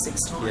 5 or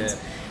 6 times. Yeah.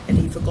 And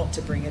he forgot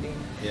to bring it in.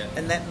 Yeah.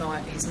 And that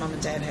night his mum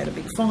and dad had a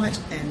big fight,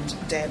 and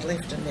dad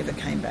left and never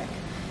came back.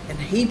 And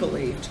he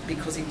believed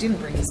because he didn't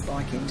bring his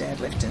bike in, dad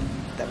left, and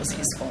that was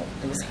his fault.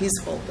 It was his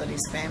fault that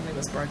his family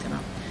was broken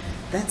up.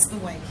 That's the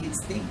way kids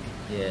think.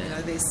 Yeah. You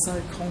know, they're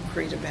so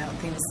concrete about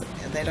things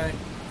that they don't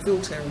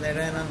filter, and they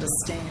don't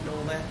understand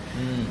all that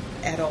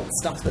adult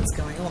stuff that's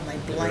going on. They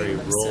Very blame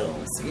raw.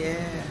 themselves. Yeah.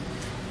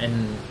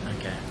 And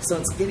okay. So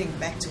it's getting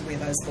back to where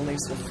those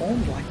beliefs were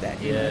formed like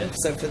that. You Yeah. know?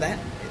 So for that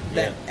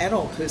Yeah.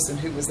 adult person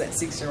who was that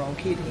 6-year-old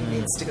kid, he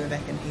needs to go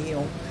back and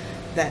heal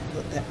that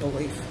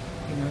belief.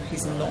 You know,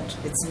 it's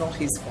not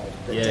his fault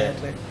that Yeah.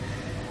 dad left.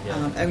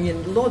 Yeah. I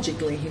mean,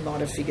 logically, he might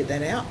have figured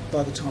that out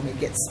by the time he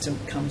gets to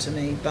come to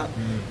me, but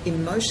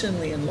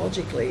emotionally and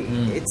logically,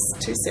 it's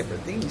two separate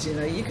things. You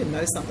know, you can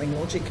know something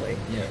logically,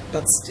 Yeah.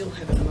 but still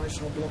have an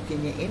emotional block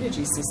in your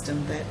energy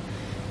system that,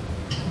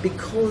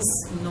 because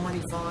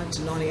 95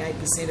 to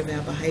 98% of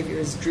our behaviour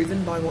is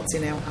driven by what's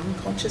in our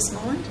unconscious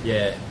mind,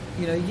 Yeah.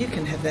 you know, you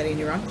can have that in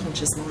your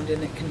unconscious mind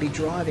and it can be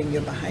driving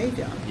your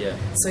behaviour. Yeah.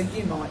 So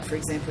you might, for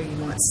example, you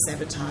might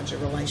sabotage a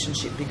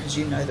relationship because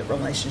you know that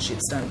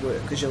relationships don't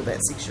work because you're that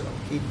 6-year-old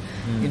kid,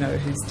 you know,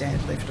 whose dad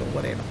left or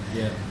whatever.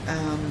 Yeah.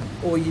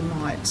 Or you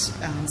might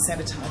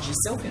sabotage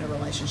yourself in a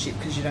relationship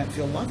because you don't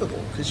feel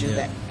lovable because you're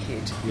Yeah. that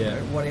kid, Yeah. you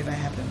know, whatever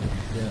happened.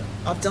 Yeah.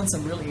 I've done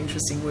some really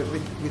interesting work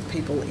with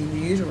people in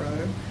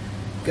utero,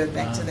 go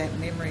back to Ah. that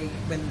memory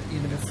when, you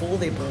know, before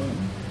they're born,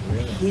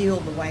 Really? heal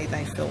the way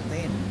they felt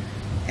then,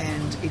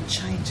 and it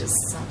changes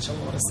such a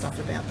lot of stuff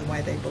about the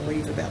way they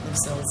believe about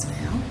themselves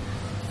now.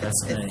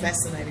 It's Fascinating.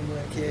 fascinating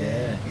work, yeah.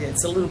 Yeah. Yeah,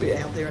 it's a little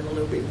bit out there and a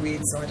little bit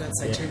weird, so I don't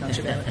say Yeah. too much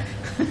about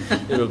it.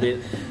 A little bit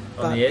on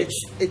But the edge.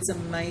 it's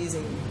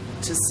amazing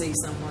to see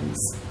someone's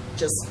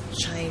just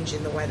change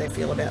in the way they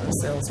feel about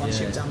themselves once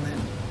Yeah. you've done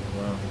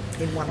that Wow.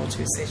 in 1 or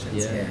 2 sessions.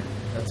 Yeah, Yeah.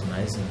 that's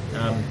amazing.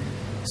 Yeah.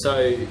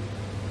 So,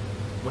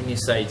 when you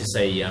say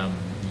you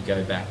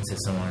go back to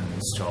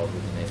someone's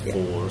childhood and they're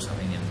Yeah. 4 or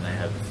something and they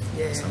have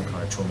Yeah. some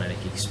kind of traumatic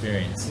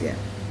experience, Yeah.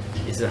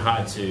 is it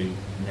hard to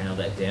nail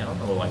that down,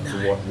 or like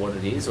to No. what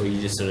it is, or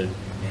you just sort of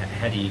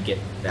how do you get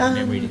that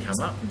memory to come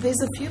up?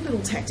 There's a few little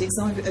tactics.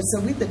 So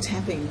with the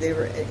tapping,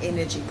 there are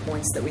energy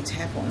points that we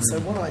tap on. So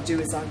what I do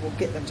is I will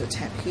get them to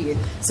tap here.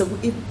 So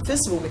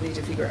first of all, we need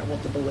to figure out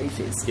what the belief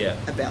is Yeah.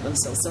 about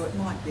themselves. So it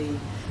might be,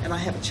 and I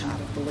have a chart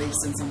of beliefs,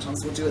 and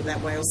sometimes we'll do it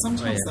that way, or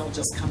sometimes yeah. they'll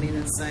just come in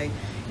and say,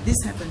 this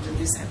happened and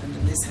this happened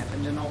and this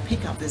happened, and I'll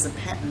pick up, there's a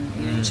pattern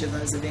in each of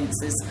those events.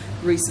 There's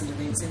recent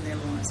events in their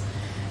lives.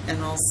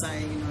 And I'll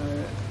say, you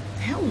know,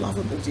 how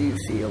lovable do you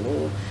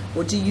feel,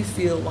 or do you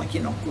feel like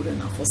you're not good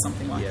enough, or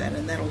something like Yeah. that,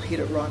 and that'll hit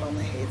it right on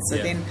the head. So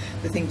Yeah. then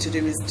the thing to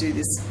do is do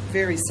this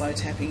very slow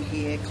tapping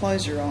here,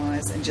 close your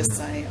eyes and just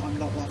say, I'm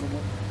not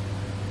lovable.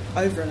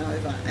 over and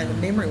over, and a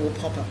memory will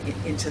pop up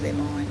into their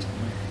mind.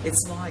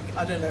 It's like,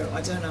 I don't know,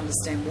 I don't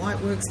understand why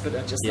it works, but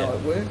I just know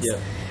it works. Yeah.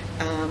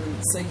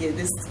 So yeah,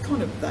 there's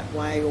kind of that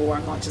way, or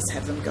I might just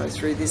have them go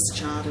through this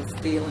chart of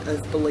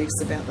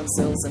beliefs about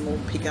themselves, and we'll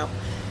pick up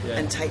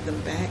and take them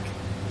back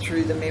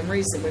through the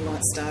memories, and we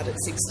might start at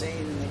 16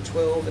 and then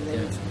 12 and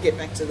then get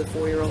back to the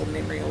 4-year-old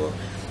memory, or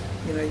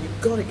you know,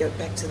 you've got to go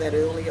back to that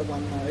earlier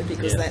one though,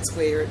 because that's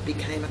where it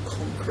became a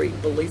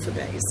concrete belief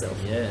about yourself.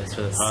 Yeah, that's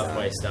where the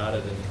pathway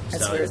started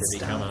and started to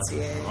become a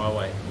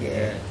highway.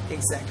 Yeah,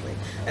 exactly.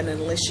 And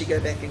unless you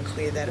go back and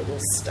clear that, it will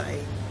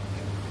stay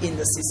in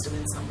the system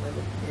in some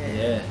level.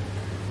 Yeah.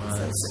 Wow,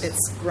 so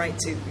it's great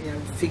to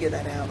figure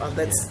that out.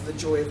 That's the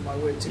joy of my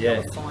work, to be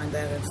able to find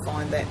that and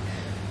find that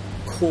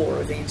core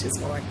event is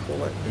what I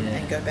call it,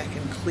 and go back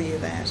and clear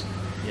that.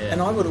 Yeah.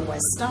 And I would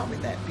always start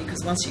with that,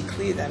 because once you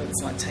clear that,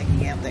 it's like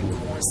taking out that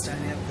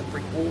cornerstone out of the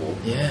brick wall.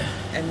 Yeah.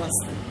 And once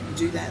you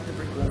do that, the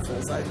brick wall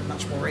falls over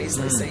much more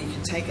easily. So you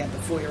can take out the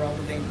 4-year-old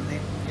event and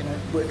then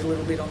work a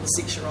little bit on the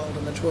 6-year-old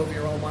and the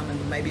 12-year-old one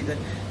and maybe the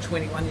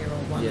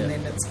 21-year-old one, and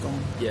then it's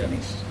gone,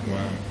 finished.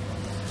 Wow.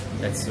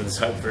 There's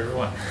hope for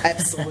everyone.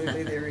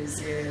 Absolutely, there is.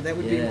 Yeah, that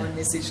would be my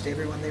message to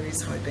everyone. There is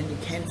hope, and you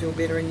can feel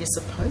better, and you're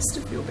supposed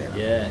to feel better.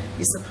 Yeah,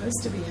 you're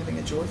supposed to be having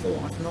a joyful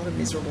life, not a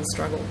miserable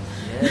struggle.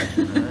 Yeah,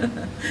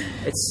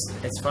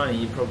 it's funny.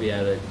 You're probably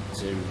able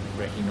to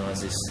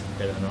recognise this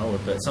better than I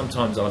would, but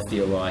sometimes I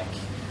feel like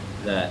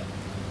that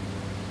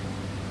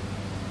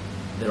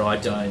I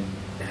don't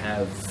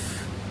have.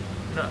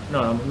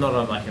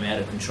 Not like I'm out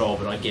of control,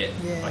 but I get.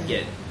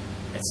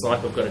 It's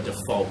like I've got a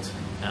default.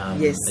 A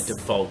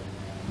default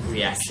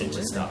reaction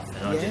to stuff,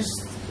 and I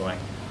just like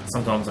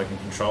sometimes I can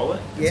control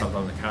it, and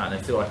sometimes I can't. And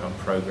I feel like I'm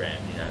programmed,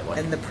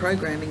 and the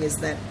programming is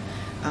that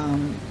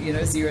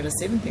 0 to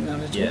 7 thing that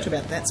I talked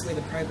about. That's where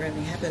the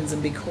programming happens,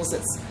 and because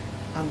it's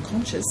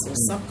unconscious or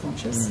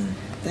subconscious,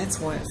 that's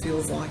why it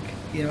feels like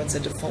it's a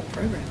default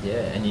program.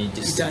 Yeah, and you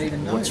don't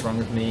even know what's wrong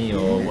with me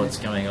or what's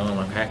going on.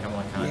 Like how come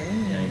I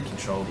can't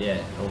control?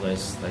 all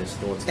those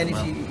thoughts. And if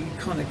you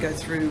kind of go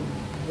through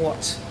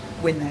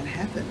when that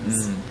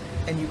happens.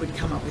 And you would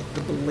come up with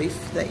the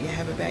belief that you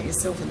have about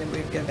yourself, and then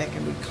we'd go back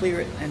and we'd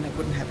clear it, and it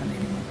wouldn't happen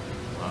anymore.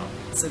 Wow.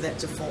 So that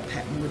default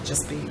pattern would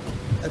just be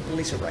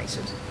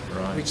obliterated,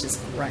 which is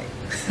great.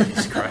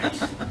 It's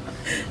great.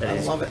 I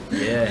love it.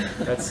 Yeah,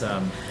 that's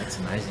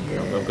amazing.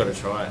 Yeah. I've got to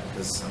try it,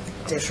 because I'm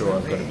sure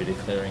I've got a bit of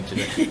clearing to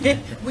do.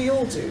 We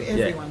all do.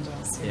 Everyone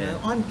does. You know?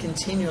 I'm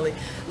continually,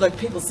 like,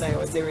 people say,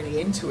 is there any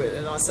end to it?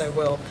 And I say,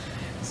 well,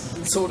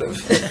 sort of.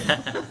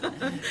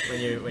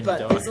 when you but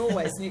die. There's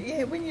always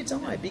when you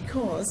die,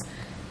 because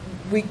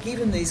we're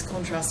given these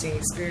contrasting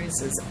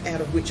experiences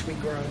out of which we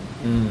grow,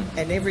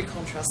 and every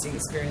contrasting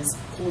experience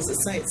causes,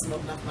 say it's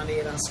not enough money,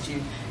 it asks you,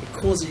 it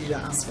causes you to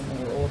ask for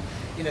more, or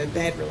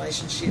bad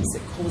relationships,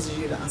 it causes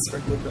you to ask for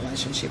a good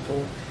relationship,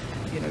 or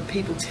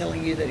people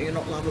telling you that you're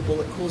not lovable,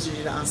 it causes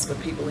you to ask for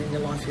people in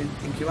your life who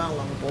think you are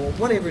lovable, or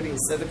whatever it is.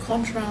 So the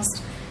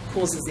contrast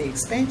causes the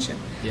expansion,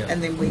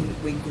 and then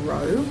we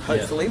grow,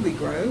 hopefully we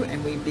grow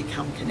and we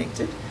become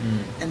connected,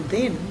 and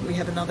then we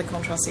have another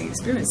contrasting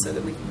experience so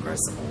that we can grow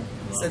some more.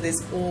 So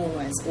there's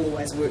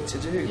always work to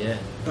do,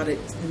 but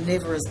it's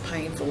never as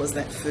painful as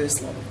that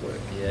first lot of work.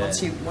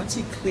 Once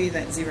you clear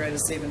that 0 to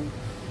 7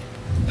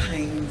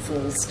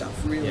 painful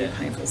stuff, really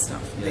painful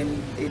stuff,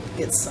 then it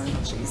gets so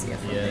much easier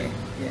from there.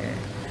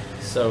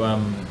 So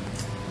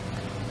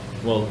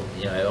well,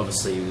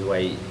 obviously the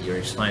way you're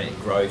explaining it,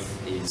 growth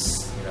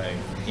is,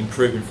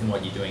 improvement from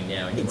what you're doing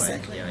now anyway.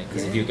 Exactly.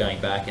 Because if you're going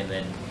back and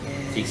then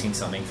fixing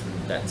something from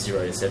that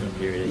 0 to 7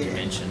 period, as you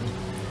mentioned,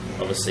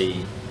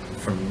 obviously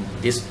from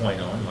this point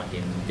on, like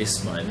in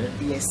this moment,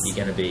 you're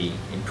going to be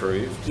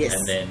improved.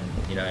 And then,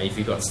 if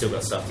you've still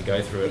got stuff to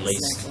go through, at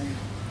least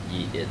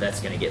that's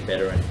going to get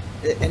better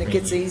and it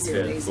gets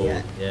easier and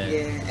easier.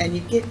 And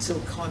you get to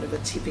kind of a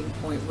tipping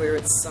point where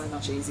it's so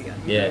much easier.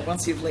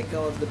 Once you've let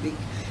go of the big,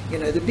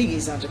 the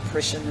biggies are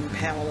depression and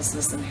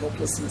powerlessness and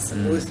helplessness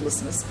and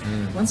worthlessness.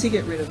 Once you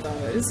get rid of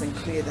those and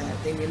clear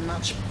that, then you're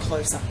much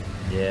closer.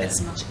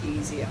 It's much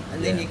easier.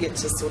 And then you get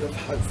to sort of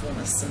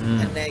hopefulness,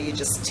 and now you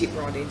just tip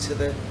right into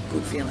the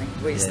good feeling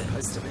where you're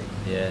supposed to be.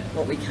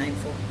 What we came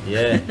for.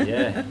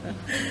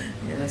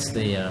 That's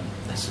the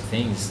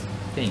thing, is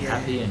being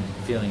happy and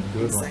feeling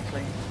good.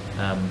 Exactly.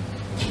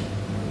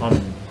 I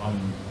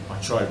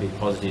try to be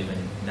positive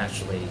and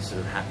naturally sort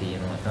of happy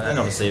and all that. And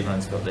obviously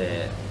everyone's got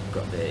their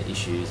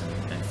issues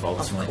and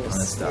faults and all that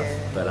kind of stuff.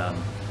 But I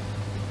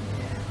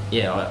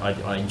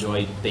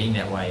enjoy being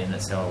that way, and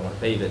that's how I want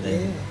to be. But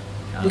then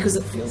because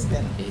it feels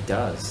better. It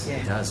does.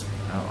 It does.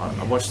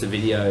 I watched the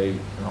video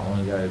not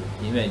long ago.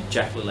 You met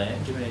Jack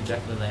LaLanne. Do you know who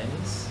Jack LaLanne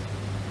is?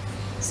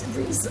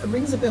 It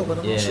rings a bell, but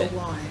I'm not sure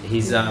why.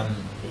 He's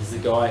the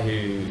guy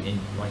who,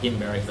 in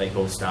America, they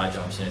call star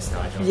jumps.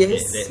 Star jumps.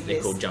 They're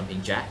called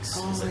jumping jacks.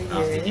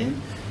 After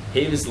him.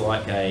 He was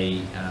like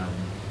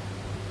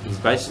he's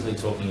basically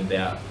talking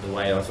about the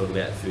way I talk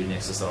about food and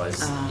exercise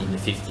in the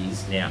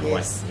 50s now.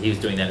 Like he was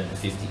doing that in the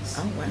 50s.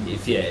 Oh wow.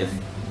 If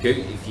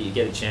you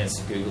get a chance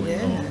to Google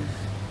him,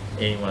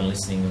 anyone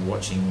listening and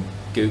watching,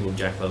 Google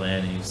Jack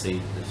LaLanne and you'll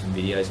see some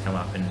videos come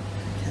up, and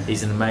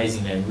he's an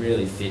amazing man,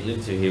 really fit.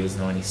 Lived till he was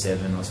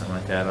 97 or something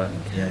like that.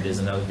 You know, there's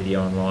another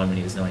video online when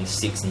he was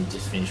 96 and he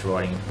just finished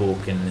writing a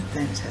book. And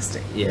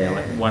fantastic. Yeah,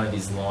 like one of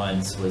his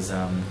lines was,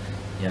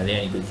 you know, the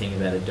only good thing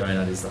about a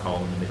donut is the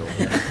hole in the middle.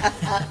 You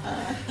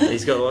know?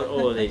 He's got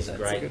all of these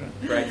great,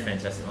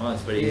 fantastic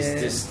lines, but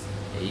he's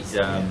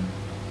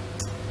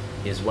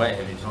he's way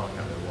ahead of his time. I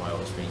can't remember why I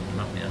was bringing him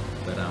up now,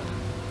 but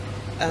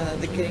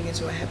the Getting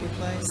Into a Happy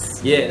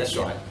Place. Yeah, that's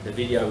right. The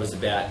video was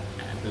about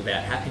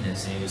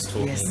happiness, and he was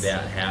talking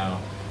about how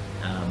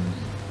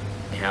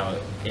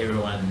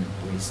everyone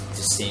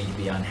just seemed to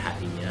be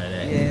unhappy. You know,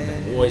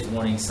 they're always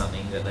wanting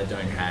something that they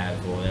don't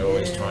have, or they're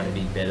always trying to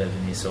be better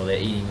than this, or they're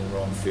eating the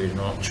wrong food and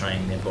not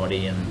training their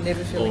body, and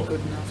never feeling good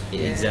enough.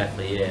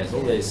 Exactly. Yeah, it's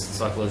all those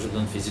psychological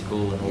and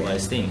physical and all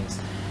those things.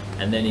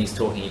 And then he's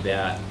talking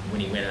about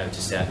when he went over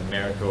to South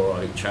America,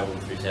 or he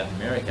travelled through South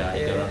America,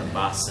 he got on a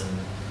bus and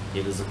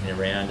he was looking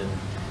around, and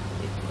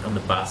on the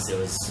bus there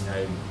was, you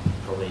know,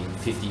 probably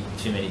 50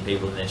 too many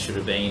people than there should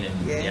have been,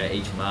 and you know,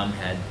 each mum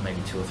had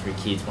maybe 2 or 3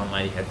 kids. One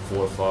lady had 4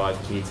 or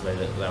 5 kids,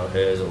 whether they were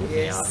hers or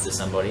looking after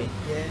somebody.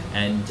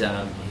 And he's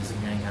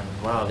looking around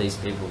going, wow, these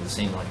people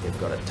seem like they've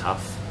got it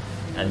tough.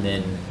 And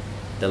then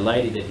the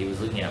lady that he was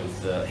looking at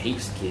with the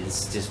heaps of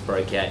kids just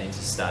broke out and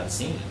just started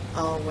singing.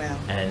 Oh, wow.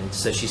 And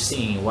so she's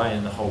singing away,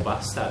 and the whole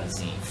bus started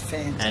singing.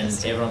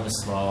 Fantastic. And everyone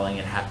was smiling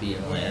and happy,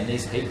 and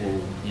these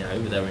people, you know,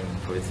 they were in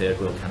probably a third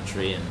world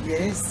country, and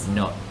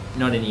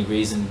not any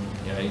reason,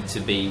 you know, to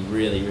be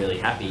really, really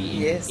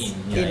happy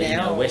in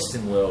our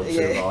Western world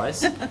sort of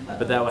eyes.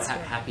 But they were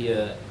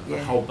happier.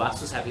 The whole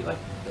bus was happy. Like,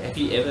 have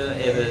you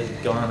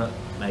ever gone on a,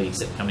 maybe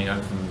except coming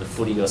home from the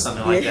footy or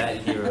something like that,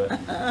 you hear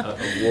a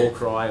war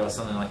cry or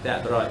something like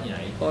that. But in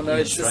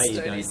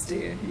Australia,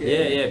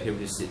 people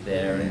just sit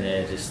there and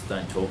they just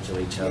don't talk to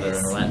each other,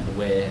 and all that,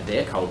 where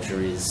their culture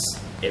is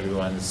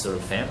everyone's sort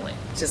of family.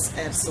 Just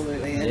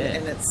absolutely,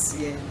 and it's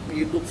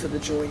you look for the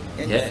joy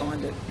and you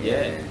find it.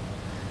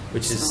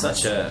 Which is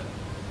such a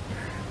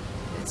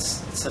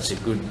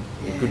good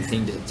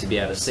thing to be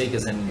able to see,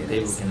 because then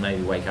people can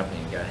maybe wake up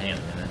and go, hang on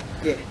a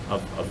minute,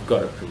 I've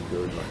got it pretty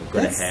good. Like, I've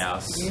got a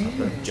house, I've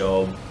got a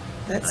job.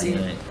 That's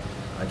it.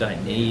 I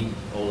don't need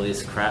all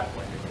this crap.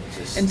 Like,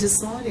 and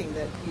deciding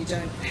that you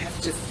don't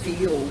have to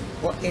feel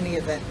any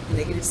of that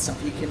negative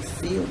stuff. You can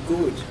feel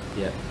good.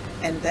 Yeah.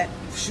 And that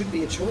should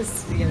be a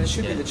choice, you know,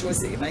 should be the choice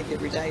that you make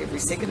every day, every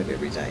second of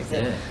every day.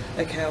 That,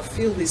 okay, I'll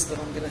feel this, but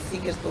I'm going to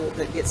think a thought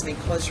that gets me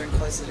closer and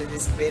closer to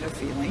this better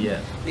feeling.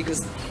 Yeah.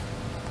 Because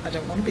I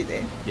don't want to be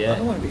there. Yeah. I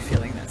don't want to be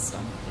feeling that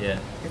stuff. Yeah.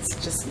 It's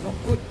just not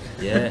good.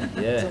 Yeah,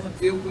 yeah. It doesn't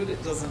feel good.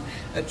 It doesn't,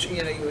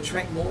 you know, you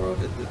attract more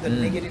of it, the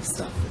negative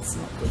stuff. It's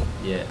not good.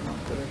 Yeah. Not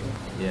good at all.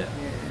 Yeah.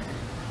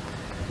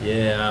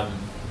 Yeah.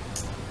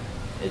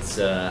 It's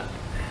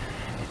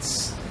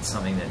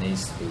something that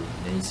needs to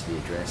be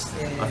addressed.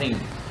 I think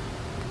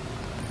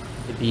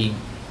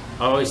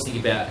I always think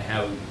about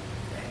how,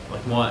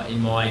 like, in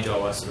my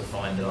job, I sort of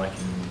find that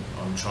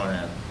I'm trying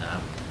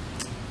to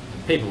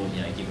people,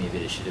 you know, give me a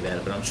bit of shit about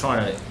it, but I'm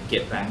trying to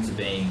get back to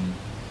being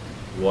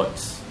what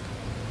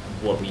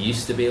we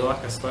used to be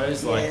like, I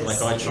suppose. Like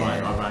I try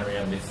and I run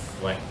around with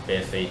like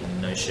bare feet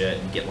and no shirt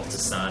and get lots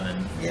of sun,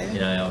 and you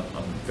know,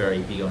 I'm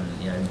very big on,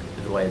 you know,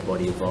 the way the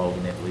body evolved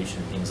and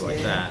evolution and things like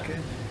that.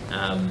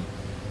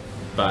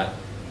 But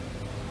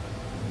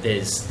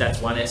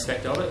that's one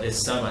aspect of it. There's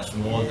so much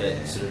more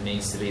that sort of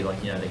needs to be,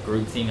 like, you know, the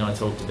group thing I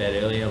talked about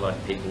earlier,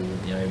 like people,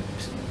 you know,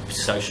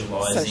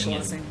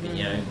 socialising and,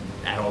 you know,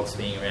 adults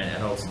being around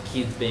adults and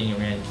kids being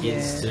around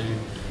kids too.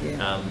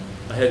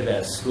 I heard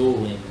about a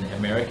school in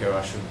America.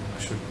 I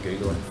should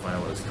Google it and find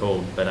out what it's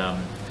called. But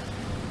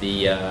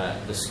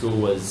the school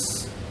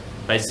was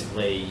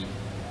basically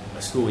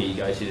a school where you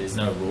go to. There's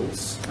no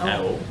rules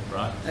at all,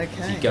 right?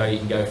 Okay. So you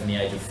can go from the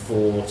age of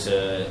 4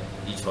 to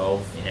year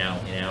 12 in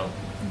our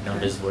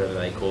numbers, whatever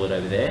they call it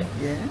over there.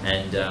 Yeah.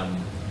 And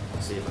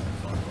I'll see if I can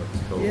find what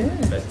it's called. Yeah.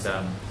 But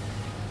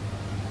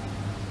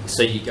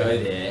so you go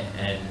there,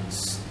 and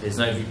there's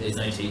no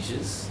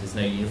teachers, there's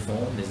no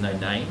uniform, there's no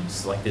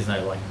names, like there's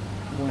no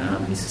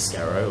Mrs.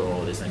 Scarrow,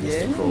 or there's no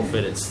Mr.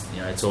 Crawford. It's,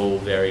 you know, it's all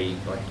very,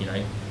 like, you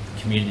know,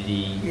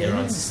 community.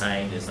 Everyone's the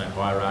same. There's no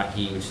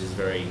hierarchy, which is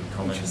very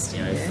common,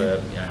 you know,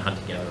 for, you know,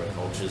 hunter-gatherer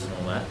cultures and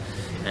all that.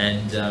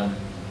 And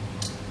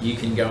you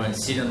can go and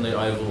sit on the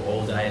oval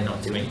all day and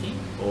not do anything,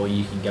 or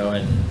you can go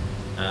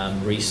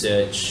and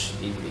research.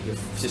 If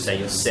say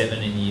you're 7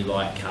 and you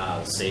like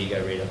cars, so you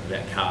go read up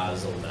about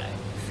cars all day.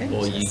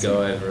 Or you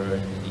go over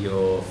and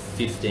you're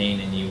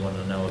 15 and you want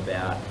to know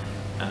about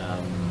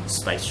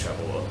space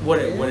travel, or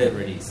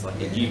whatever it is. Like,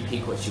 you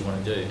pick what you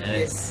want to do, and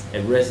it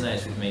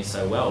resonates with me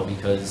so well,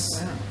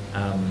 because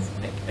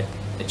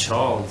a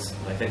child,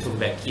 like, they talk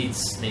about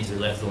kids need to be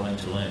left alone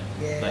to learn.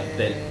 Like,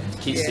 that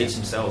kids teach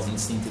themselves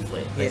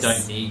instinctively. They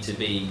don't need to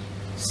be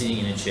sitting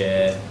in a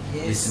chair,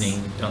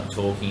 listening, not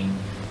talking,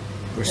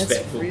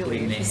 respectful,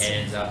 putting their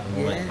hands up and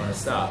all that kind of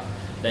stuff.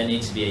 They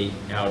need to be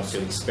able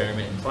to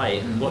experiment and play.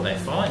 And what they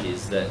find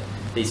is that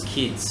these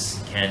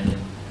kids can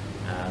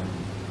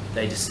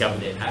they discover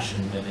their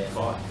passion when they're 5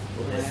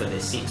 or for they're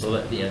 6,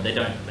 or they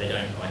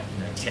don't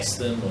like test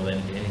them or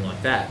anything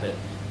like that. But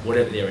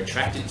whatever they're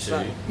attracted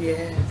to,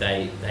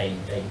 they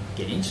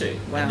get into,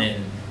 and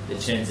then it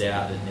turns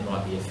out that there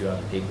might be a few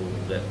other people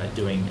that are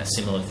doing a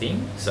similar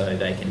thing, so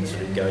they can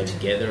sort of go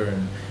together,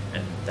 and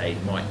they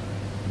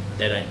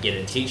don't get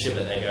a teacher,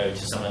 but they go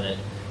to someone that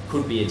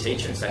could be a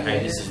teacher and say, hey,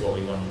 this is what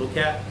we want to look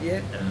at.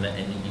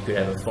 And you could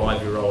have a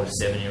 5-year-old, a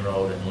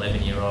 7-year-old, an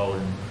 11-year-old,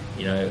 and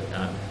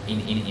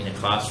in a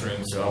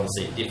classroom, so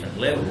obviously at different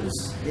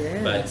levels.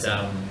 But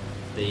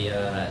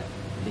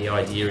the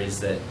idea is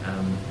that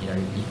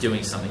you're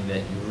doing something that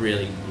you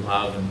really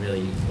love and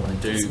really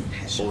want to do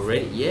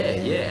already.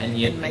 And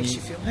it makes you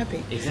feel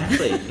happy.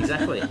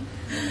 Exactly.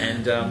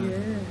 And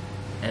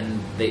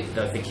and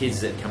the kids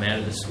that come out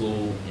of the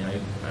school,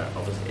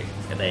 obviously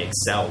they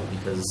excel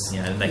because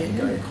they can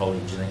go to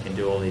college and they can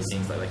do all these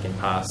things, like they can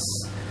pass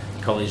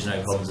college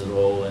no problems at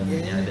all, and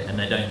and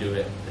they don't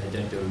do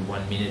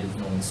 1 minute of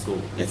normal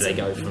school if they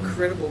go from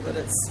incredible. But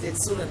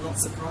it's sort of not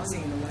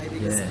surprising in a way,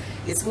 because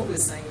it's what we were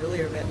saying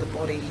earlier about the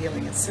body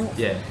healing itself.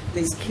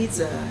 These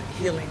kids are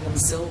healing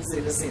themselves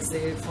in a sense.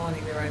 They're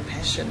finding their own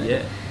passion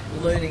and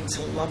learning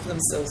to love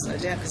themselves, no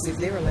doubt, because if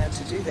they're allowed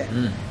to do that,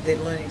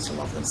 they're learning to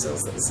love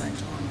themselves at the same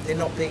time. They're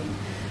not being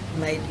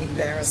made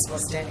embarrassed by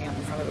standing up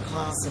in front of a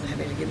class and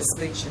having to give a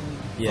speech and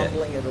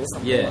fumbling it or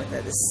something like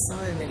that. There's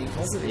so many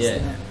positives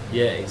in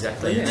that.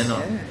 Exactly. And they're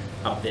not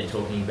up there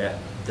talking about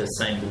the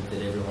same book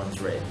that everyone's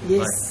read.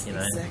 Exactly.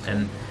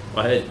 And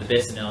I heard the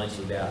best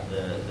analogy about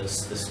the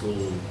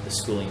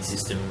schooling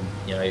system.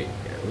 It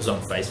was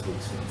on Facebook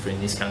for in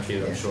this country,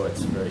 but I'm sure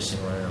it's very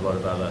similar in a lot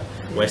of other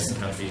Western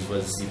countries.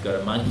 Was you've got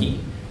a monkey,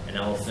 an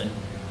elephant,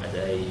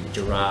 a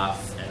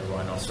giraffe, and a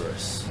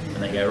rhinoceros,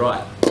 and they go,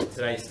 right,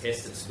 today's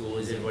test at school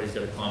is everybody's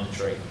got to climb a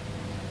tree.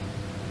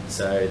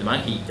 So the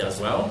monkey does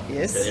well,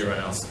 but everyone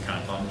else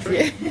can't climb the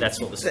tree. That's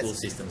what the school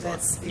system's like.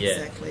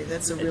 Exactly.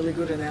 That's a really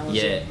good analogy.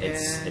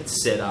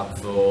 It's set up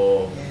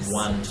for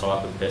one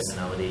type of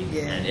personality,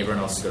 and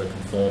everyone else has got to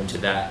conform to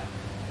that.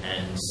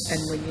 And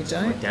when you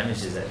don't, what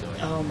damage is that doing?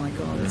 Oh my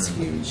God, it's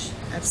huge,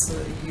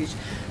 absolutely huge.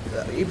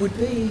 It would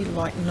be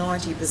like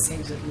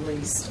 90% at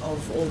least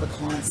of all the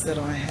clients that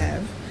I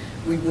have,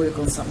 we work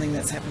on something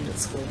that's happened at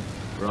school.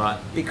 Right.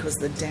 Because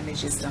the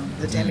damage is done.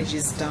 The damage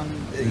is done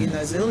in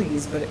those early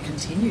years, but it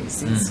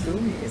continues in school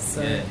years.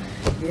 So,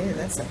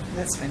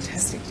 that's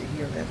fantastic to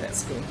hear about that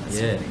school. That's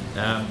here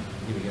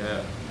we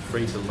go.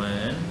 Free to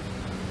learn.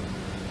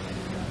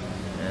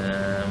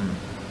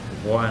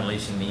 Why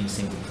unleashing the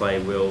instinct to play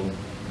will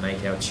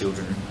make our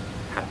children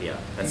happier.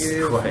 That's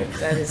the quote.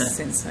 That is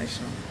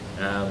sensational.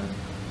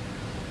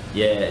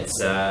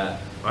 It's.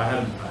 I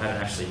haven't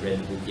actually read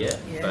the book yet,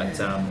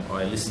 but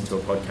I listened to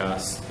a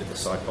podcast with a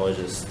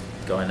psychologist,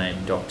 a guy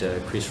named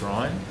Dr. Chris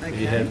Ryan. Have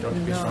you heard of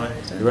Dr. Chris Ryan?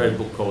 He wrote a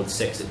book called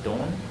Sex at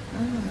Dawn.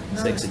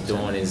 Sex at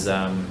Dawn is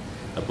a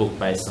book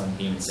based on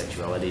human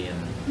sexuality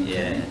and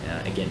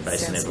again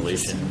based on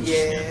evolution.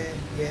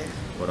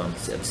 What I'm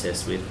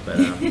obsessed with, but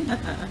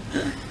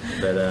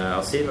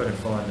I'll see if I can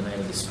find the name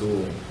of the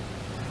school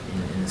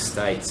in the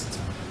States.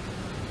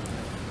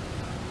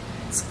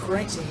 It's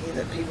great to hear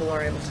that people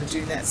are able to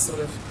do that sort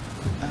of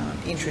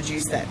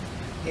introduce that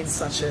in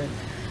such a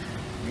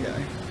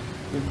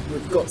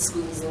we've got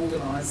schools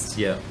organised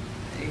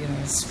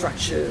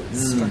structured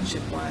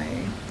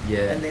way,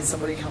 and then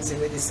somebody comes in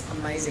with this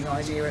amazing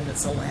idea and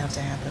it's allowed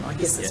to happen. I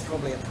guess it's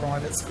probably a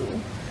private school.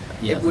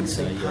 It wouldn't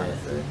be part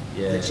of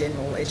the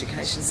general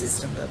education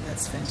system, but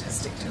that's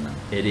fantastic to know.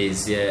 It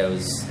is, it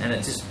was, and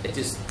it just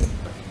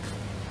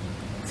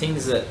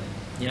things that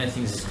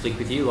things just click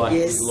with you, like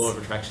the law of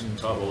attraction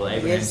type, or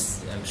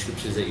Abraham's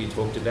scriptures that you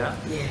talked about.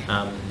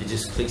 It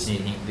just clicks and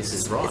you think this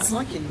is right. It's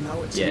like you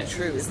know it to be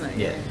true, isn't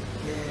it?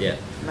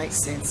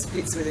 Makes sense.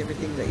 Fits with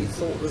everything that you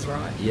thought was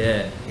right.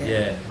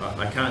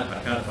 I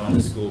can't find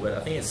the school, but I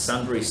think it's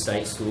Sunbury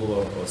State School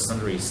or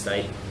Sunbury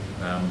State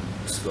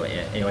School.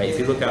 Anyway, if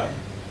you look up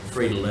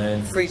Free to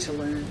Learn.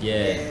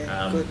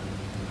 Good.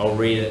 I'll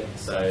read it,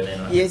 so then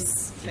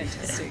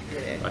fantastic.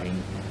 I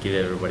can give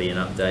everybody an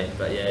update.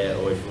 But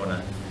or if you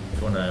want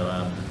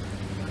to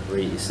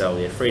read it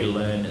yourself, Free to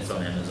Learn. It's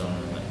on Amazon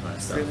and all that kind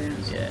of stuff.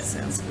 Brilliant.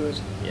 Sounds good.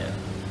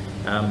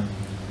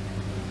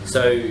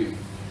 So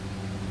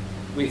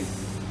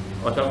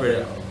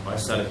I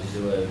started to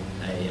do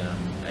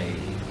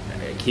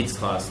a kids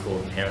class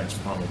called Parents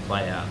Primal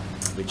Play Out,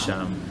 which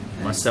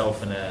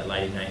myself and a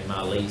lady named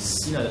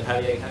Marliese, the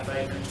patio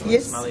cafe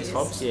franchise, Marliese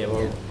Hobbs.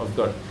 I've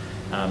got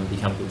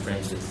become good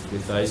friends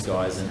with those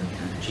guys, and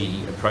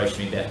she approached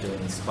me about doing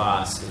this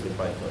class because we've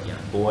both got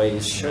young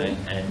boys,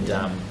 and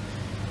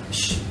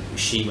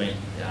she went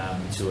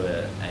to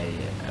a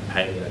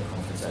paleo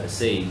conference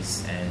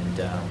overseas, and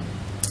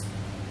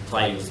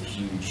play was a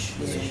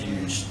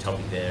huge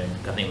topic there, and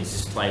I think it was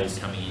just play was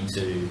coming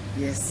into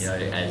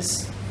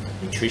as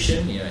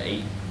nutrition,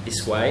 eat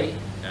this way,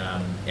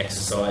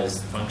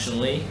 exercise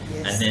functionally,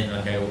 Yes. and then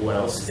okay, well, what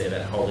else is there?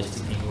 That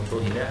holistic thing we're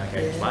talking about.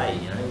 Okay, Yeah. play.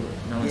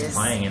 No one's Yes.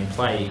 playing, and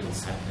play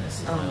equals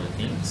happiness. Is one of the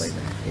things.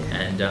 Completely, yeah.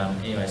 And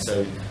anyway,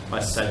 so I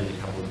studied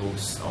a couple of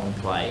books on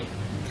play,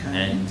 Okay.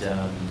 and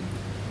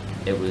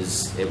it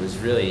was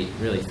really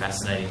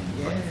fascinating.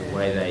 Like Yeah. the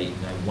way they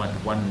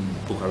one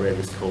book I read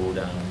was called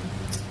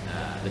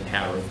The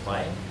Power of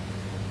Play,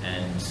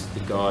 and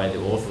the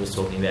author was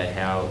talking about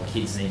how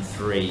kids need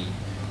three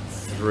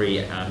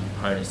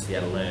components to be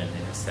able to learn.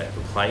 It's that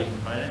play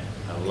component,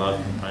 a love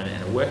component,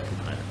 and a work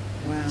component.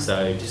 Wow.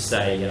 So just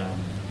say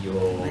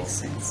you're Makes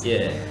sense.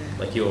 yeah, Yeah.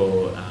 like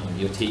you're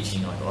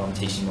teaching, like I'm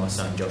teaching my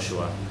son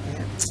Joshua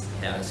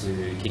Yeah. how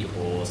to kick a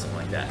ball or something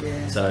like that.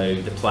 Yeah. So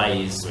the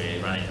play is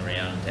we're running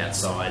around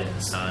outside in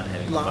the sun,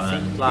 having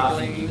Laughing,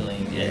 laughing,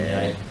 giggling. giggling,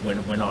 Yeah.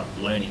 and we're not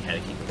learning how to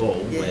kick a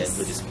ball. Yes.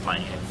 We're just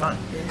playing, having fun.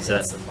 Yeah. So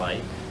that's the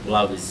play.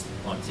 Love is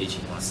I'm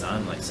teaching my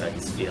son, like so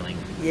he's feeling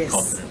Yes.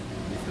 confident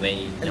with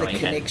me, And the knowing how to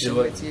connection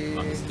do it. with you.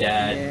 I'm his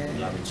dad, Yeah. we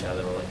love each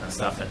other, all that kind of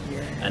stuff. Yeah.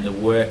 And the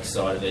work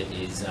side of it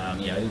is, that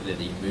you're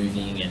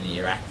moving and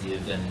you're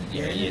active, and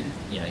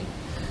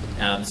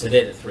so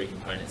they're the three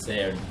components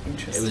there. And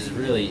it was Interesting.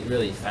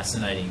 really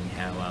fascinating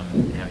how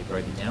he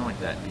broke it down like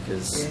that,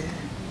 because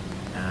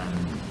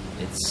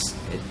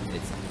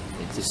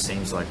it just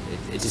seems like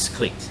it just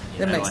clicked.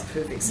 That makes like,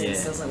 perfect sense,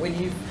 yeah. doesn't it?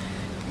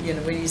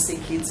 When you see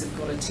kids who've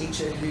got a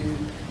teacher who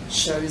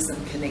shows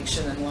them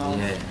connection and love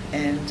Yeah.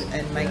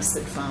 and makes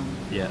it fun,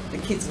 Yeah. the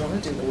kids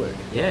want to do the work.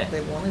 Yeah.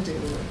 They want to do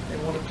the work. They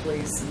want to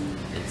please and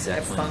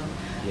Exactly. have fun.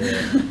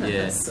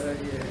 Yeah. So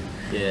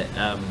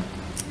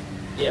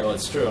Yeah, well,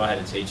 it's true. I had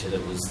a teacher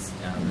that was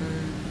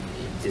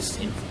just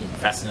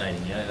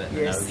fascinating.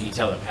 Yes. You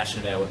tell they're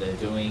passionate about what they're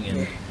doing, and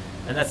Yeah.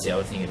 and that's the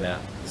other thing about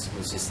the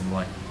school system.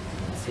 Like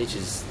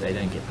teachers, they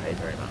don't get paid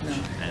very much, No.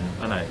 and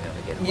I know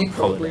they get. You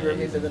probably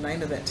holidays remember and the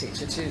name of that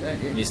teacher too,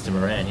 don't you? Mr.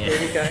 Moran. Yeah.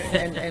 There you go.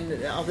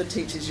 And other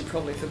teachers you've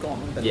probably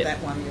forgotten, but Yeah.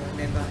 that one you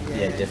remember. Yeah,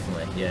 Yeah,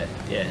 definitely. Yeah,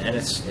 and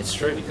it's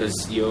true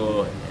because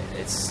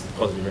it's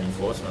positive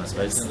reinforcement, I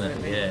suppose, isn't it?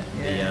 Absolutely. Yeah.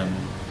 Yeah.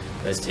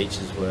 Those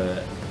teachers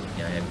were,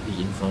 a big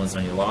influence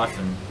on your life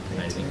and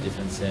made a big do.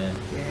 difference. Yeah.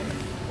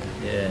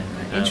 Yeah.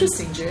 Yeah.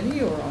 Interesting journey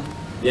you're on.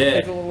 Yeah.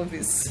 With all of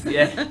this.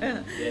 Yeah.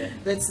 Yeah.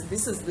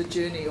 This is the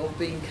journey of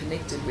being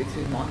connected with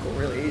who Michael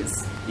really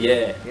is.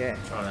 Yeah. Yeah.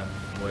 Trying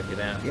to work it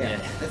out. Yeah,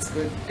 that's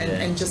good. And Yeah.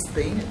 and just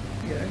being it,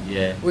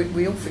 Yeah.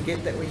 We all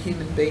forget that we're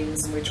human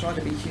beings and we try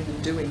to be human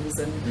doings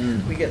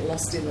and we get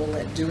lost in all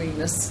that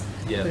doingness.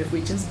 Yeah. But if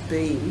we just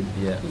be,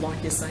 Yeah.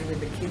 like you're saying with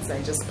the kids,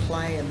 they just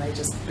play and they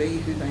just be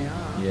who they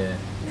are. Yeah.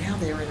 Now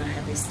they're in a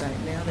happy state.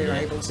 Now they're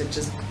Yeah. able to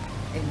just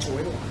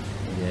enjoy life.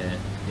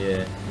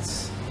 Yeah.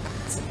 It's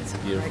It's a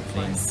beautiful great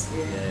thing. place.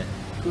 Yeah. Yeah.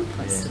 Good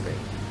place Yeah. to be.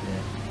 Yeah.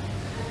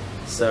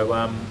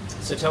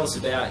 So tell us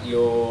about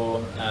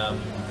your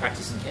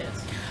practice in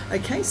Cairns.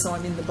 Okay, so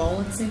I'm in the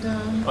bowling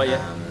centre, Oh, yeah.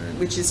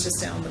 which is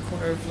just down the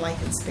corner of Lake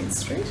and Spence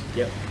Street.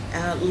 Yep.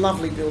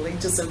 Lovely building,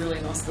 just a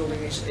really nice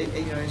building.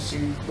 As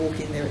you walk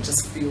in there, it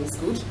just feels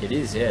good. It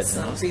is. Yeah. It's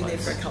So a nice I've been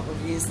place. there for a couple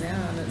of years now,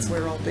 and it's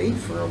where I'll be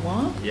for a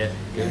while. Yeah.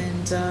 Good.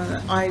 And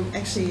I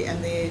actually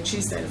am there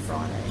Tuesday to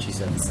Friday.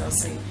 Tuesday to So Friday. I'll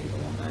see people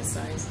on those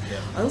days. Yeah.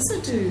 I also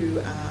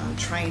do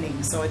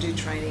training. So I do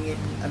training in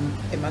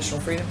emotional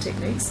freedom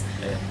techniques.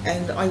 Yeah.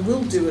 And I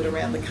will do it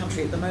around the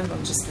country. At the moment,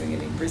 I'm just doing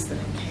it in Brisbane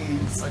and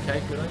Cairns.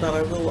 Okay. Good on you.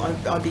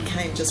 But I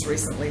became just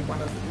recently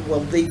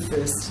the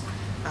first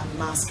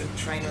master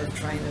trainer of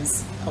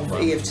trainers of Wow.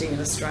 EFT in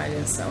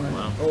Australia. So,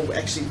 Wow. or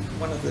actually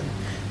one of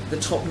the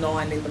top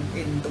 9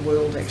 in the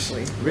world,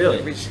 actually. Really?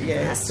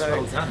 Yeah. That's So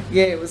well done.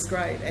 yeah, it was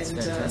great. And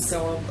fantastic.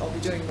 so I'll be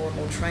doing more and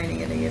more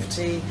training in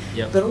EFT.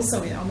 Yep. But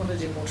also I want to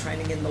do more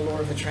training in the law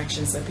of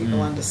attraction so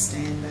people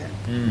understand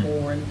that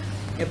more. And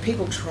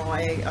people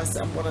try.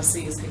 What I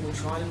see is people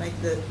try to make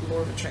the law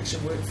of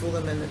attraction work for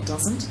them, and it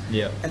doesn't.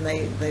 Yep. And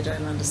they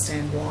don't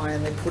understand why,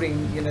 and they're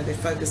putting, they're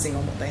focusing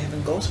on what they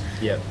haven't got,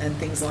 Yep. and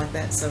things like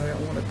that. So I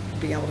want to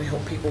be able to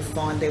help people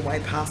find their way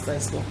past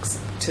those blocks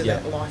to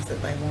Yep. that life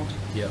that they want.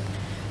 Yep.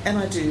 And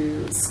I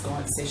do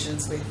Skype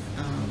sessions with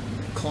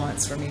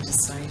clients from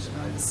interstate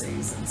and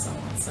overseas and so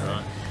on. So,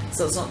 Right.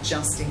 so it's not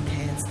just in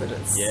Cairns, but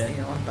it's Yeah.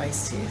 I'm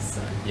based here,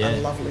 so Yeah. I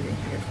love living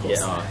here, of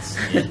course.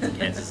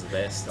 Cairns is the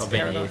best. I've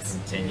been here paradise.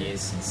 for 10 years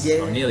since.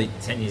 Yeah. Nearly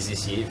 10 years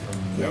this year from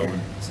Yeah.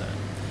 Melbourne. So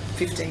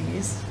 15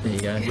 years. there you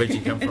go. Where'd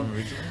you come from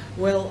originally?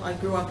 Well,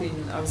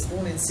 I was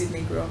born in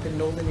Sydney, grew up in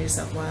northern New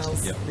South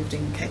Wales, Yep. lived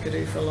in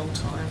Kakadu for a long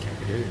time,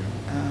 Kakadu.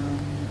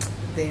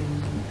 then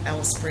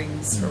Alice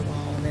Springs for a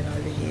while, and then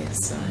over here.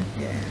 So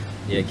yeah,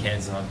 Yeah,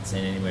 Cairns I haven't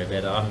seen anywhere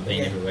better. I haven't been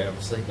Yeah. everywhere,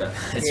 obviously, but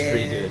it's yeah,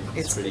 pretty good.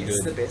 It's pretty it's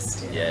good. the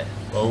best. Yeah. Yeah.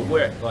 Well,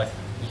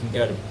 you can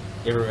go to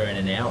everywhere in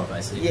an hour,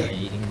 basically. Yeah.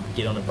 You can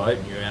get on a boat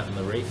and you're out on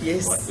the reef.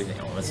 Yes.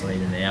 It's not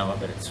even an hour,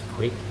 but it's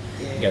quick.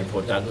 You can Yeah. go to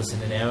Port Douglas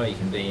in an hour. You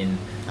can be in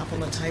Up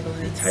on the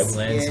Tablelands.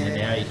 Tablelands in an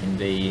Yeah. hour. You can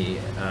be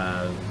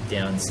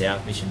down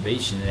South Mission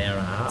Beach in an hour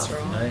and a half. That's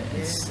right.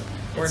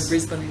 Or in it's-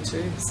 Brisbane in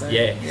too. So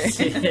Yeah.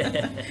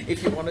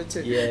 if you wanted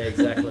to. Yeah,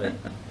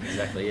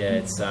 exactly.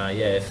 Yeah, it's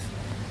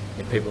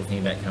if people are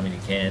thinking about coming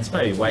to Cairns,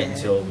 maybe wait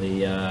until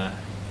the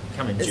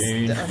come in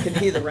June. I can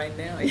hear the rain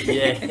now.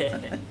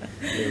 Yeah,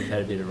 we've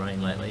had a bit of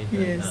rain lately. But,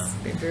 Yes,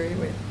 been very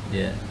wet.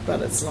 Yeah,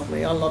 But it's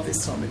lovely. I love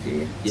this time of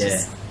year. Yeah.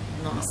 Just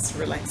nice,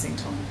 relaxing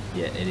time.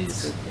 yeah, it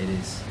is. Good. It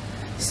is.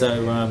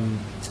 So,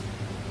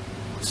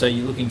 so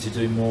you're looking to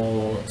do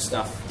more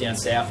stuff down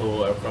south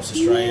or across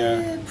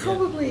Australia? Yeah,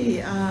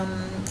 probably.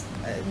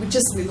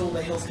 Just with all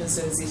the health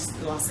concerns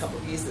the last couple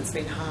of years, that's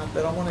been hard.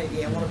 But I want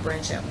to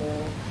branch out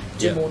more,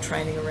 do Yeah. more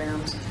training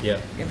around. Yeah.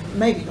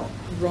 Maybe not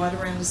right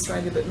around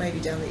Australia, but maybe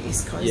down the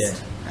east coast.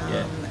 Yeah.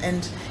 Yeah.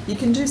 And you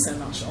can do so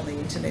much on the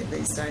internet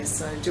these days.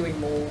 So doing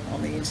more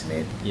on the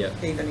internet, Yeah.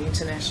 even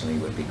internationally,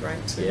 would be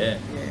great too. Yeah.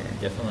 Yeah.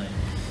 Definitely.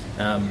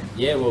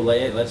 Yeah, well,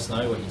 let us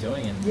know what you're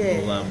doing, and Yeah,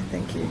 we'll,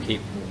 thank you.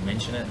 We'll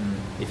mention it, and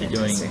if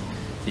Fantastic.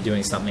 you're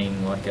doing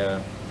something like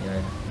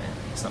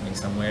something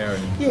somewhere,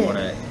 and you Yeah. want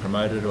to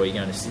promote it, or you're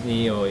going to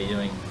Sydney, or you're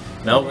doing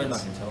Melbourne,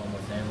 Yes. I can tell all my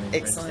family and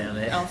friends Excellent. down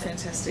there. Oh,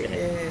 fantastic.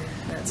 Yeah,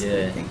 that's Yeah.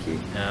 good. Thank you.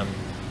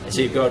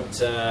 So you've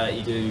got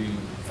you do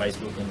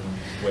Facebook and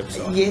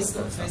website. Yes,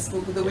 that got sort of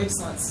stuff? Facebook. The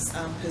website's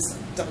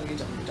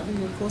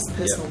www, of course,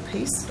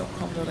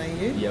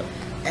 personalpeace.com.au. Yep.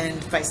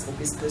 And Facebook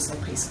is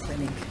Personal Peace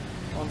Clinic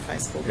on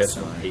Facebook.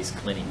 Personal so, Peace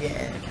Clinic. Yeah.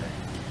 Okay.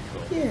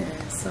 Cool.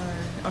 Yeah, so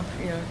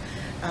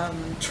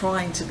I'm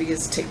trying to be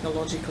as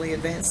technologically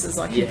advanced as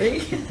I can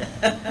be.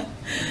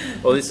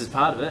 Well, this is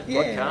part of it.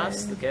 Yeah.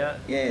 Podcast. Look out.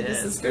 Yeah,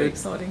 this is very good.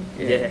 exciting.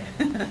 Yeah.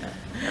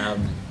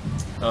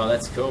 Oh,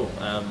 that's cool.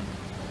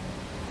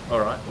 All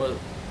right. Well,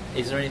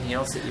 is there anything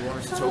else that you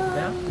wanted to talk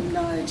about?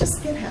 No,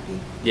 just get happy.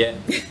 Yeah.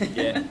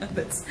 Yeah.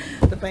 That's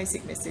the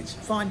basic message.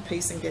 Find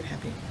peace and get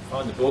happy.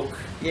 Find the book.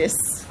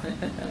 Yes.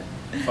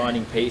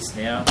 Finding Peace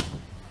Now.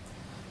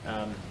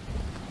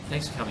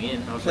 Thanks for coming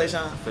in.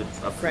 Pleasure.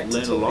 I've Great to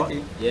learned a talk lot. with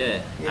you.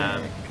 Yeah.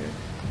 Yeah, good.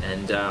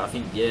 And I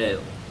think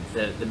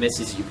the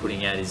message that you're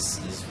putting out is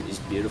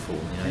beautiful.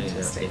 You know,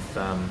 Fantastic.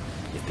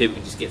 if people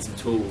can just get some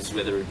tools,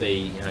 whether it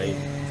be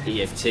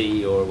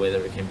EFT or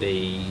whether it can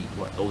be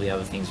all the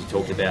other things we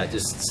talked about,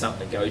 just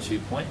something a go-to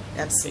point.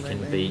 Absolutely. It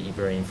can be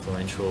very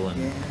influential,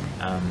 and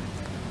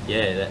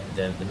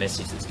the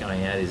message that's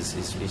going out is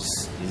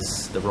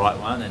the right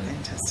one. And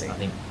Fantastic. I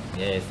think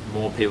if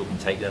more people can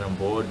take that on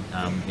board,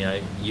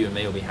 you and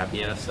me will be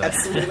happier. So.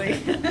 Absolutely.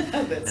 And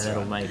That's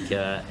that'll right. make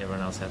everyone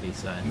else happy.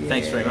 So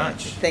thanks very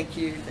much. Thank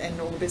you, and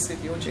all the best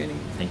with your journey.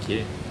 Thank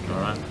you.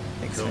 All right.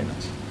 Thanks Cool. very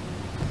much.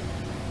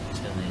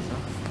 Turn these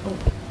off. Oh,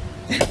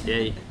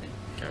 Yeah.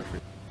 Go for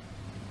it.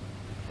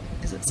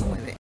 is it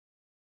somewhere there?